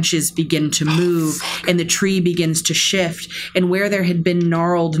branches begin to move and the tree begins to shift, and where there had been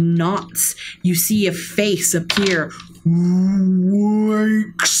gnarled knots, you see a face appear.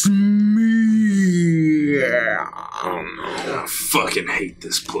 Wakes me. Oh no! I fucking hate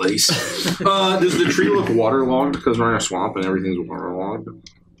this place. Does the tree look waterlogged because we're in a swamp and everything's waterlogged?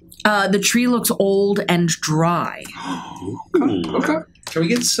 The tree looks old and dry. Okay. Can we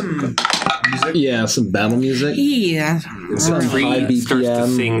get some music? Yeah, some battle music. Yeah. Some high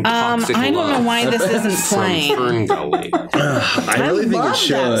BPM. I don't know why this isn't playing. I really think it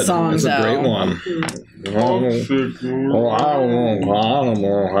should. That song, it's a great one.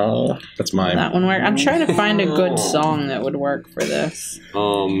 That's mine. That one work. I'm trying to find a good song that would work for this.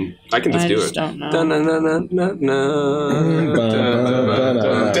 I can just do it. Don't know. No,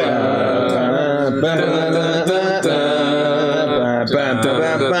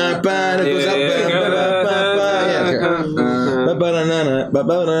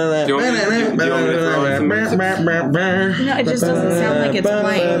 it just doesn't sound like it's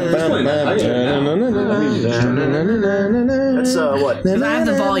playing. That's what? Because I have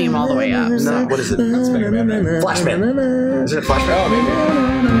the volume all the way up. No, what is it? That's Mega Man. Flashman. Is it a Flashman? Oh, maybe.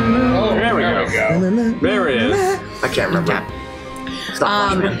 Oh, there we go. There it is. I can't remember. Okay.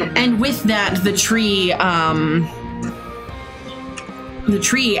 And with that, the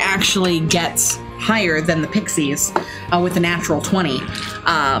tree actually gets higher than the pixies with a natural 20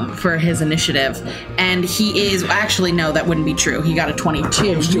 for his initiative. And he is... Actually, no, that wouldn't be true. He got a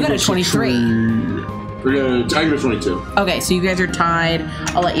 22. You got a 23. I got a 22. Okay, so you guys are tied.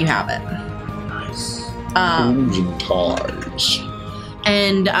 I'll let you have it. Nice.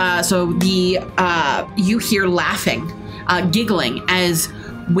 And so you hear laughing, giggling, as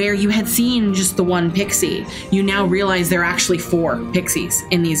where you had seen just the one pixie, you now realize there are actually 4 pixies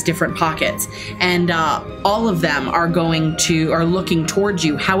in these different pockets, and all of them are looking towards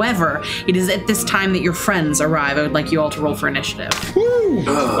you. However, it is at this time that your friends arrive. I would like you all to roll for initiative.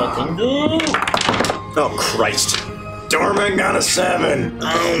 Oh, Christ. Dorman got a 7.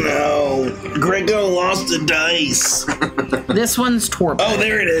 Oh no. Grego lost the dice. This one's Torbeck. Oh,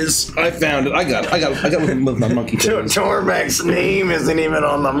 there it is. I found it. I got it with my monkey toes. Torbeck's name isn't even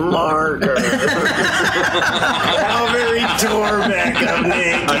on the marker. How very Torbeck of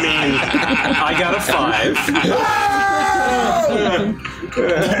me. I mean, I got a 5.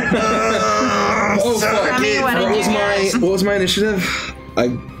 Oh, fuck. What was my initiative? I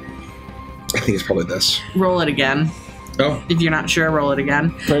think it's probably this. Roll it again. Oh. If you're not sure, roll it again.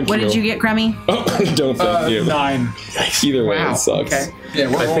 What did you get, Cremmy? Oh, don't thank you. 9. Either way, Wow. it sucks. Okay. Yeah,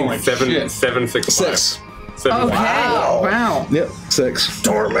 we're I rolling. think 7, 6, 5. 6. 7. Okay. Wow. Yep, 6.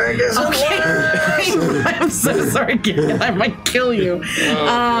 Torbeck is Okay. I'm so sorry, Gideon. I might kill you.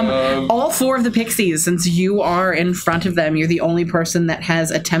 All 4 of the pixies, since you are in front of them, you're the only person that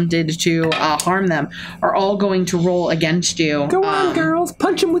has attempted to harm them, are all going to roll against you. Go on, girls.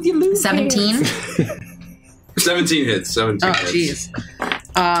 Punch him with your loot. 17. 17 hits. 17 Oh, hits. jeez.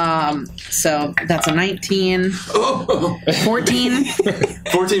 So that's a 19. 14.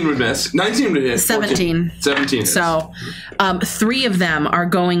 14 would miss. 19 would hit. 17. 17 hits. So, 3 of them are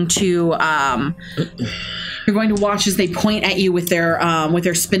going to, you're going to watch as they point at you with their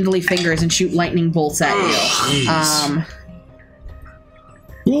spindly fingers and shoot lightning bolts at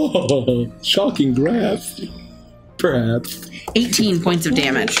you. Shocking graph. Perhaps. 18 points of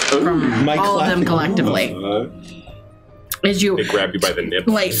damage from all of them collectively. As you They grab you by the nip.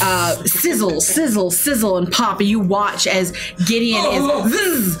 like sizzle, sizzle, sizzle, and pop, and you watch as Gideon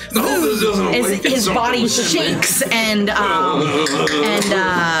is as his body shakes and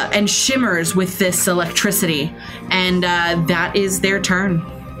shimmers with this electricity, and that is their turn.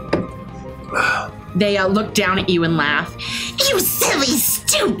 They look down at you and laugh. You silly,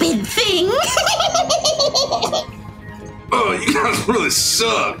 stupid thing! Oh, you guys really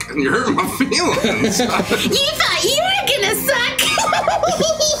suck, and you hurt my feelings. You thought you were gonna suck!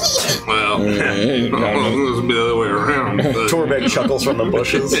 Well, it was the other way around. Torbeck chuckles from the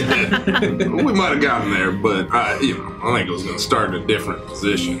bushes. We might have gotten there, but I think it was going to start in a different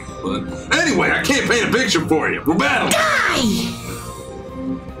position. But anyway, I can't paint a picture for you. We're battling. Die!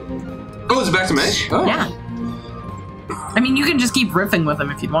 Oh, is it back to me? Oh. Yeah. I mean, you can just keep riffing with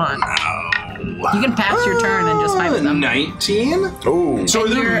them if you want. You can pass your turn and just fight with them. 19? Oh. So are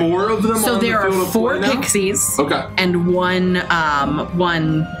there more of them So on there the field are of 4 play now? pixies. Okay. And one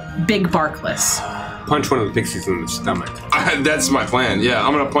Big Barkless. Punch one of the pixies in the stomach. That's my plan. Yeah,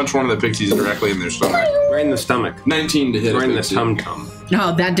 I'm gonna punch one of the pixies directly in their stomach. Right in the stomach. 19 to hit. Right in the tum-tum.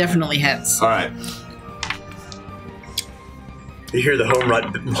 No, that definitely hits. All right. You hear the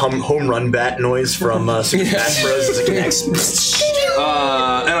home run bat noise from Super Smash Bros. As it connects.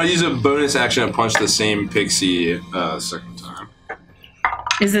 And I'll use a bonus action to punch the same pixie second time.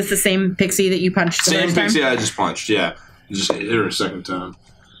 Is this the same pixie that you punched the Same first time? pixie I just punched, yeah. Just hit her a second time.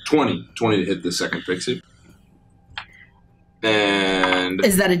 20 to hit the second pixie. And...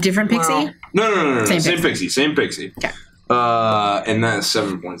 Is that a different pixie? No. Same Same pixie. Okay. And that's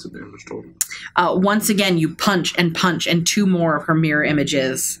 7 points of damage total. Once again, you punch, and 2 more of her mirror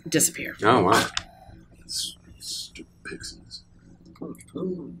images disappear. Oh, wow. Stupid pixies.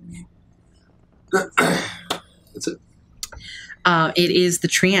 That's it. It is the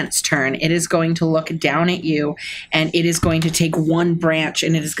treant's turn. It is going to look down at you, and it is going to take one branch,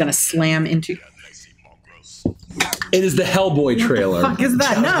 and it is going to slam into... It is the Hellboy trailer. What the fuck is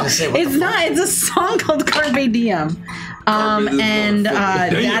that? No, it's not. It's a song called Carpe Diem.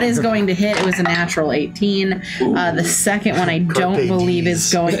 That is going to hit. It was a natural 18. The second one I don't believe is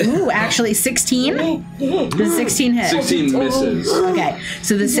going... Ooh, actually 16? The 16 hit. 16 misses. Okay,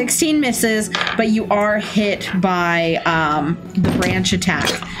 so the 16 misses, but you are hit by the branch attack.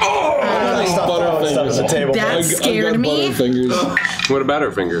 That scared me. What about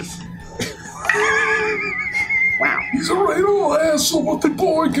her fingers? Wow. He's a right old asshole, but the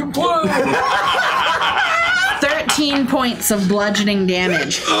boy can play. 13 points of bludgeoning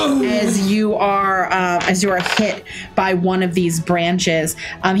damage as you are hit by one of these branches.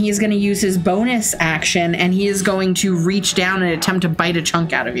 He is going to use his bonus action, and he is going to reach down and attempt to bite a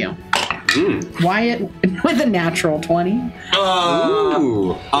chunk out of you. Wyatt with a natural 20.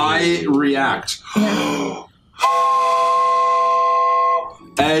 Ooh. I react. Yeah.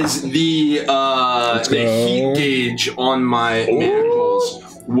 As the heat gauge on my manacles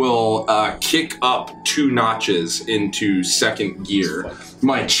will kick up 2 notches into second gear.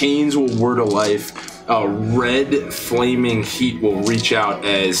 My chains will whir to life. Red flaming heat will reach out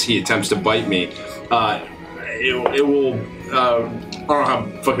as he attempts to bite me. It will... I don't know how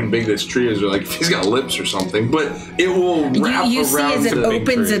fucking big this tree is, or like if he's got lips or something, but it will wrap you see around as it the big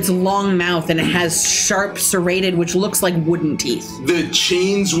opens tree. its long mouth, and it has sharp serrated, which looks like wooden teeth. The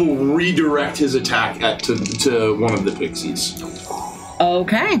chains will redirect his attack to one of the pixies.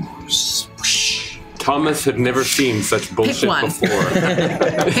 Okay. Thomas had never seen such bullshit before.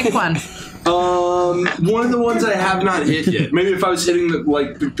 Pick one. One of the ones I have not hit yet. Maybe if I was hitting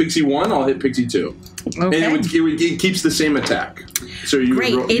the Pixie 1, I'll hit Pixie 2. Okay. And it keeps the same attack. So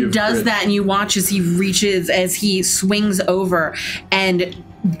Great. It does that, and you watch as he swings over and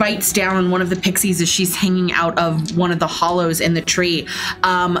bites down on one of the pixies as she's hanging out of one of the hollows in the tree.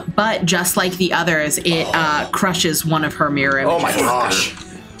 But just like the others, it crushes one of her mirror images. Oh my gosh.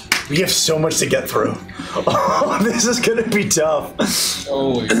 We have so much to get through. Oh, this is gonna be tough.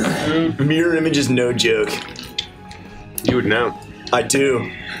 Holy shit. Mirror image is no joke. You would know. I do.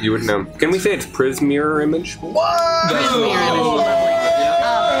 You would know. Can we say it's Prism mirror image? What? Prism mirror image. Lovely.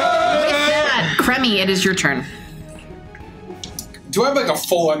 With that, Kremi, it is your turn. Do I have like a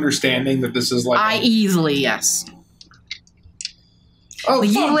full understanding that this is like... yes. Oh,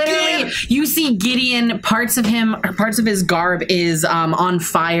 you literally, you see Gideon, parts of his garb is on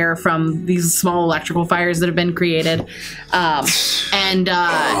fire from these small electrical fires that have been created, and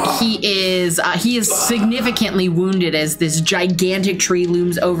he is significantly wounded as this gigantic tree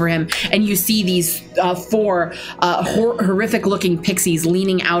looms over him, and you see these 4 horrific-looking pixies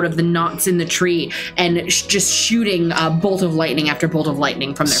leaning out of the knots in the tree and just shooting bolt of lightning after bolt of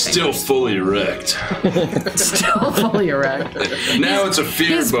lightning from their fingers. Still fully erect. Still fully erect. Now it's a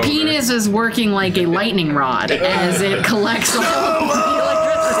fear His boner. penis is working like a lightning rod as it collects all of the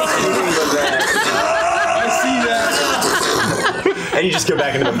electricity. I see that. And you just go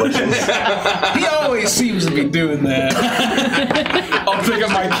back into the bushes. He always seems to be doing that. I'll pick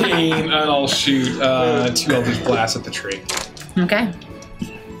up my cane and I'll shoot 2 Eldritch Blasts at the tree. Okay.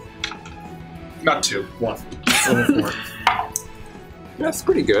 Not 2, 1. Over 4. That's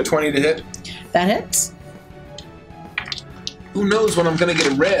pretty good. 20 to hit. That hits. Who knows when I'm gonna get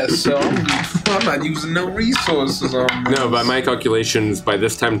a rest, so I'm not using no resources on this. No, by my calculations, by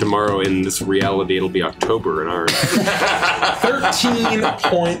this time tomorrow in this reality, it'll be October in ours. 13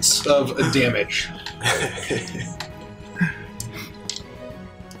 points of damage.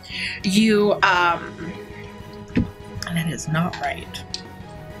 You, that is not right.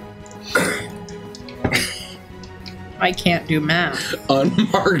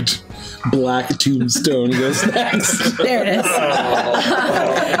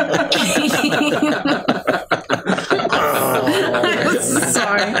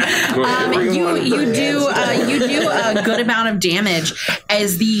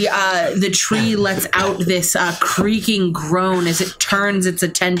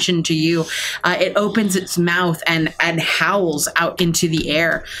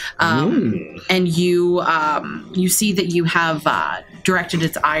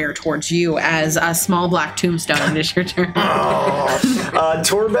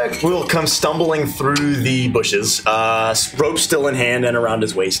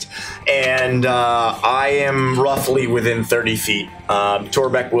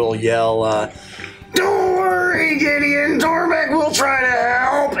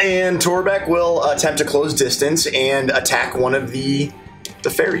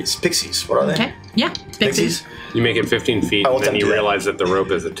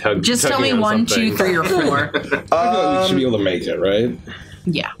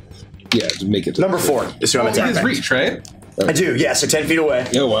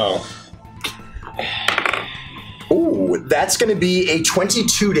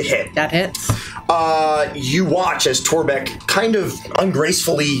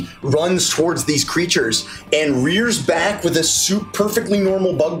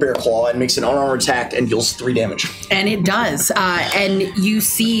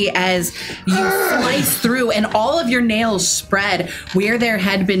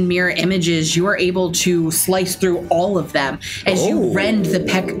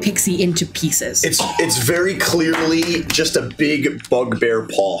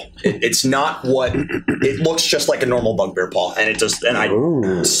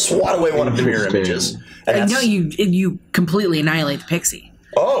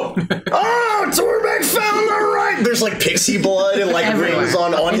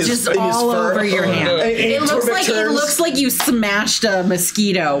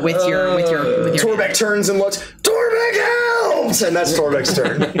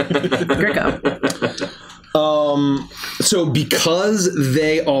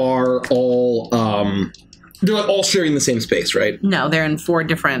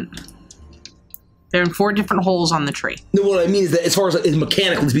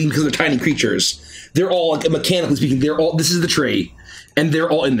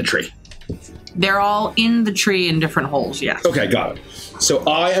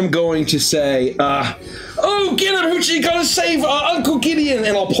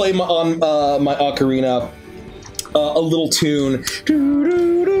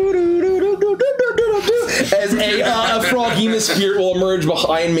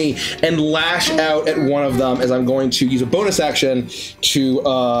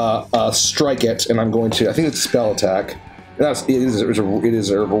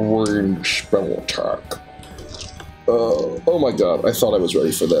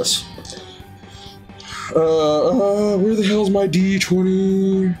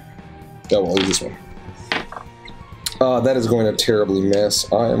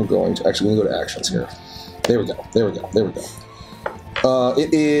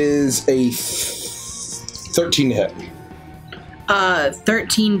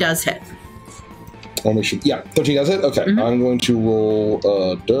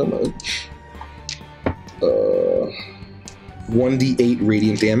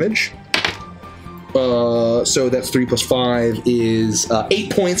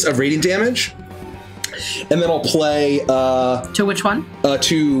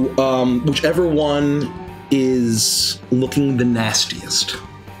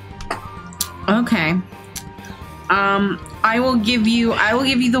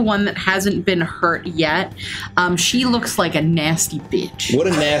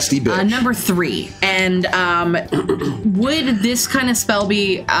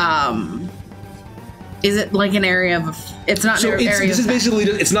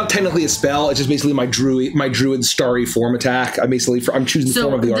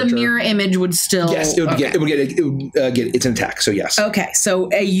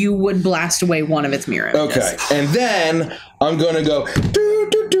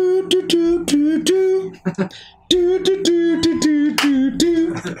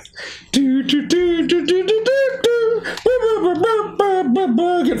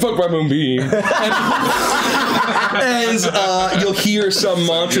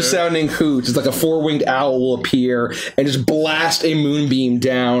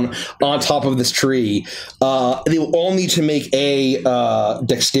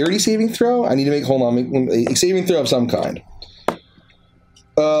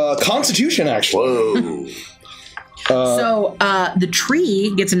 So the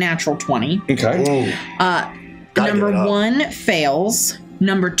tree gets a natural 20. Okay. Number 1 fails.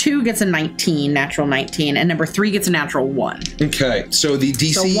 Number 2 gets a 19, natural 19, and number 3 gets a natural 1. Okay. So the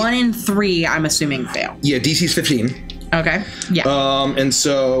DC. So 1 and 3, I'm assuming, fail. Yeah, DC's 15. Okay. Yeah. And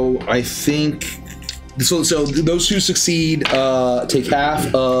so I think. So those who succeed take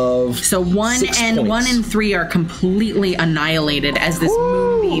half of. So 1 and 3 are completely annihilated as this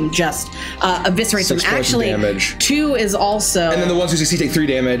moonbeam just eviscerates 6 them. points of Actually, damage. 2 is also. And then the ones who succeed take 3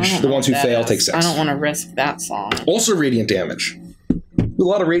 damage. The ones who fail take 6. I don't want to risk that song. Also radiant damage. A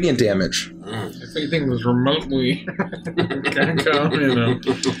lot of radiant damage. If anything was remotely gonna come,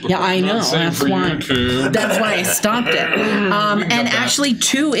 Yeah, I know. That's why I stopped it. And actually,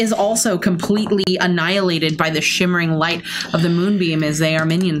 2 is also completely annihilated by the shimmering light of the moonbeam, as they are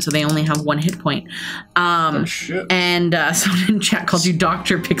minions, so they only have 1 hit point. And someone in chat called you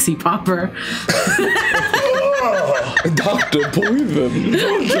Dr. Pixie Popper. Dr. Poison.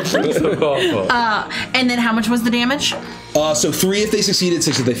 And then how much was the damage? So 3 if they succeeded,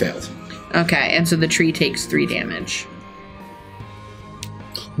 6 if they failed. Okay, and so the tree takes 3 damage.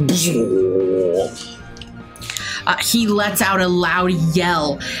 He lets out a loud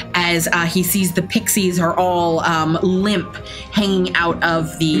yell as he sees the pixies are all limp, hanging out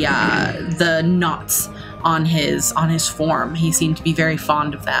of the knots on his form. He seemed to be very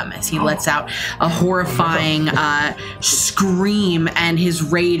fond of them as he lets out a horrifying scream, and his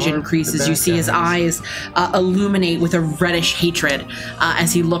rage increases. You see his eyes illuminate with a reddish hatred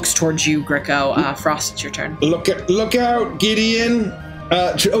as he looks towards you, Gricko. Frost, it's your turn. Look out, Gideon.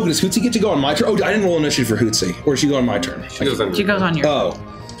 Does Hootsie get to go on my turn? Oh, I didn't roll initiative for Hootsie. Or she go on my turn? She goes on your turn. Are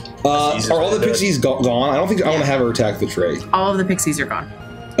all the pixies gone? I don't think I want to have her attack the tree. All of the pixies are gone.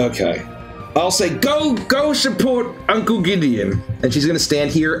 Okay. I'll say, go support Uncle Gideon. And she's going to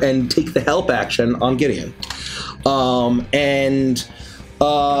stand here and take the help action on Gideon. And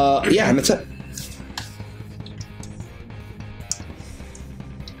that's it.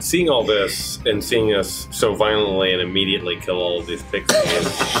 Seeing all this and seeing us so violently and immediately kill all of these pixies,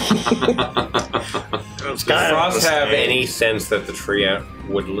 does Frost have any sense that the tree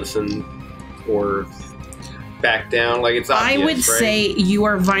would listen or back down? Like, it's obvious, I would say you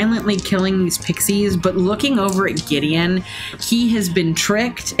are violently killing these pixies, but looking over at Gideon, he has been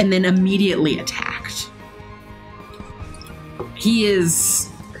tricked and then immediately attacked. He is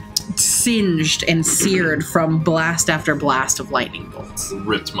singed and seared from blast after blast of lightning bolts.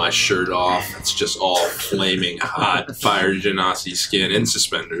 Ripped my shirt off. It's just all flaming hot fire genasi skin and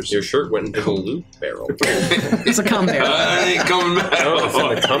suspenders. Your shirt went into the loot barrel. It's a cum barrel. It ain't coming back. Oh, it's in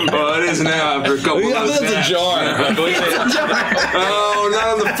the cum barrel. Oh, it is now after a couple of that's a jar. Oh, not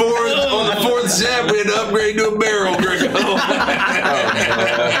on the fourth zap, we had to upgrade to a barrel.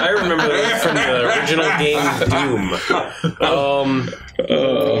 I remember that from the original game Doom.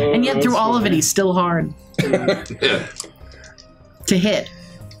 And yet through all of it, he's still hard Yeah. to hit.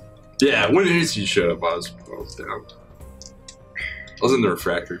 Yeah, when you showed up, I was down. I was in the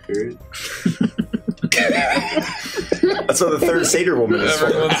refractory period. That's what the third satyr woman is for.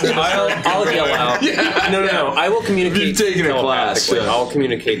 I'll yell out. Yeah. No. I will communicate taking a class. telepathically. I'll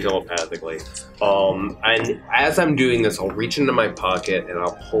communicate telepathically. And as I'm doing this, I'll reach into my pocket and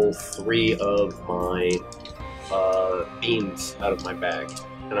I'll pull 3 of my beans out of my bag.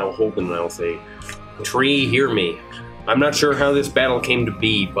 And I'll hold them and I'll say, "Tree, hear me. I'm not sure how this battle came to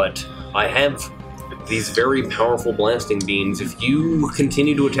be, but I have these very powerful blasting beams. If you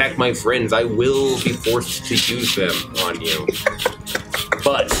continue to attack my friends, I will be forced to use them on you.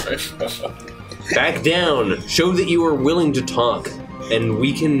 But back down. Show that you are willing to talk, and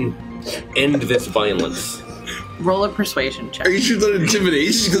we can end this violence." Roll a persuasion check. Are you sure that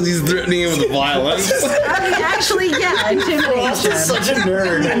intimidation because he's threatening him with violence? Actually, yeah, Frost intimidation. is such a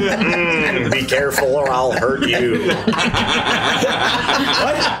nerd. Be careful or I'll hurt you.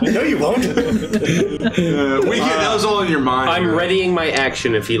 What? No, you won't. That was all in your mind. I'm readying my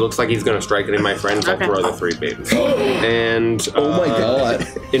action. If he looks like he's going to strike any of my friends, I'll throw the 3 babies. And oh my god.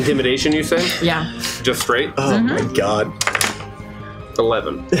 Intimidation, you say? Yeah. Just straight? Oh my god.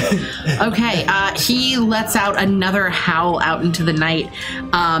 11. Okay, he lets out another howl out into the night,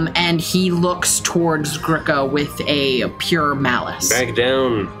 and he looks towards Gricko with a pure malice. Back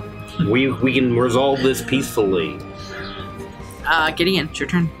down. We can resolve this peacefully. Gideon, it's your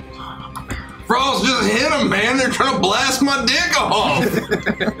turn. Frost, just hit him, man. They're trying to blast my dick off.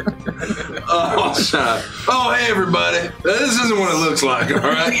 Oh, hey, everybody. This isn't what it looks like, all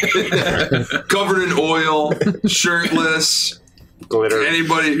right? Covered in oil, shirtless, Glitter.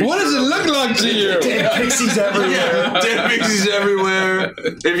 Anybody? What does it look like to you? Dead pixies everywhere. Dead pixies everywhere.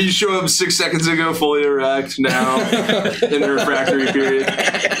 If you show up 6 seconds ago, fully erect, now in the refractory period.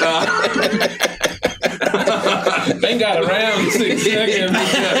 They got around 6 seconds.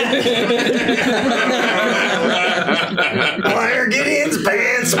 Why are Gideon's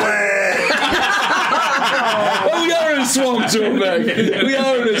pants wet? Oh, we are in a swamp, Jorbeck. We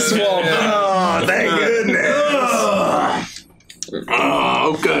are in a swamp. Oh, thank goodness.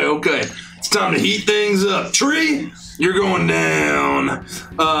 Oh, okay. It's time to heat things up. Tree, you're going down.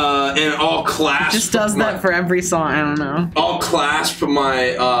 And I'll clasp. Just does that for every song. I don't know. I'll clasp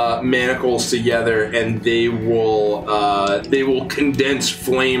my manacles together, and they will condense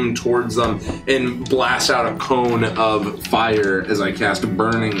flame towards them and blast out a cone of fire as I cast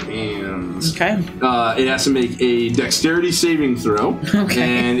Burning Hands. Okay. It has to make a dexterity saving throw,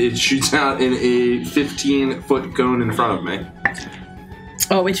 and it shoots out in a 15-foot cone in front of me.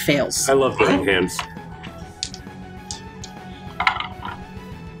 Oh, it fails. I love Burning Hands.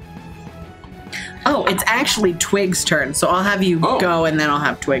 Oh, it's actually Twig's turn, so I'll have you go, and then I'll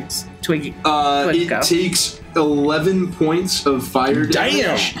have Twig go. It takes 11 points of fire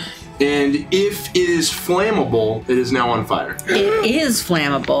damage. Damn! And if it is flammable, it is now on fire. It is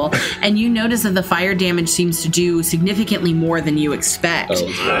flammable, and you notice that the fire damage seems to do significantly more than you expect,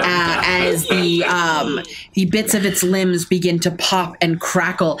 as the bits of its limbs begin to pop and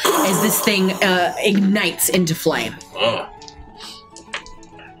crackle as this thing ignites into flame.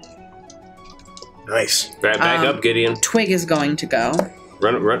 Nice. Back up, Gideon. Twig is going to go.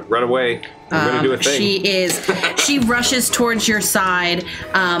 Run away. We're gonna do a thing. She rushes towards your side.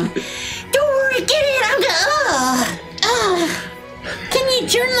 Don't worry, get it. I'm gonna. Can you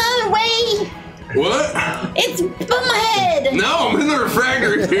turn the other way? What? It's above my head. No, I'm in the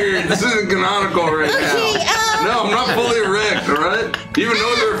refractory period. This isn't canonical right now. No, I'm not fully erect, alright? Do you even know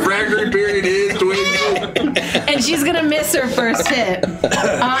what the refractory period is, Twiggs? And she's gonna miss her first hit.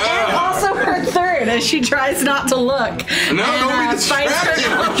 And also her third as she tries not to look. No, don't be distracted.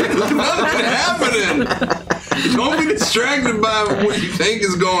 There's nothing happening. Don't be distracted by what you think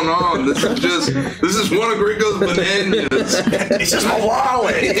is going on. This is one of Gringo's bananas. It's just my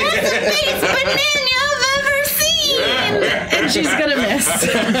wallet. That's the biggest banana I've ever seen. And she's gonna miss.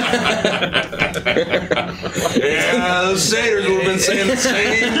 Yeah, those satyrs would have been saying the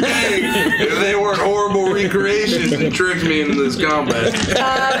same thing if they weren't horrible recreations and tricked me into this combat.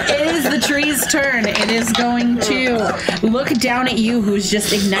 It is the tree's turn. It is going to look down at you, who's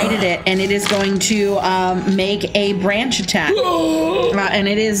just ignited it, and it is going to make a branch attack. And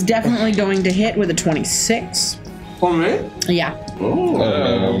it is definitely going to hit with a 26. On me? Yeah.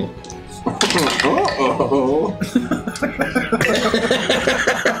 Uh-oh.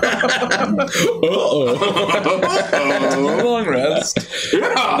 Long rest.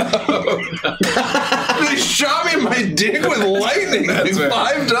 Yeah. They shot me in my dick with lightning like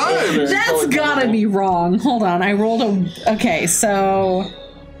 5 times. That's gotta be wrong. Hold on. I rolled a. Okay, so.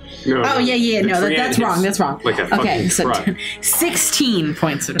 No, Oh, yeah. No, that's wrong. That's wrong. Like a Okay, fucking so 16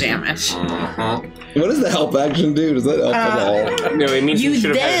 points of damage. What does the help action do? Does that help at all? No, it means you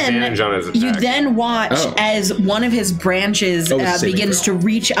should have had then advantage on his attack. you then watch as one of his branches saving begins throw. to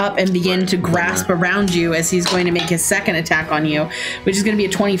reach up and begin to grasp around you as he's going to make his second attack on you, which is going to be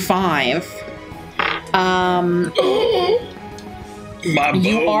a 25.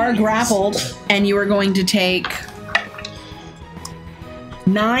 You are grappled, and you are going to take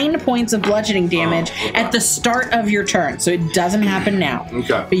 9 points of bludgeoning damage at the start of your turn. So it doesn't happen now.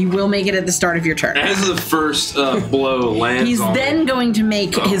 Okay. But you will make it at the start of your turn. As the first blow lands He's on then me. going to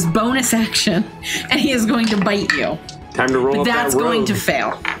make his bonus action, and he is going to bite you. Time to roll But up that's that going road. to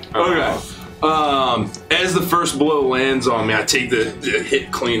fail. Okay. As the first blow lands on me, I take the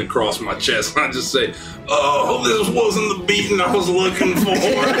hit clean across my chest, and I just say, "Oh, hope this wasn't the beating I was looking for."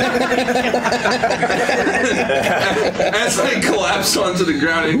 As I collapse onto the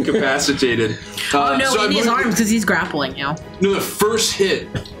ground, incapacitated. Oh no, so in I his moved- arms because he's grappling you. No, the first hit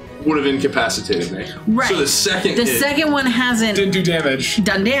would have incapacitated me. Right. So the second The hit second one hasn't Didn't do damage.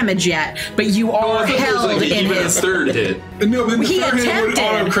 done damage yet, but you are I thought there was, held like, in even his. a third hit. No, but the He third hit would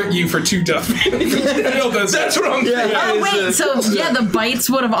attempted. auto crit you for 2 death. That's what I'm saying. Oh wait, so yeah, the bites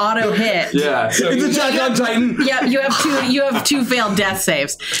would have auto hit. Yeah. It's Attack on Titan. Yeah, you have two failed death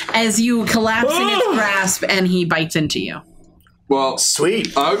saves as you collapse in its grasp and he bites into you. Well,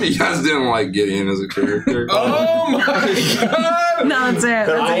 Sweet. I hope you guys didn't like Gideon as a character. Oh my god! No, that's it.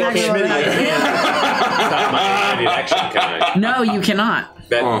 That's exactly what happened. It's not my action, can I? No, you cannot.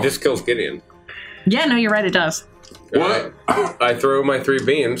 That just kills Gideon. Yeah, no, you're right. It does. What? I throw my 3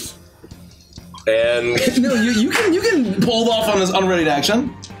 beams. And No, you can pull off on this unready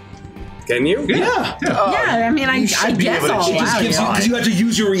action. can you? Yeah. Yeah, I mean, I guess I'll allow you. Because you have to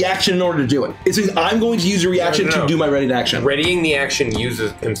use your reaction in order to do it. It says, I'm going to use a reaction No. to do my ready action. Readying the action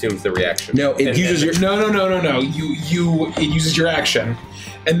consumes the reaction. No, it uses your... No. It uses your action,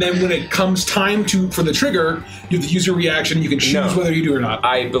 and then when it comes time for the trigger, you have to use your reaction. You can choose whether you do or not.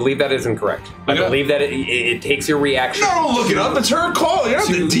 I believe that is incorrect. I believe that it takes your reaction. No, look it up. It's her call. You're not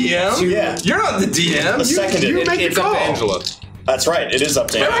the DM. Yeah. You're not the DM. Seconded. It's up to Angela. That's right. It is up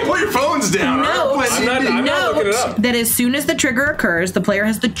to you. Put your phones down. Note I'm not looking it up. that as soon as the trigger occurs, the player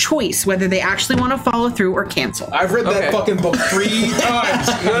has the choice whether they actually want to follow through or cancel. I've read that fucking book 3 times.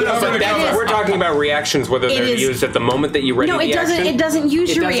 But we're talking about reactions, whether they're used at the moment that you ready the action. It doesn't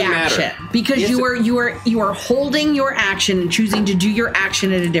use your doesn't reaction matter. because you are holding your action and choosing to do your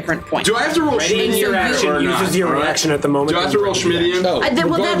action at a different point. Do I have to roll Readying your action uses your reaction at the moment. Do I have to roll Schmidian? No, Well,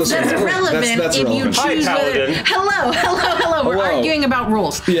 that's relevant That's if you relevant. choose whether. Hello. We're arguing about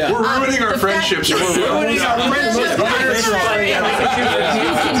rules. Yeah. We're ruining our friendships. You can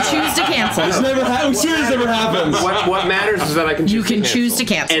choose to cancel. This never happens. What matters is that I can choose You can to choose to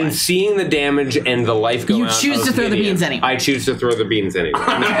cancel. And seeing the damage and the life go You out choose of to throw the Schmidian, beans anyway. I choose to throw the beans anyway.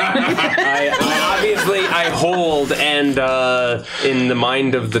 I hold, and in the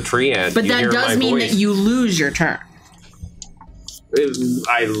mind of the tree ant, But you that hear does my mean voice. that you lose your turn.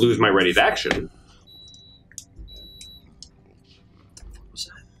 I lose my ready to action.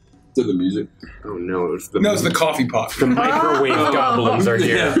 To the music. Oh no, it's the It's the coffee pot. the microwave goblins are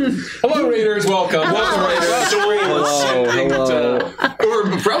here. Hello, Raiders. Welcome. Welcome, Raiders. So wait,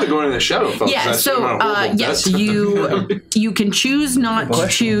 we're probably going to the shadow, folks. Yeah, That's so not a horrible yes, death. you can choose not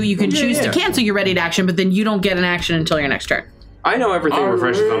to. You can choose to cancel your ready to action, but then you don't get an action until your next turn. I know everything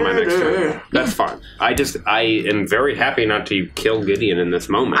refreshes on my next turn. That's fine. I am very happy not to kill Gideon in this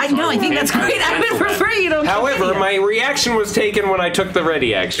moment. I know. I think that's great. I would prefer you don't. However, my reaction was taken when I took the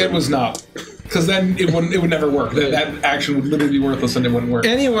ready action. It was not. Because then it would never work. That action would literally be worthless and it wouldn't work.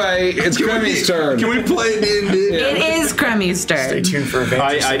 Anyway, it's Kremmy's turn. Can we play D&D? It is Kremmy's turn. Stay tuned for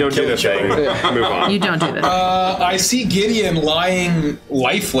adventures. I don't do this thing. Move on. You don't do this. I see Gideon lying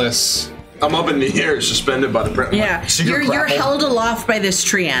lifeless. I'm up in the air, suspended by the print. Yeah, you're held aloft by this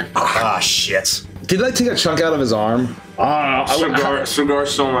tree ant. Ah, shit. Did I take a chunk out of his arm? Cigar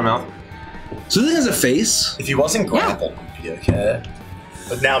still in my mouth. So this thing has a face? If he wasn't grappled, he'd be okay.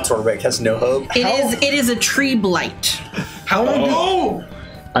 But now Torbeck has no hope. It is a tree blight. How long? Oh!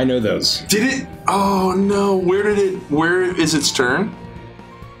 I know those. Did it? Oh no! Where is its turn?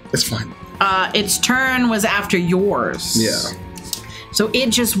 It's fine. Its turn was after yours. Yeah. So it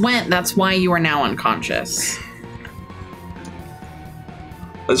just went. That's why you are now unconscious.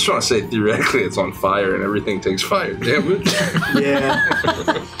 I just want to say, theoretically, it's on fire and everything takes fire damage. Yeah.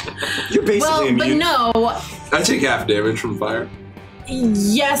 You're basically immune. But no. I take half damage from fire.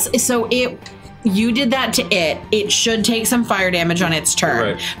 Yes. So you did that to it. It should take some fire damage on its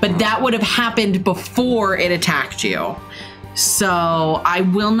turn. Right. But that would have happened before it attacked you. So I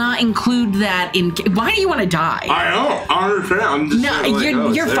will not include that in. Why do you want to die? I don't understand. I'm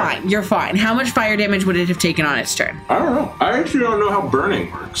just you're fine. You're fine. How much fire damage would it have taken on its turn? I don't know. I actually don't know how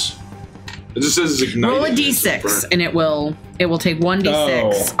burning works. It just says it's ignited. Roll a d6, and it will take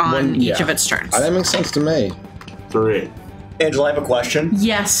 1d6 on each of its turns. That makes sense to me. 3. Angela, I have a question.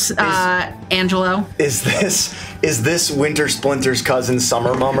 Yes, Angelo. Is this Winter Splinter's cousin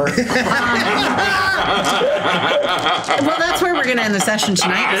Summer Mummer? Well, that's where we're gonna end the session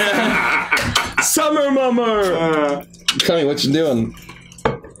tonight. Summer Mummer! Cremmy, what you doing?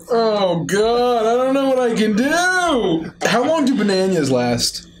 Oh god, I don't know what I can do. How long do bananas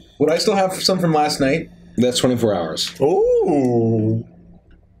last? Would I still have some from last night? That's 24 hours. Ooh.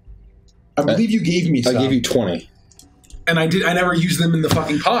 I believe you gave me some. I gave you 20. And I never used them in the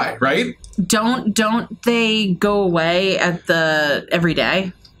fucking pie, right? Don't they go away at every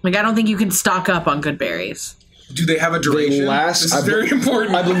day? Like, I don't think you can stock up on good berries. Do they have a duration? This is very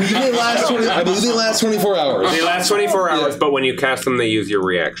important. I believe they last 24 hours. They last 24 hours, but when you cast them, they use your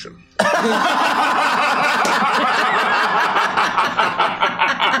reaction.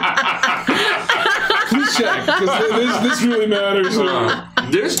 Please check, because this really matters.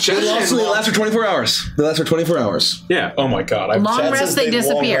 There's They last for 24 hours. They last for 24 hours. Yeah. Oh my god. Long rest, they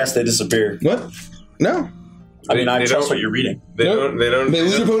disappear. Long rest, they disappear. What? No. I mean, I They trust don't- what you're reading. They don't. They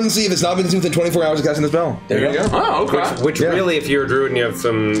lose their potency if it's not been consumed within 24 hours of casting the spell. There you go. Oh, okay. Which really, if you're a druid and you have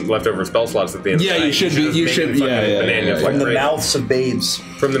some leftover spell slots at the end Yeah, of the you night, should be- just you make should- fucking yeah, bananas yeah. like From the crazy. mouths of babes.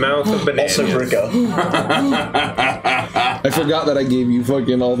 From the mouth of bananas. Also Brico. I forgot that I gave you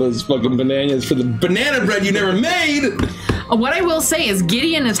fucking all those fucking bananas for the banana bread you never made. What I will say is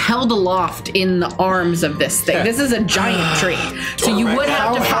Gideon is held aloft in the arms of this thing. This is a giant tree. So you would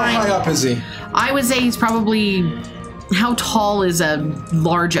have to find... How high up is he? I would say he's probably... How tall is a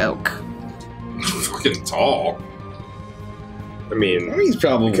large oak? Fucking tall. I mean, He's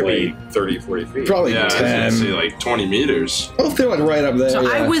probably it could be 30, 40 feet. probably Yeah, I was 10. gonna say like 20 meters. Oh, they're like right up there. So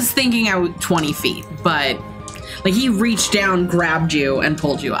I yeah. was thinking 20 feet, but like he reached down, grabbed you, and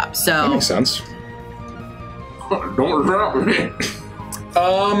pulled you up. That So makes sense. Don't drop me.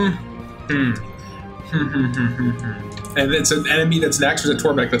 And it's an enemy that's next, or is it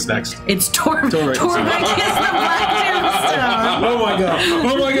Torbeck that's next? it's Torbeck. Torbeck. Torbeck is the black tombstone. Oh my god!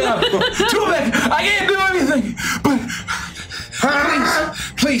 Oh my god! Torbeck, I can't do anything. But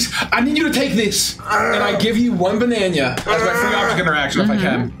please, I need you to take this, and I give you one banana as my free object interaction if I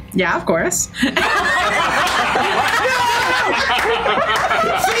can. Yeah, of course. Say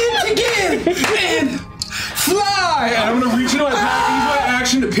it again and fly. And I'm gonna reach into my pack, use my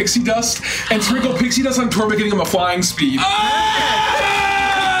action to pixie dust, and sprinkle pixie dust on Torbeck, giving him a flying speed. Like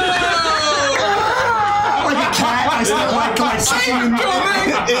a cat, I still like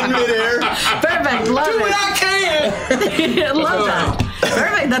in midair. Perfect. Love Do it. what I can. Love that.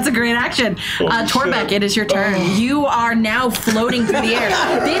 Perfect. That's a great action. Torbeck, it is your turn. You are now floating through the air.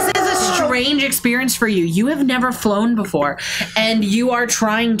 This is a strange experience for you. You have never flown before, and you are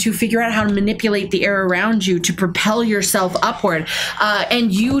trying to figure out how to manipulate the air around you to propel yourself upward.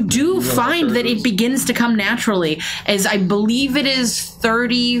 And you do find that it begins to come naturally, as I believe it is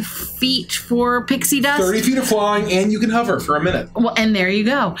 30 feet for pixie dust. 30 feet of flying, and you can hover for a minute. Well, and there you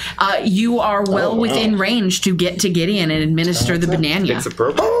go. You are well within range to get to Gideon and administer the banana. It's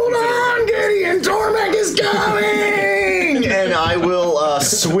appropriate. Hold on, Gideon! Torbeck is coming! And I will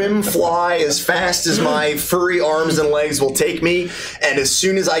swim fly as fast as my furry arms and legs will take me. And as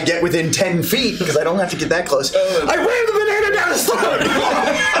soon as I get within 10 feet, because I don't have to get that close, I ram the banana down his throat!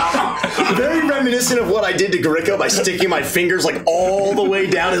 Very reminiscent of what I did to Garicko by sticking my fingers like all the way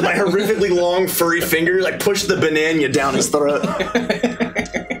down as my horrifically long furry fingers. I pushed the banana down his throat.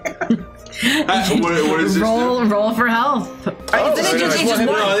 What is this? Roll for health. It's just one.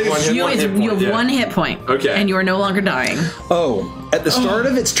 You have one hit point. Okay. And you are no longer dying. Oh, at the start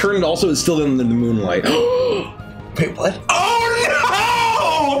of its turn, it also is still in the moonlight. Wait, what?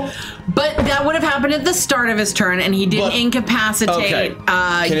 But that would have happened at the start of his turn, and he didn't incapacitate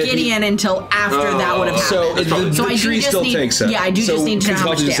Gideon until after that would have happened. So the tree still takes it. Yeah, I do just need to know how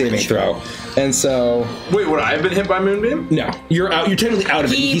much Constitution saving damage. throw. And so... Wait, would I have been hit by Moonbeam? No. You're out. You're technically out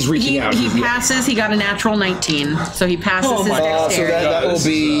of it. He's reaching out. He passes. He got a natural 19, so he passes his So dexterity. that will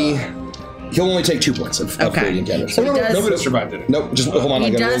be... He'll only take 2 points of radiant damage. So he does- Nobody survived it. Nope, just hold on.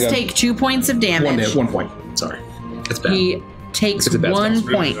 He does take 2 points of damage. 1 point. Sorry. That's bad. He takes It's a bad 1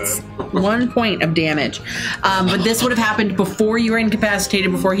 spell. point. 1 point of damage. But this would have happened before you were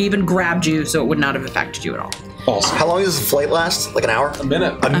incapacitated, before he even grabbed you, so it would not have affected you at all. Awesome. How long does the flight last? Like an hour? A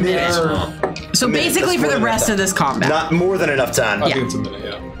minute. A minute. So basically That's for the more rest than of this combat. Not more than enough time. I think it's a minute,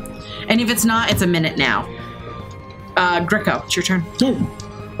 yeah. And if it's not, it's a minute now. Greco, it's your turn.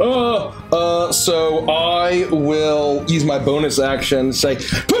 So I will use my bonus action to say,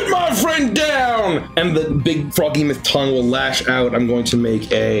 "Put my friend down!" And the big froggy myth tongue will lash out. I'm going to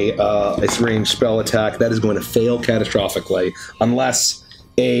make a ranged spell attack that is going to fail catastrophically unless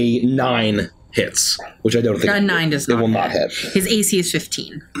a 9 hits, which I don't think A 9 does not. It will not hit. His AC is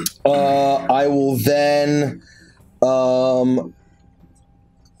 15. I will then I'll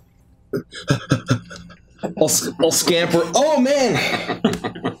scamper. Oh man!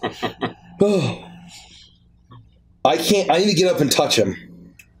 Oh. I can't. I need to get up and touch him.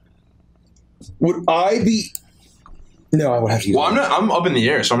 Would I be? No, I would have to. Well, I'm up in the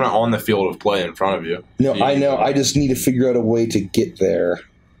air, so I'm not on the field of play in front of you. No, I know. I just need to figure out a way to get there.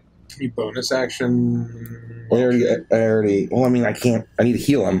 Can you bonus action? I already. Well, I mean, I can't. I need to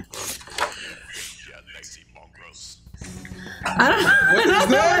heal him. I don't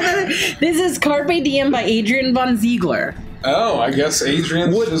know. This is Carpe Diem by Adrian von Ziegler. Oh, I guess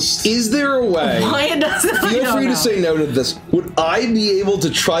Adrian's just... Is there a way? Why it doesn't? Feel free to say no to this. Would I be able to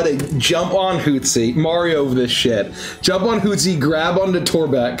try to jump on Hootsie, Mario over this shit, jump on Hootsie, grab onto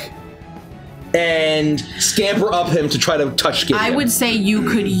Torbeck, and scamper up him to try to touch Gideon? I would say you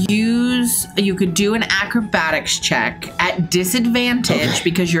could do an acrobatics check at disadvantage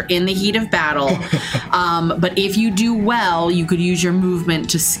because you're in the heat of battle. But if you do well, you could use your movement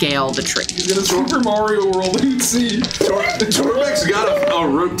to scale the tree. He's gonna Super Mario World and see. Torbeck's got a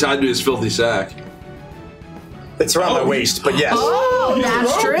rope tied to his filthy sack. It's around my waist, but yes. Oh,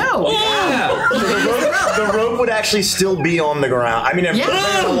 That's true. Yeah. The rope would actually still be on the ground. I mean, if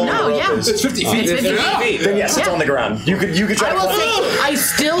It's 50 feet. It's 50 feet. Then yes, it's on the ground. You could try I to will climb. say, I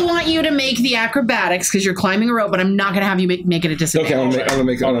still want you to make the acrobatics because you're climbing a rope, but I'm not going to have you make it a disadvantage. Okay, I'm gonna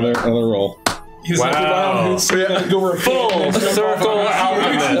make another roll. He's like, wow. Go over a Full circle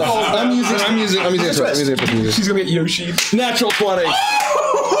alchemist. I'm using it for music. She's gonna get Yoshi. Natural 20.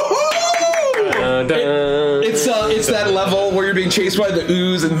 It's that level where you're being chased by the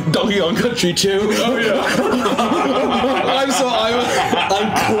ooze and Donkey Kong Country 2. Oh yeah.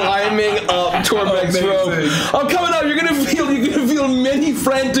 I'm climbing up Torbeck's rope. I'm coming up. You're gonna feel many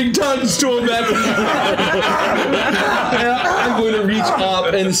frantic tugs, Torbeck. I'm going to reach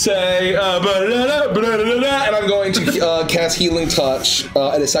up and say, and I'm going to cast Healing Touch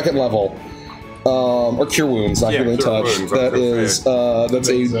at a second level. Or Cure Wounds, not Healing Touch. That's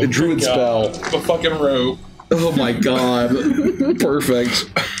a druid spell. The fucking rope. Oh my god. Perfect.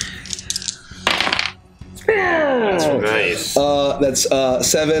 Nice. That's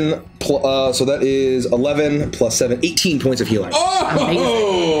 7, so that is 11 plus 7, 18 points of healing.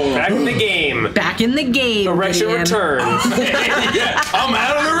 Oh! Back in the game. Back in the game. Erection Gideon. returns. Yeah, I'm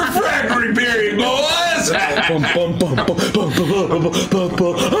out of the refractory period, boys.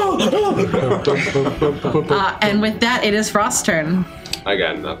 And with that, it is Frost's turn. I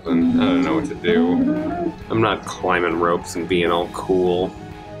got nothing. I don't know what to do. I'm not climbing ropes and being all cool.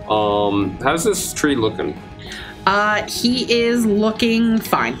 How's this tree looking? He is looking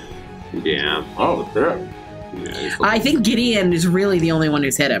fine. Yeah. Oh, yeah. I think Gideon is really the only one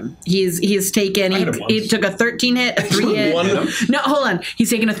who's hit him. He took a 13 hit, a 3 hit. No, hold on. He's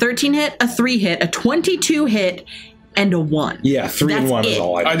taken a 13 hit, a 3 hit, a 22 hit, and a 1. Yeah, 3 and 1 is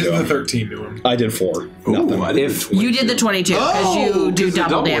all I did. I did the 13 to him. I did 4. Nothing. If You did the 22 because you do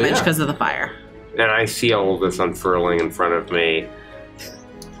double damage because of the fire. and I see all of this unfurling in front of me.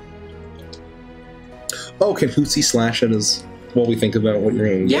 Oh, can Hootsie slash it as while we think about what you're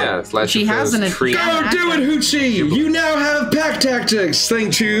going to do? Yeah, slash she it has those an trees. Go do it, Hootsie! You now have pack tactics,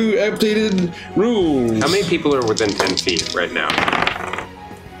 thanks to updated rules. How many people are within 10 feet right now?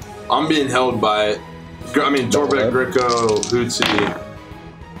 I'm being held by, Torbeck, Gricko, Hootsie.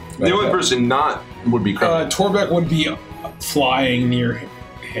 The only person not would be Kraken. Torbeck would be flying near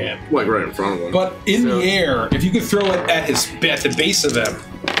him. Like right in front of him. But in the air, if you could throw it at the base of him,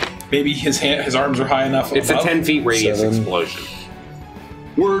 maybe his arms are high enough. It's above. a 10 feet radius explosion.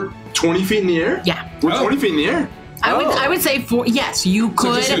 We're 20 feet in the air? Yeah. We're 20 feet in the air? I would say yes, you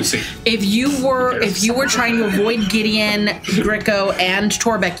could. If you were trying to avoid Gideon, Gricko, and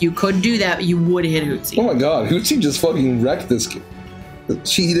Torbeck, you could do that. You would hit Hootsie. Oh my god, Hootsie just fucking wrecked this kid.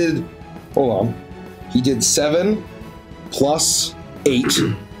 She did. Hold on. He did 7 plus 8,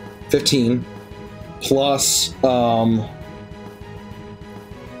 15 plus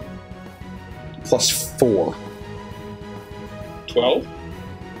plus 4. 12.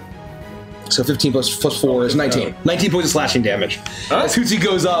 So 15 plus 4 is 19. 19 points of slashing damage. As Hootsie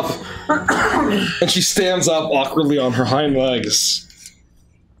goes up, and she stands up awkwardly on her hind legs.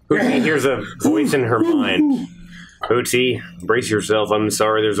 Hootsie hears a voice in her mind. Hootsie, brace yourself. I'm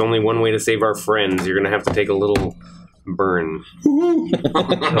sorry, there's only one way to save our friends. You're going to have to take a little burn.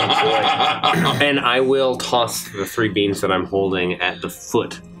 And I will toss the 3 beans that I'm holding at the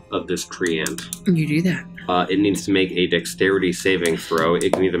foot of this tree ant. You do that. It needs to make a dexterity saving throw.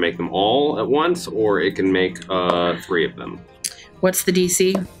 It can either make them all at once, or it can make 3 of them. What's the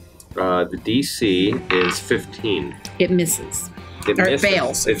DC? The DC is 15. It misses. It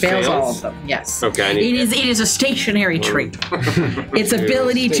fails. It fails all of them. Yes. Okay. It is a stationary tree. Its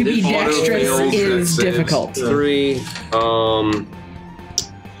ability to be dexterous is difficult. 3.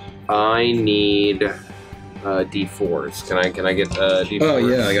 I need D4s. Can I get D4s? Oh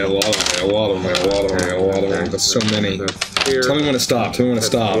yeah, I got a lot of them. That's so many. Tell me when to stop.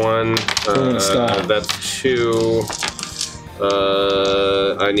 One. That's 2.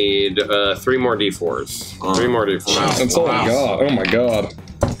 I need 3 more D4s. 3 more D4s. That's all I got. Oh my god.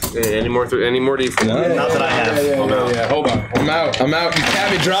 Any more D4s? No, not that I have. Yeah, hold on. I'm out. You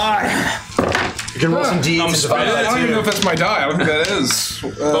can't be dry. You can roll some D8 to survive I that don't even too. know if that's my die. I don't think that is.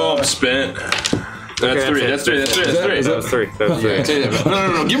 I'm spent. That's 3. That's 3. That's 3. That's 3. That's 3. Take that.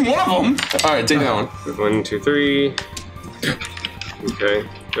 No. Give him one of them. All right, take that one. 1, 2, 3. Okay.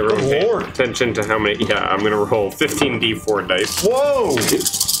 Everyone pay attention to how many. Yeah, I'm gonna roll 15 D4 dice. Whoa!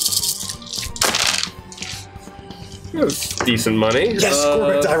 That's decent money. Yes,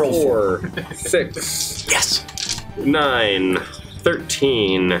 Corbett, I rolled 4, 6. Yes. 9,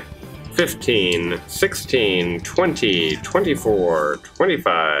 13, 15, 16, 20, 24,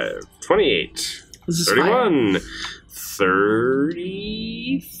 25, 28, 31,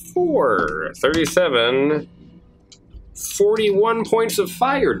 34, 37, 41 points of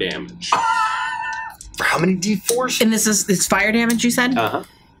fire damage. For how many D4s? And it's fire damage, you said? Uh-huh.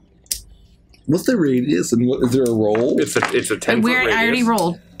 What's the radius and what, is there a roll? It's a 10-foot radius. I already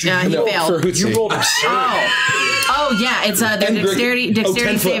rolled. He failed. You rolled absurd. Oh, yeah, it's their dexterity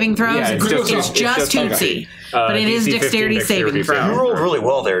saving throws. Yeah, it's just Tootsie. But it is DC dexterity 15 saving throw. You rolled really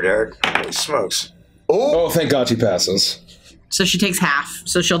well there, Derek. Holy smokes. Oh, thank God she passes. So she takes half.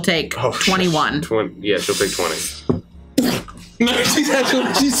 So she'll take 21. Yeah, she'll take 20. No, she's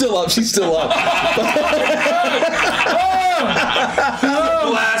still up. She's still up. The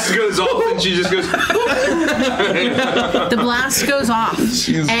blast goes off and she just goes. The blast goes off,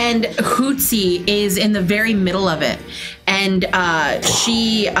 and Hootsie is in the very middle of it, and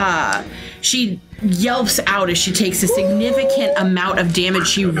she yelps out as she takes a significant amount of damage.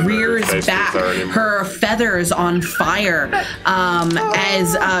 She rears back, her feathers on fire,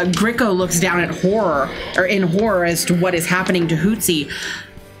 as Gricko looks down in horror as to what is happening to Hootsie.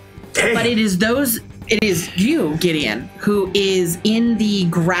 But it is you, Gideon, who is in the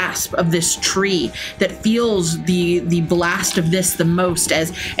grasp of this tree that feels the blast of this the most,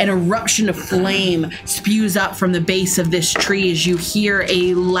 as an eruption of flame spews up from the base of this tree as you hear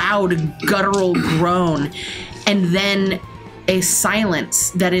a loud guttural groan, and then a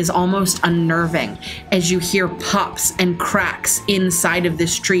silence that is almost unnerving as you hear pops and cracks inside of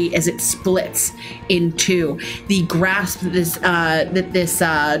this tree as it splits in two. The grasp that this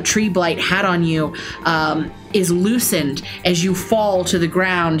tree blight had on you is loosened as you fall to the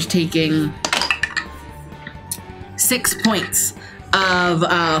ground, taking 6 points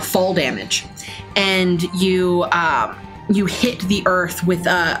of fall damage, and you hit the earth with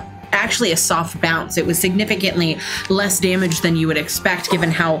actually a soft bounce. It was significantly less damage than you would expect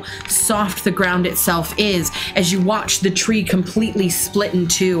given how soft the ground itself is, as you watch the tree completely split in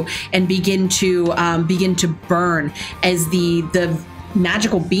two and begin to burn as the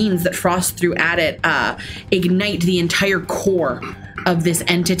magical beams that frost through at it ignite the entire core of this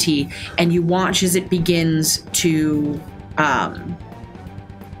entity, and you watch as it begins to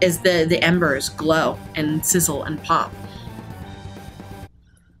as the embers glow and sizzle and pop.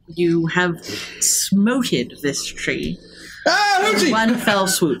 You have smoted this tree in one fell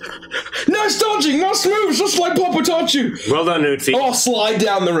swoop. Nice dodging, nice moves, just like Papa taught you. Well done, Hootsie. Oh, slide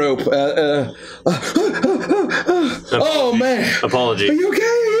down the rope. Oh, man. Apology. Are you okay?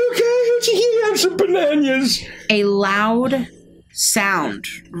 Hootsie, you have some bananas. A loud sound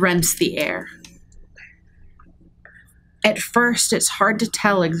rents the air. At first, it's hard to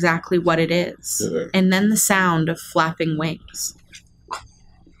tell exactly what it is, and then the sound of flapping wings.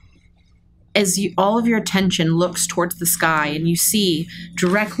 As all of your attention looks towards the sky, and you see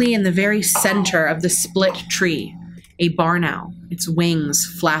directly in the very center of the split tree a barn owl, its wings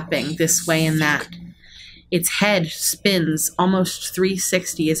flapping this way and that. Its head spins almost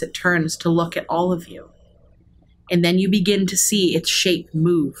 360 as it turns to look at all of you. And then you begin to see its shape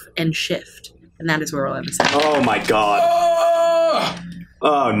move and shift. And that is where we'll end this episode. Oh my God.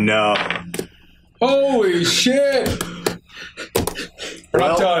 Oh no. Holy shit. We're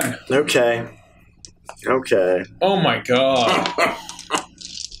not done. Okay. Oh my God.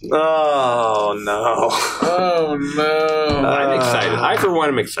 Oh no. Oh no. I'm excited. I, for one,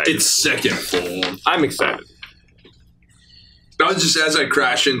 am excited. It's second form. I'm excited. I was just, as I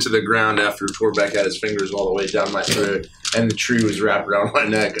crash into the ground after Torbeck had his fingers all the way down my throat and the tree was wrapped around my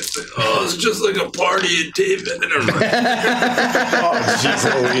neck, I said, oh, it's just like a party at David. Oh, jeez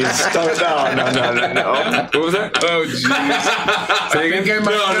Louise. No. What was that? Oh, jeez.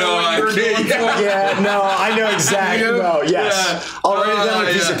 Yeah, no, I know exactly. No, yes. Yeah. I'll write it down on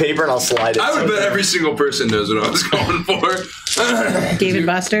a piece of paper and I'll slide it. I would bet every single person knows what I was going for. David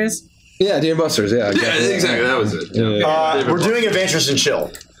Buster's? Yeah, Dan Buster's, yeah. Yeah, exactly. That was it. We're doing Adventures and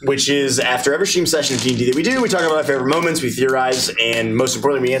Chill, which is after every stream session of D&D that we do, we talk about our favorite moments, we theorize, and most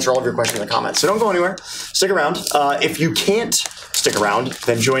importantly, we answer all of your questions in the comments. So don't go anywhere. Stick around. If you can't stick around,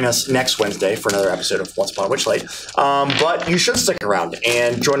 then join us next Wednesday for another episode of Once Upon a Witchlight. But you should stick around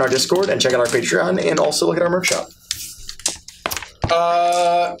and join our Discord and check out our Patreon and also look at our merch shop.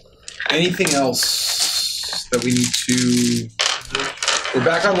 Anything else that we need to... We're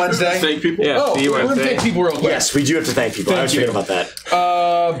back on Wednesday. Thank people. Yeah, see you we're going to Wednesday. thank people real quick. Yes, we do have to thank people. I was thinking about that.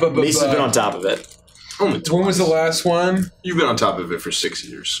 Lisa's been on top of it. When was the last one? You've been on top of it for 6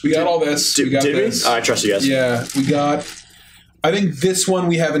 years. We got all this. We got Did this. we? I trust you guys. Yeah, we got I think this one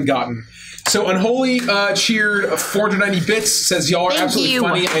we haven't gotten. So Unholy cheered 490 bits, says y'all are absolutely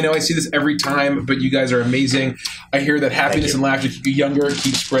funny. I know I see this every time, but you guys are amazing. I hear that happiness and laughter keep you younger,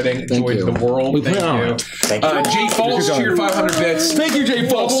 keep spreading joy to the world. Thank you. Thank you. Jay Falls cheered 500 bits. Thank you, Jay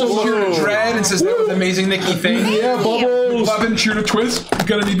Falls. Bubbles cheered a Dread and says that was amazing, Nikki. Thank you. Yeah, Bubbles. Levin cheered a Twist. You're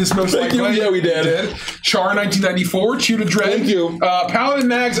gonna need this most likely. Yeah, we did. Char 1994 cheered a Dread. Thank you. Paladin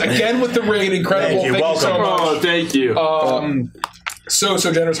Mags again with the raid. Incredible. Thank you. Thank you so much. Oh, thank you. So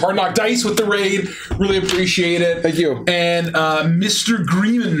generous. Hard Knock Dice with the raid. Really appreciate it. Thank you. And Mr.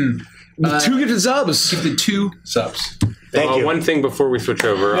 Greenman. 2 gifted subs. Gifted 2 subs. Thank you. One thing before we switch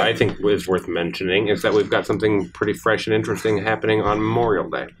over, I think is worth mentioning is that we've got something pretty fresh and interesting happening on Memorial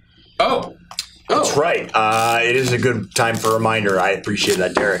Day. Oh. That's right. It is a good time for a reminder. I appreciate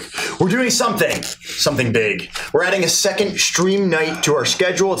that, Derek. We're doing something big. We're adding a second stream night to our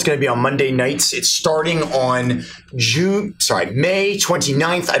schedule. It's going to be on Monday nights. It's starting on May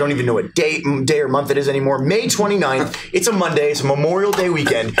 29th. I don't even know what day or month it is anymore. May 29th. It's a Monday. It's a Memorial Day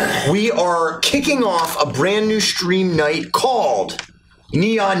weekend. We are kicking off a brand new stream night called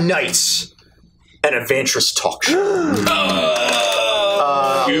Neon Nights, an Adventurous Talk Show.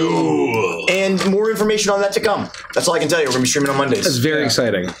 And more information on that to come. That's all I can tell you. We're going to be streaming on Mondays. That's very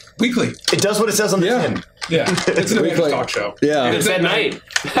exciting. Weekly. It does what it says on the tin. Yeah. It's an Adventurous Talk Show. Yeah. And it's at night.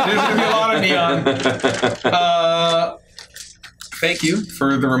 There's going to be a lot of neon. Thank you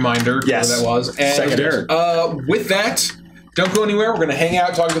for the reminder. Yes. That was. And Second, Derek. With that, don't go anywhere. We're going to hang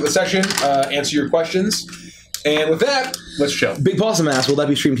out, talk about the session, answer your questions. And with that, let's chill. Big Possum asks, will that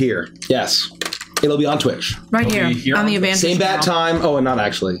be streamed here? Yes. It'll be on Twitch. Right here on the Advantage Same bat channel. time. Oh, and not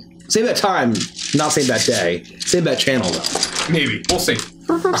actually. Same bat time, not same bat day. Same bat channel, though. Maybe. We'll see.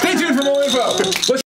 Stay tuned for more info. Let's